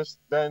worse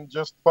than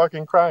just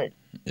fucking crying.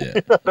 Yeah.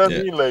 You know what I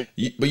mean? Like,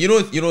 but you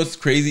know what's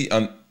crazy?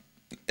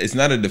 It's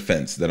not a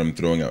defense that I'm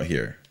throwing out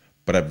here,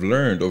 but I've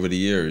learned over the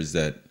years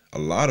that a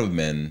lot of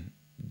men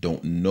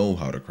don't know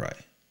how to cry.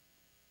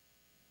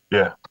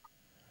 Yeah.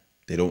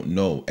 They don't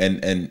know.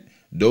 And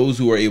those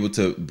who are able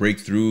to break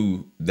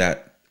through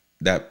that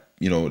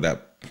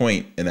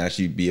point and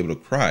actually be able to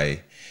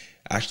cry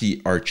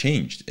actually are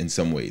changed in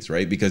some ways,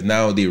 right? Because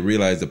now they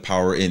realize the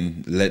power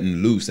in letting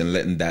loose and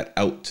letting that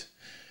out,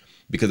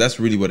 because that's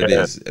really what it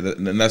is.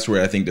 And that's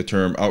where I think the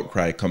term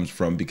outcry comes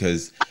from,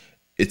 because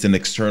it's an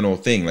external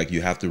thing. Like,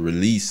 you have to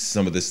release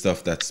some of the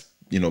stuff that's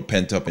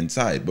pent up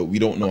inside, but we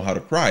don't know how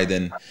to cry.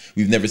 Then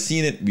we've never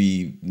seen it,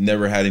 we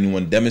never had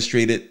anyone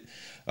demonstrate it,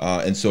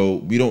 and so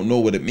we don't know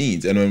what it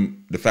means.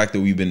 And the fact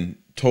that we've been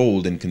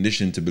told and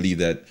conditioned to believe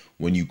that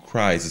when you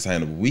cry it's a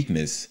sign of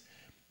weakness,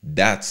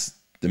 that's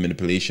the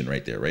manipulation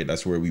right there, right?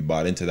 That's where we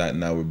bought into that, and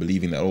now we're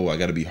believing that, oh, I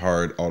got to be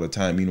hard all the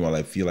time. Meanwhile,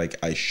 I feel like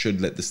I should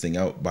let this thing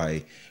out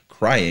by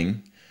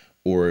crying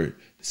or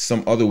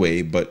some other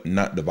way, but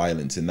not the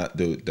violence and not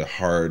the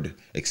hard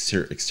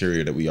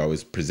exterior that we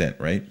always present,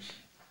 right?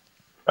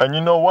 And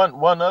you know,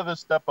 one other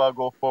step I'll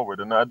go forward,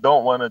 and I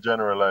don't want to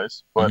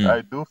generalize, but Mm-hmm.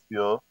 I do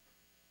feel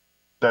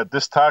that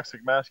this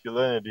toxic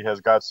masculinity has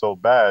got so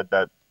bad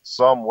that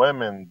some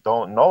women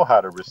don't know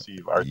how to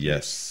receive our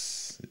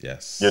tears.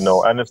 Yes, You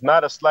know, yes, and it's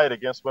not a slight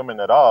against women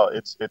at all.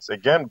 It's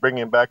again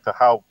bringing back to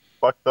how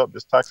fucked up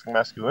this toxic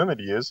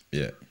masculinity is.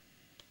 yeah,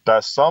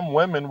 That some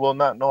women will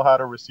not know how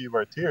to receive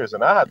our tears,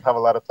 and I had to have a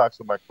lot of talks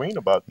with my queen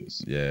about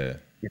this yeah,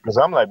 because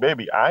I'm like,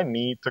 baby, I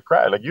need to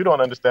cry. Like, you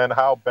don't understand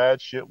how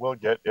bad shit will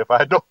get if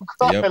I don't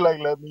cry. yep, Like,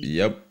 let me.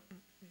 yep.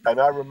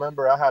 And I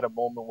remember I had a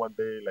moment one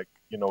day, like,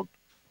 you know,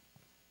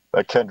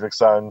 like Kendrick's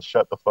son,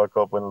 "Shut the fuck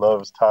up when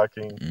love's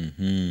talking."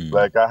 Mm-hmm.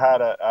 Like, I had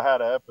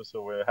an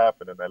episode where it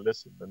happened, and I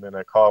listened, and then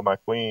I called my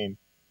queen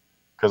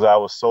because I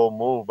was so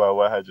moved by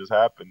what had just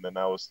happened, and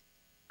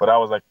but I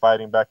was like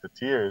fighting back the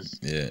tears,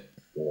 Yeah,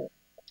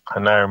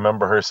 and I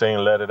remember her saying,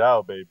 "Let it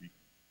out, baby,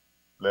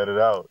 let it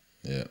out,"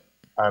 yeah,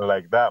 and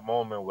like that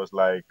moment was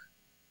like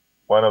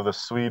one of the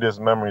sweetest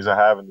memories I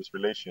have in this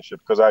relationship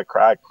because I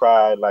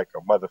cried like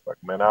a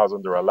motherfucker, man. I was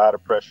under a lot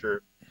of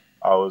pressure.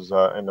 I was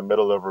in the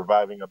middle of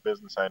reviving a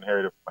business I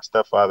inherited from my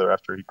stepfather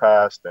after he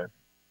passed, and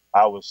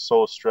I was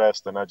so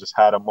stressed. And I just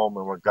had a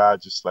moment where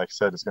God just like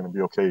said it's gonna be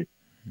okay.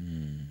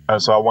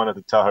 And so I wanted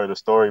to tell her the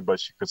story,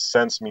 but she could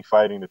sense me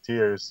fighting the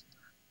tears,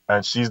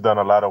 and she's done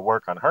a lot of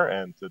work on her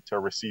end to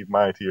receive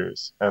my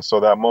tears. And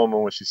so that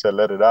moment when she said,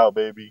 "Let it out,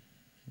 baby,"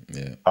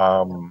 yeah.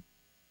 um,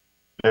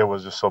 it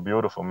was just so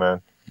beautiful,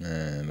 man.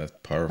 Man, that's Now,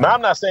 powerful.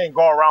 I'm not saying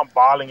go around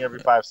bawling every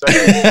 5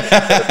 seconds. It's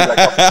gotta be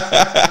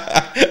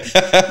like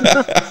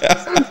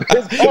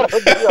it's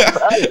gotta be a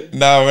balance.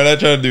 No, we're not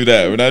trying to do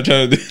that. We're not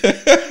trying to do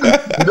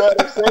You know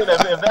what I'm saying?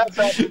 If that's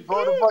happening,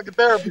 go to fucking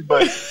therapy.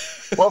 But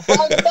well,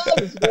 find a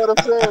balance. You know what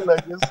I'm saying?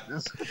 Like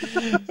it's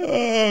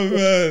Oh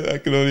man, I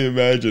can only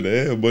imagine,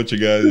 eh? A bunch of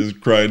guys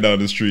just crying down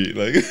the street,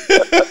 like.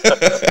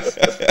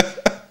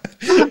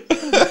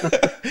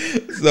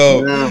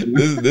 So yeah,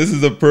 this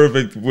is a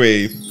perfect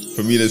way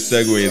for me to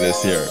segue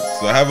this here.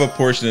 So I have a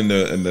portion in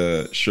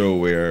the show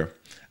where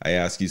I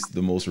ask you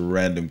the most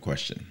random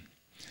question,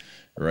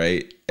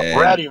 right? And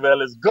ready, man.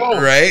 Let's go.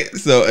 right,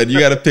 so and you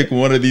got to pick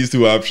one of these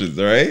two options.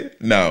 All right,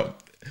 now,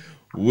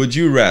 would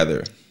you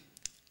rather?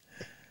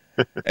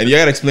 And you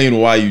got to explain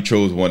why you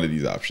chose one of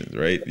these options,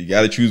 right? You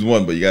got to choose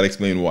one, but you got to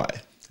explain why.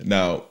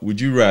 Now, would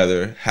you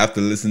rather have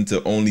to listen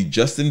to only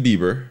Justin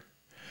Bieber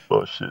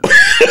Oh shit.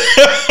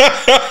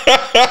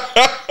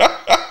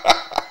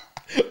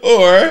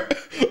 or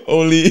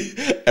only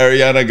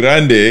Ariana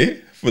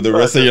Grande for the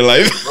rest of your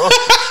life?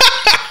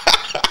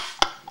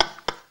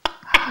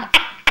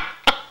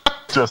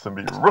 Justin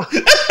Bieber.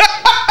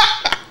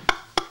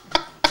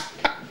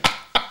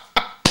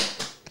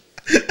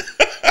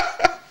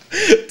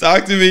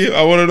 Talk to me.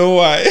 I want to know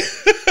why.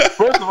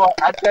 First of all,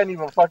 I can't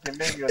even fucking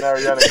name you an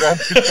Ariana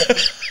Grande.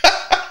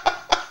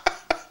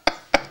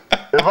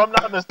 If I'm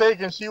not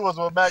mistaken, she was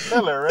with Mac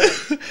Miller, right?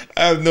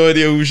 I have no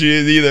idea who she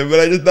is either, but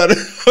I just thought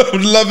I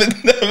would love it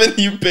having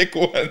you pick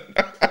one.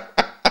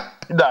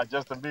 Nah,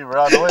 Justin Bieber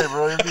out of the way,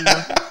 bro.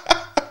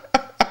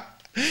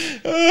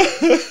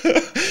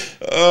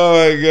 Oh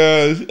my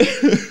gosh.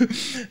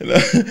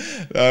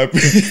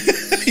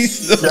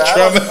 He's so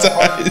traumatized.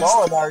 I don't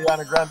know an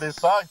Ariana Grande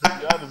song, to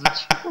be honest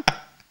with you.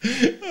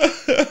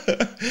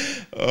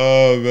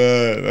 Oh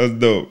man, that's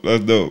dope.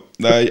 That's dope.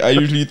 I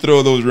usually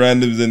throw those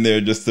randoms in there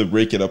just to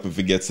break it up if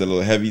it gets a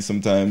little heavy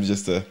sometimes,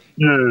 just to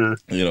Yeah,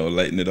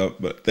 lighten it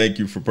up. But thank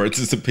you for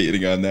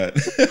participating on that.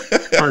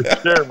 for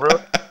sure, bro.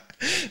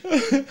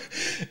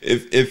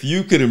 If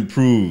you could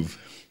improve,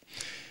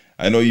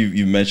 I know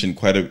you mentioned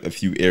quite a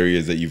few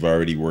areas that you've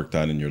already worked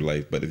on in your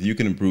life, but if you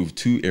can improve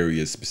 2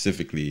 areas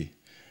specifically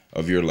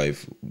of your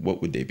life,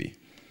 what would they be?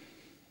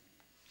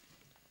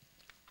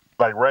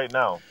 Like right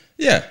now.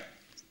 Yeah.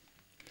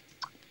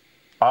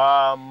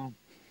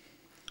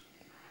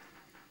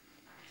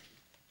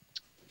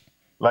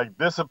 Like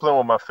discipline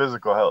with my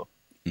physical health.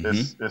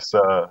 Mm-hmm. It's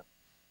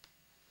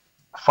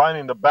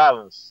finding the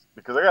balance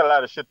because I got a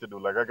lot of shit to do.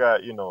 Like I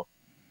got,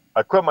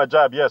 I quit my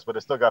job, yes, but I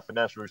still got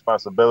financial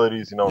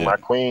responsibilities. Yeah. My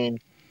queen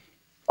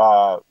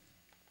uh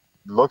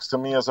looks to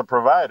me as a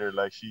provider.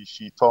 Like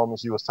she told me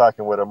she was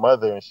talking with her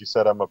mother and she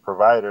said I'm a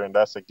provider, and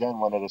that's again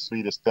one of the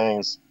sweetest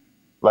things.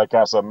 Like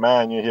as a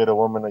man, you hear the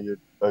woman of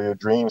your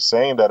dreams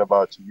saying that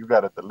about you. You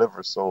got to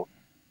deliver. So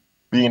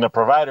being a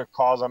provider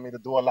calls on me to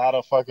do a lot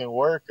of fucking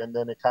work, and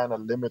then it kind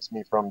of limits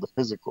me from the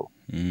physical.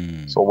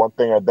 So one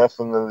thing I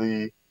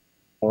definitely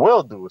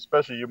will do,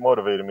 especially you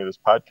motivated me this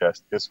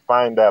podcast, is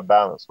find that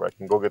balance where I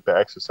can go get the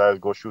exercise,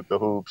 go shoot the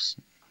hoops,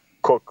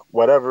 cook,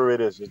 whatever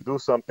it is. Just do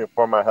something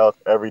for my health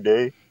every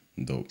day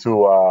Dope.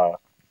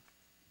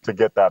 to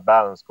get that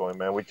balance going,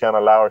 man. We can't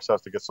allow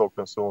ourselves to get so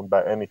consumed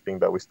by anything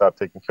that we stop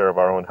taking care of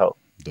our own health.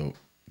 Dope.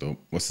 Dope.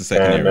 What's the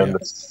second And then area?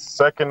 the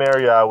second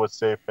area, I would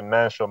say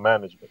financial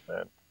management,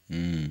 man.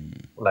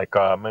 Like,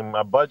 I mean,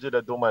 my budget,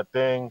 I do my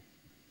thing.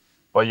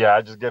 But yeah,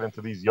 I just get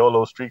into these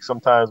YOLO streaks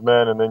sometimes,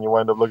 man, and then you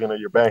wind up looking at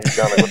your bank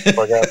account like, what the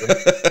fuck happened?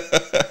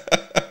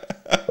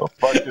 The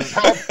fuck just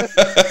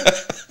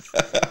happened?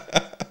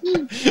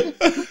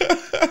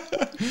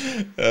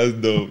 That's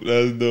dope.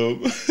 That's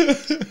dope.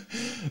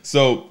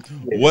 So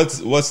Yeah.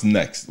 what's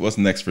next? What's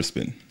next for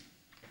Spin?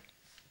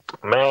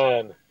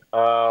 Man,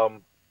 I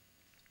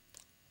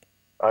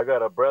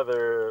got a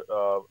brother,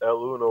 El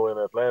Uno in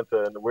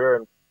Atlanta, and we're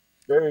in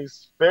very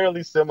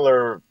fairly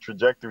similar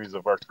trajectories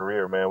of our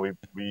career, man.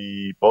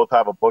 We both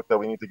have a book that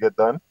we need to get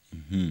done,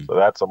 so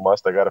that's a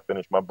must. I got to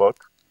finish my book.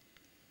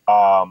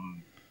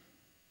 Um,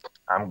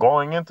 I'm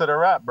going into the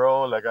rap,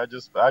 bro. Like I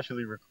just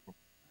actually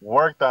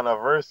worked on a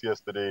verse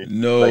yesterday. Like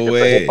No it's a hip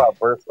way. hop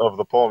verse of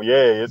the poem.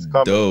 Yeah, it's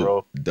coming, Dope.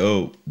 bro.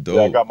 Dope. Yeah,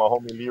 I Dope. got my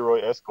homie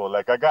Leroy Esco.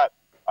 Like I got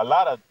a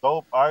lot of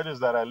dope artists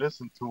that I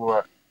listen to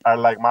are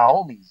like my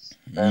homies,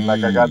 and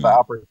like I got the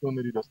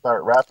opportunity to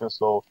start rapping,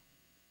 so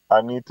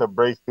I need to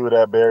break through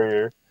that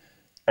barrier.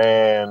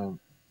 And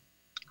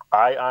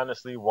I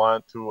honestly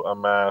want to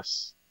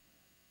amass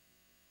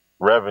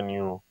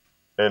revenue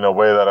in a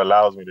way that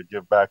allows me to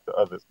give back to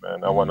others,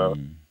 man. I want to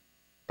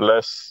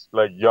bless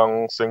like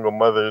young single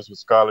mothers with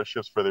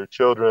scholarships for their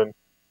children.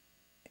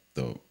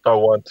 Dope. I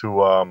want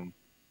to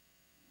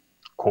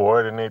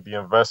coordinate the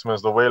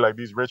investments the way like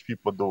these rich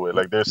people do it.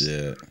 Like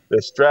Yeah.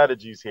 there's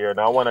strategies here, and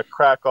I want to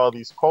crack all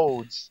these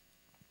codes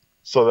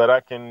so that I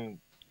can,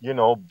 you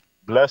know,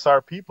 bless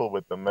our people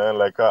with them, man.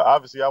 Like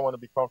obviously, I want to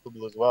be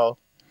comfortable as well.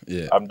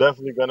 Yeah. I'm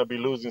definitely gonna be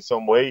losing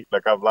some weight.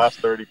 Like I've lost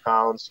 30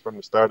 pounds from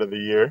the start of the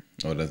year,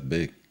 Oh, that's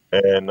big.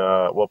 and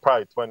well,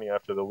 probably 20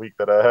 after the week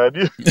that I had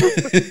you.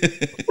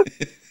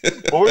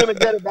 But we're gonna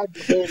get it back to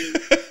 30.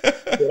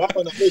 But I'm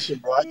on a mission,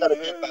 bro. I gotta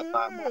get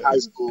my high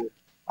school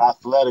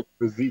athletic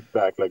physique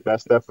back. Like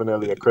that's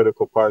definitely a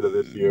critical part of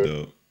this year.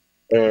 Dope.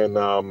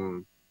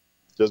 And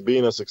just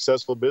being a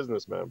successful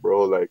businessman,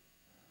 bro. Like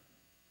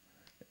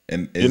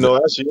And you is know,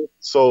 it? actually,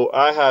 so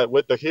I had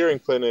with the hearing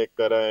clinic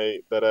that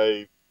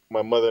I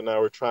my mother and I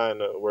were trying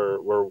to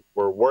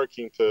we're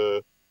working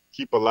to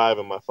keep alive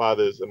in my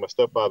father's and my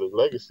stepfather's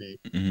legacy.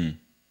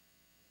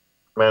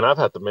 Man, I've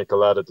had to make a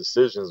lot of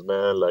decisions,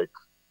 man. Like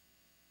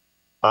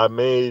I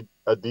made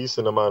a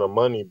decent amount of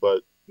money,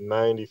 but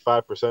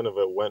 95% of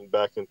it went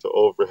back into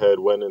overhead,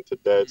 went into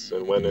debts,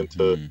 and went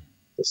into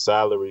the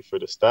salary for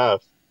the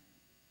staff.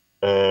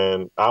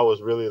 And I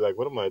was really like,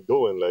 what am I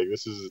doing? Like,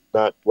 this is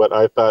not what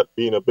I thought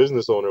being a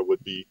business owner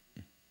would be.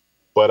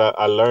 But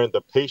I learned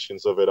the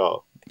patience of it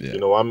all. Yeah. You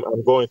know, I'm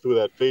going through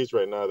that phase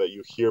right now that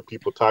you hear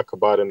people talk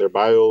about in their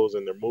bios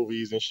and their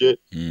movies and shit.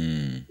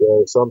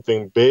 Where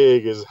something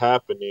big is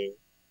happening,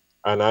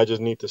 and I just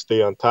need to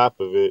stay on top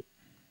of it,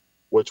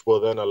 which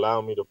will then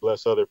allow me to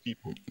bless other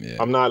people. Yeah.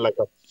 I'm not like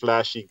a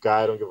flashy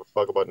guy. I don't give a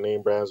fuck about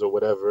name brands or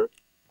whatever.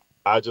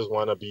 I just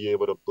want to be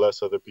able to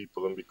bless other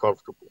people and be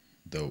comfortable.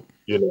 Dope.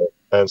 You know,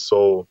 and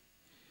so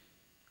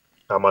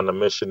I'm on a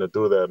mission to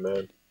do that,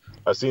 man.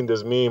 I seen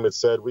this meme. It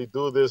said, "We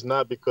do this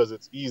not because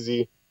it's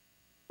easy,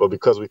 but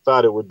because we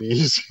thought it would be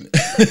easy."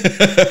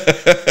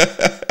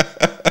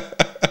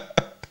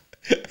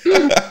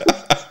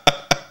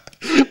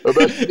 I'm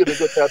actually gonna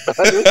get that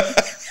banner.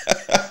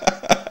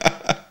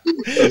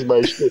 That's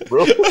my shit,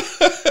 bro.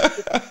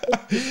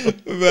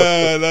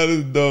 Man, that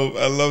is dope.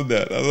 I love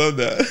that. I love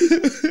that.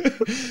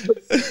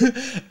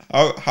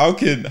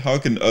 How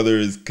can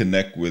others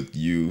connect with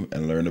you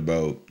and learn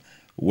about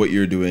what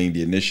you're doing,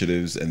 the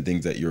initiatives and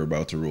things that you're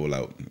about to roll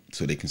out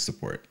so they can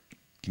support?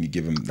 Can you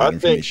give them I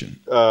that think information?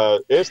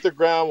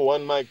 Instagram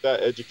one mic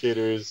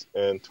educators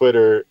and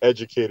Twitter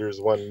educators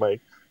one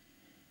mic.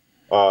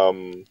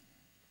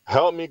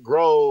 Help me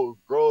grow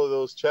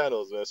those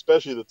channels, man.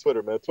 Especially the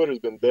Twitter, man. Twitter's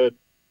been dead.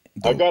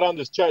 I Dope. got on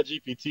this Chat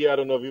GPT. I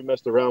don't know if you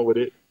messed around with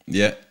it.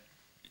 Yeah.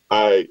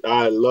 I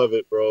love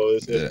it, bro.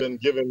 It's Yeah. been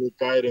giving me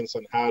guidance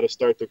on how to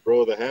start to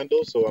grow the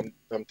handle. So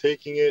I'm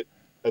taking it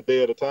a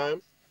day at a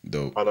time,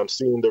 Dope. and I'm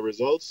seeing the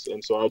results.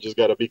 And so I just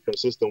got to be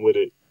consistent with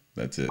it.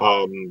 That's it.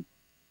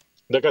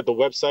 They got the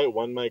website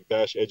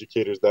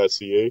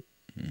onemic-educators.ca.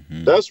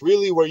 That's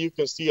really where you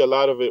can see a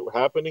lot of it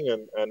happening,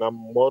 and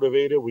I'm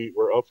motivated.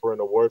 We're up for an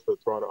award for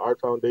the Toronto Art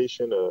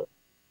Foundation,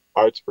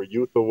 Arts for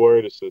Youth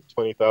Award. It's a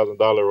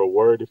 $20,000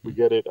 award if we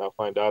get it. I'll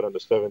find out on the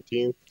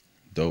 17th.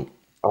 Dope.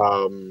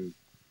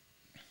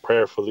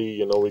 Prayerfully,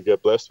 you know, we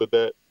get blessed with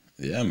that.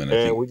 Yeah, man.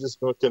 And we just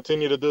gonna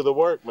continue to do the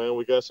work, man.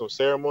 We got some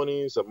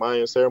ceremonies, a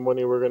Mayan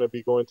ceremony we're gonna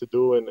be going to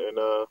do in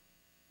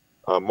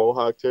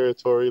Mohawk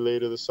territory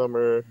later this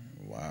summer.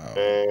 Wow.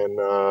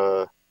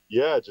 And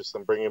yeah, just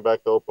I'm bringing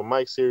back the open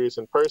mic series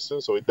in person,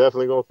 so we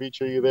definitely gonna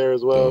feature you there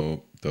as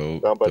well.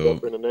 Dope. Down by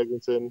Dufferin and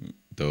Eglinton.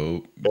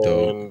 Dope.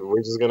 And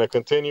we're just gonna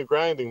continue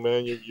grinding,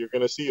 man. You're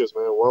gonna see us,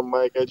 man. One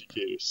mic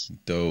educators.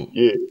 Dope.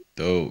 Yeah.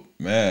 Dope,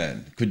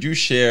 man. Could you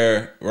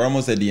share? We're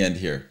almost at the end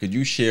here. Could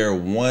you share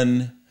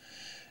one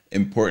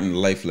important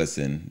life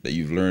lesson that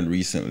you've learned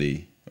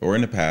recently or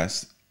in the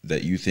past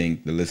that you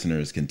think the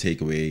listeners can take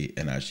away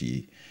and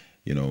actually,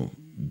 you know,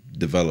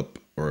 develop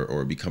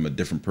or become a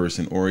different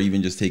person, or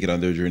even just take it on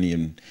their journey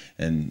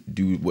and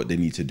do what they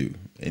need to do?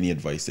 Any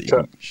advice that you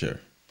Ca- can share?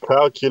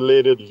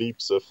 Calculated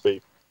leaps of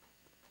faith.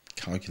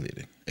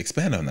 Calculated.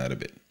 Expand on that a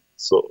bit.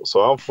 So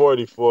I'm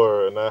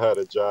 44 and I had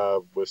a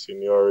job with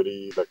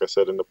seniority, like I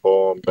said in the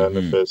poem, Mm-hmm.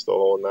 benefits, the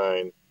whole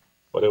nine,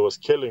 but it was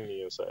killing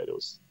me inside. It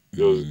was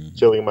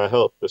killing my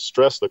health. The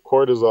stress, the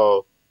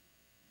cortisol,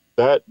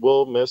 that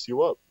will mess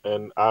you up.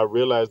 And I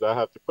realized I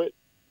have to quit.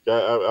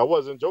 I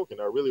wasn't joking.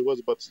 I really was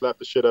about to slap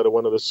the shit out of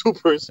one of the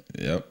supers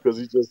Yep. because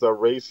he's just a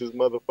racist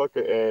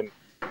motherfucker. And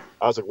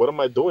I was like, what am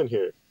I doing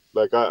here?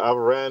 Like I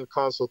ran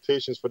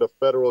consultations for the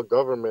federal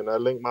government. I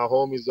linked my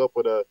homies up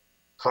with a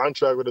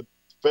contract with the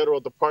federal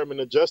Department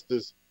of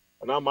Justice.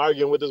 And I'm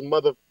arguing with this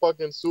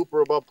motherfucking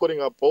super about putting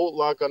a bolt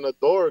lock on the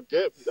door.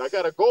 I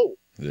gotta go.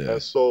 Yeah.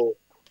 And so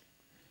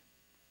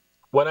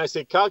when I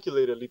say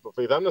calculated leap of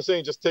faith, I'm not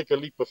saying just take a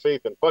leap of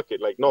faith and fuck it.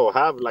 Like, no,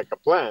 have like a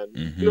plan.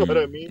 You know what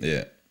I Mm-hmm. mean?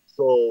 Yeah.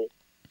 So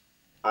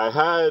I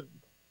had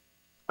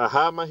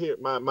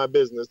my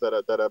business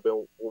that I've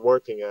been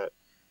working at.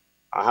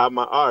 I had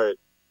my art,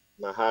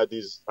 and I had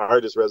these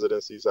artist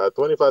residencies. I had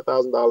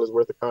 $25,000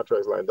 worth of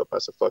contracts lined up. I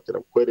said, "Fuck it,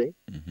 I'm quitting,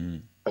 Mm-hmm.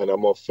 and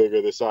I'm gonna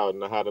figure this out."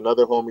 And I had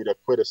another homie that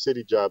quit a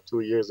city job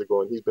 2 years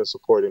ago, and he's been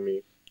supporting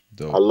me. I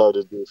Dope. love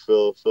this dude,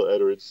 Phil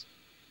Edwards,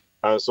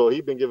 and so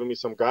he's been giving me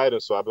some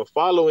guidance. So I've been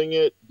following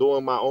it,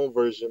 doing my own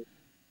version.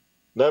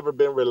 Never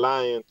been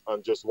reliant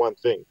on just one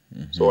thing.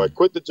 So I Mm-hmm.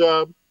 quit the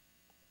job.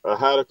 I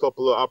had a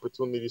couple of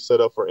opportunities set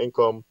up for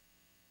income.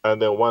 And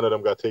then one of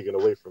them got taken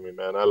away from me,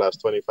 man. I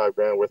lost 25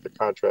 grand worth of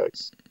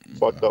contracts.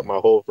 Fucked up Wow. my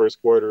whole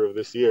first quarter of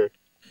this year.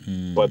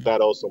 But Mm.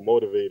 that also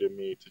motivated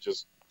me to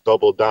just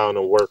double down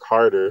and work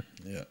harder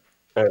Yeah.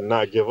 and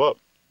not give up.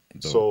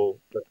 Dope. So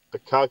the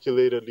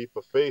calculated leap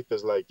of faith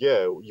is like,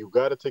 yeah, you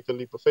got to take a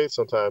leap of faith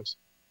sometimes,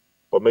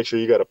 but make sure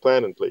you got a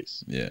plan in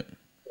place Yeah.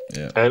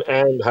 Yeah.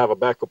 and have a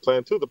backup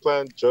plan too. The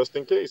plan just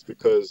in case,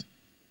 because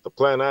the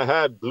plan I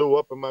had blew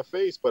up in my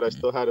face, but I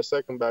still had a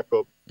second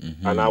backup, and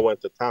I Mm-hmm.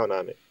 went to town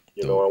on it.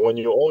 Dope. And when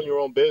you own your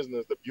own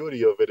business, the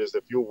beauty of it is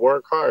if you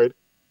work hard,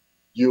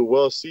 you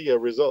will see a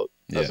result.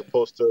 As Yeah.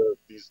 opposed to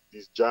these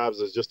jobs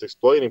that's just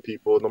exploiting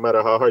people. No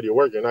matter how hard you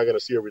work, you're not going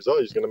to see a result.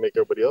 You're just going to make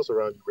everybody else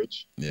around you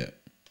rich. Yeah.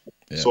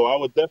 Yeah. So I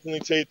would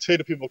definitely say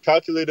to people,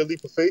 calculate a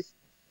leap of faith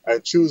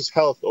and choose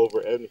health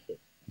over anything.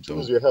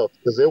 Choose Dope. your health,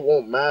 because it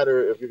won't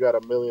matter if you got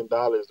 $1 million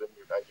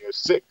and you're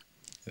sick.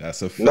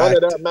 That's a None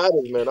of fact. that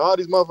matters, man. All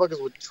these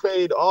motherfuckers would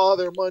trade all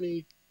their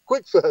money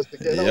quick fast to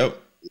get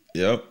help.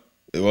 Yep.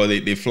 Yep. Well,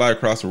 they fly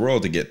across the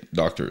world to get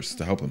doctors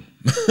to help them.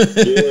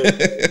 Yeah, man.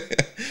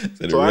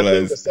 So they So I think the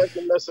realize,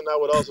 second lesson I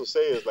would also say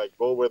is like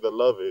go where the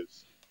love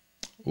is.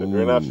 If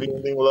you're not ooh,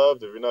 feeling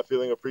loved, if you're not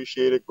feeling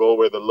appreciated, go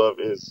where the love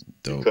is,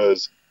 dope.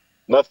 because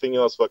nothing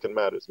else fucking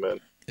matters, man.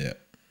 Yeah.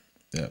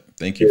 Yeah.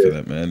 Thank you for Yeah.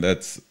 that, man.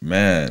 That's,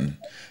 man.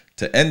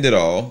 To end it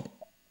all,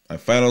 my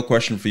final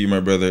question for you, my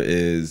brother,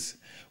 is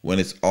when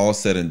it's all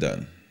said and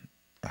done,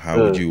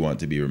 how would Mm. you want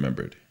to be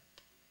remembered?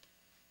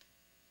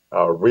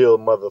 A real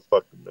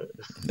motherfucker, man.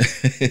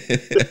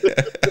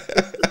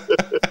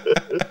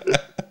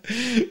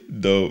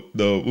 Dope,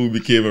 dope. Who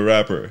became a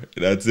rapper?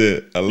 That's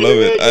it. I love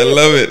Yeah, it. I yeah.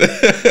 love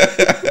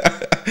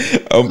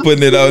it. I'm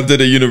putting it out into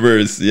the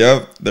universe.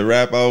 Yep. The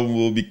rap album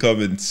will be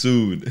coming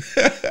soon.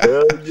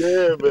 Hell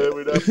yeah, man.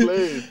 We're not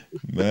playing.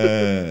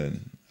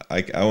 Man,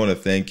 I want to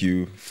thank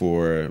you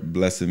for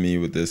blessing me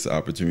with this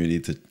opportunity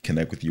to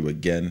connect with you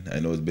again. I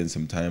know it's been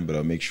some time, but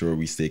I'll make sure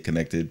we stay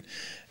connected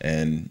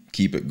and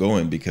keep it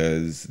going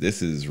because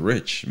this is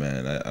rich,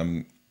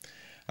 man.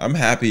 I'm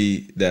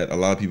happy that a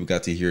lot of people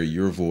got to hear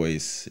your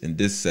voice in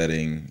this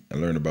setting and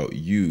learn about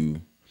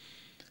you,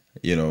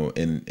 in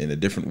a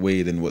different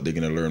way than what they're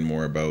going to learn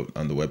more about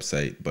on the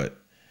website. But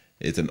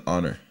it's an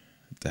honor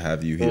to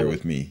have you here Mm.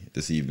 with me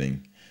this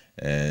evening.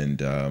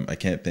 And I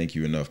can't thank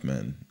you enough,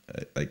 man.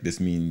 Like, this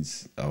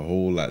means a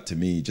whole lot to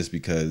me just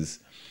because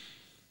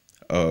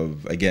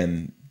of,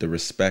 again, the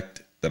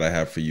respect that I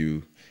have for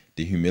you,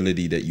 the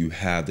humility that you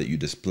have, that you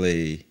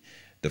display,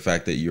 the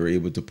fact that you're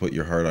able to put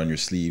your heart on your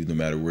sleeve no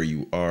matter where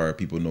you are.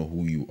 People know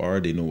who you are.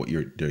 They know what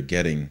they're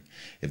getting.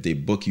 If they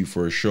book you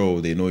for a show,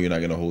 they know you're not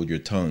going to hold your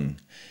tongue.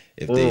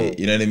 If they, Mm.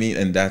 you know what I mean?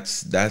 And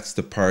that's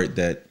the part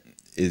that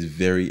is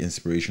very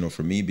inspirational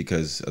for me,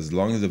 because as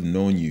long as I've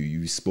known you,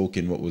 you've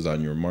spoken what was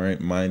on your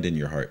mind and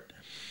your heart.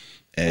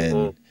 Mm-hmm.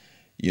 And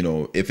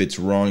if it's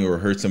wrong or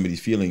hurt somebody's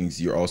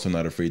feelings, you're also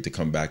not afraid to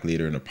come back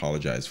later and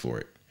apologize for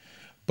it.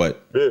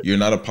 But Yeah. you're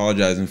not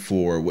apologizing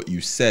for what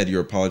you said.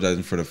 You're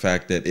apologizing for the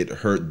fact that it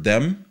hurt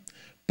them,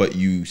 but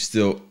you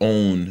still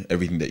own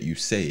everything that you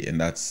say. And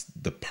that's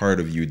the part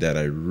of you that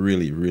I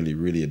really, really,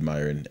 really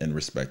admire and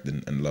respect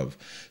and love.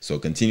 So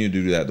continue to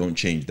do that. Don't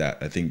change that.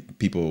 I think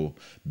people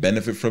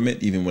benefit from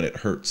it even when it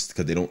hurts,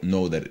 because they don't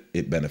know that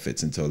it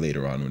benefits until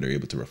later on when they're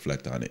able to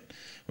reflect on it,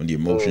 when the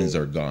emotions Mm.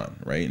 are gone,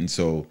 right? And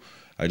so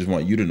I just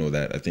want you to know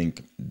that. I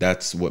think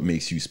that's what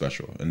makes you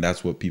special. And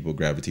that's what people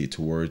gravitate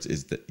towards,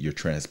 is that your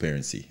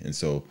transparency. And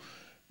so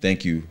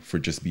thank you for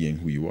just being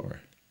who you are.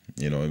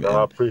 You know, No,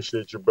 I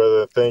appreciate you,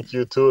 brother. Thank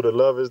you too. The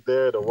love is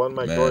there. The one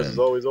mic doors is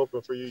man, always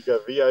open for you. You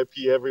got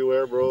VIP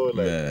everywhere, bro. Like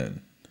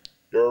man,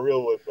 you're a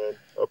real one, man.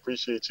 I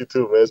appreciate you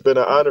too, man. It's been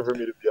an honor for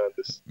me to be on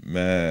this.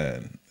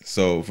 man.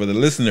 So for the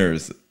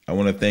listeners, I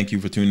want to thank you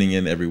for tuning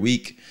in every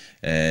week.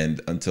 And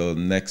until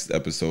next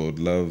episode,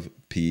 love,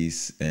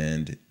 peace,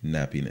 and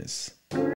nappiness.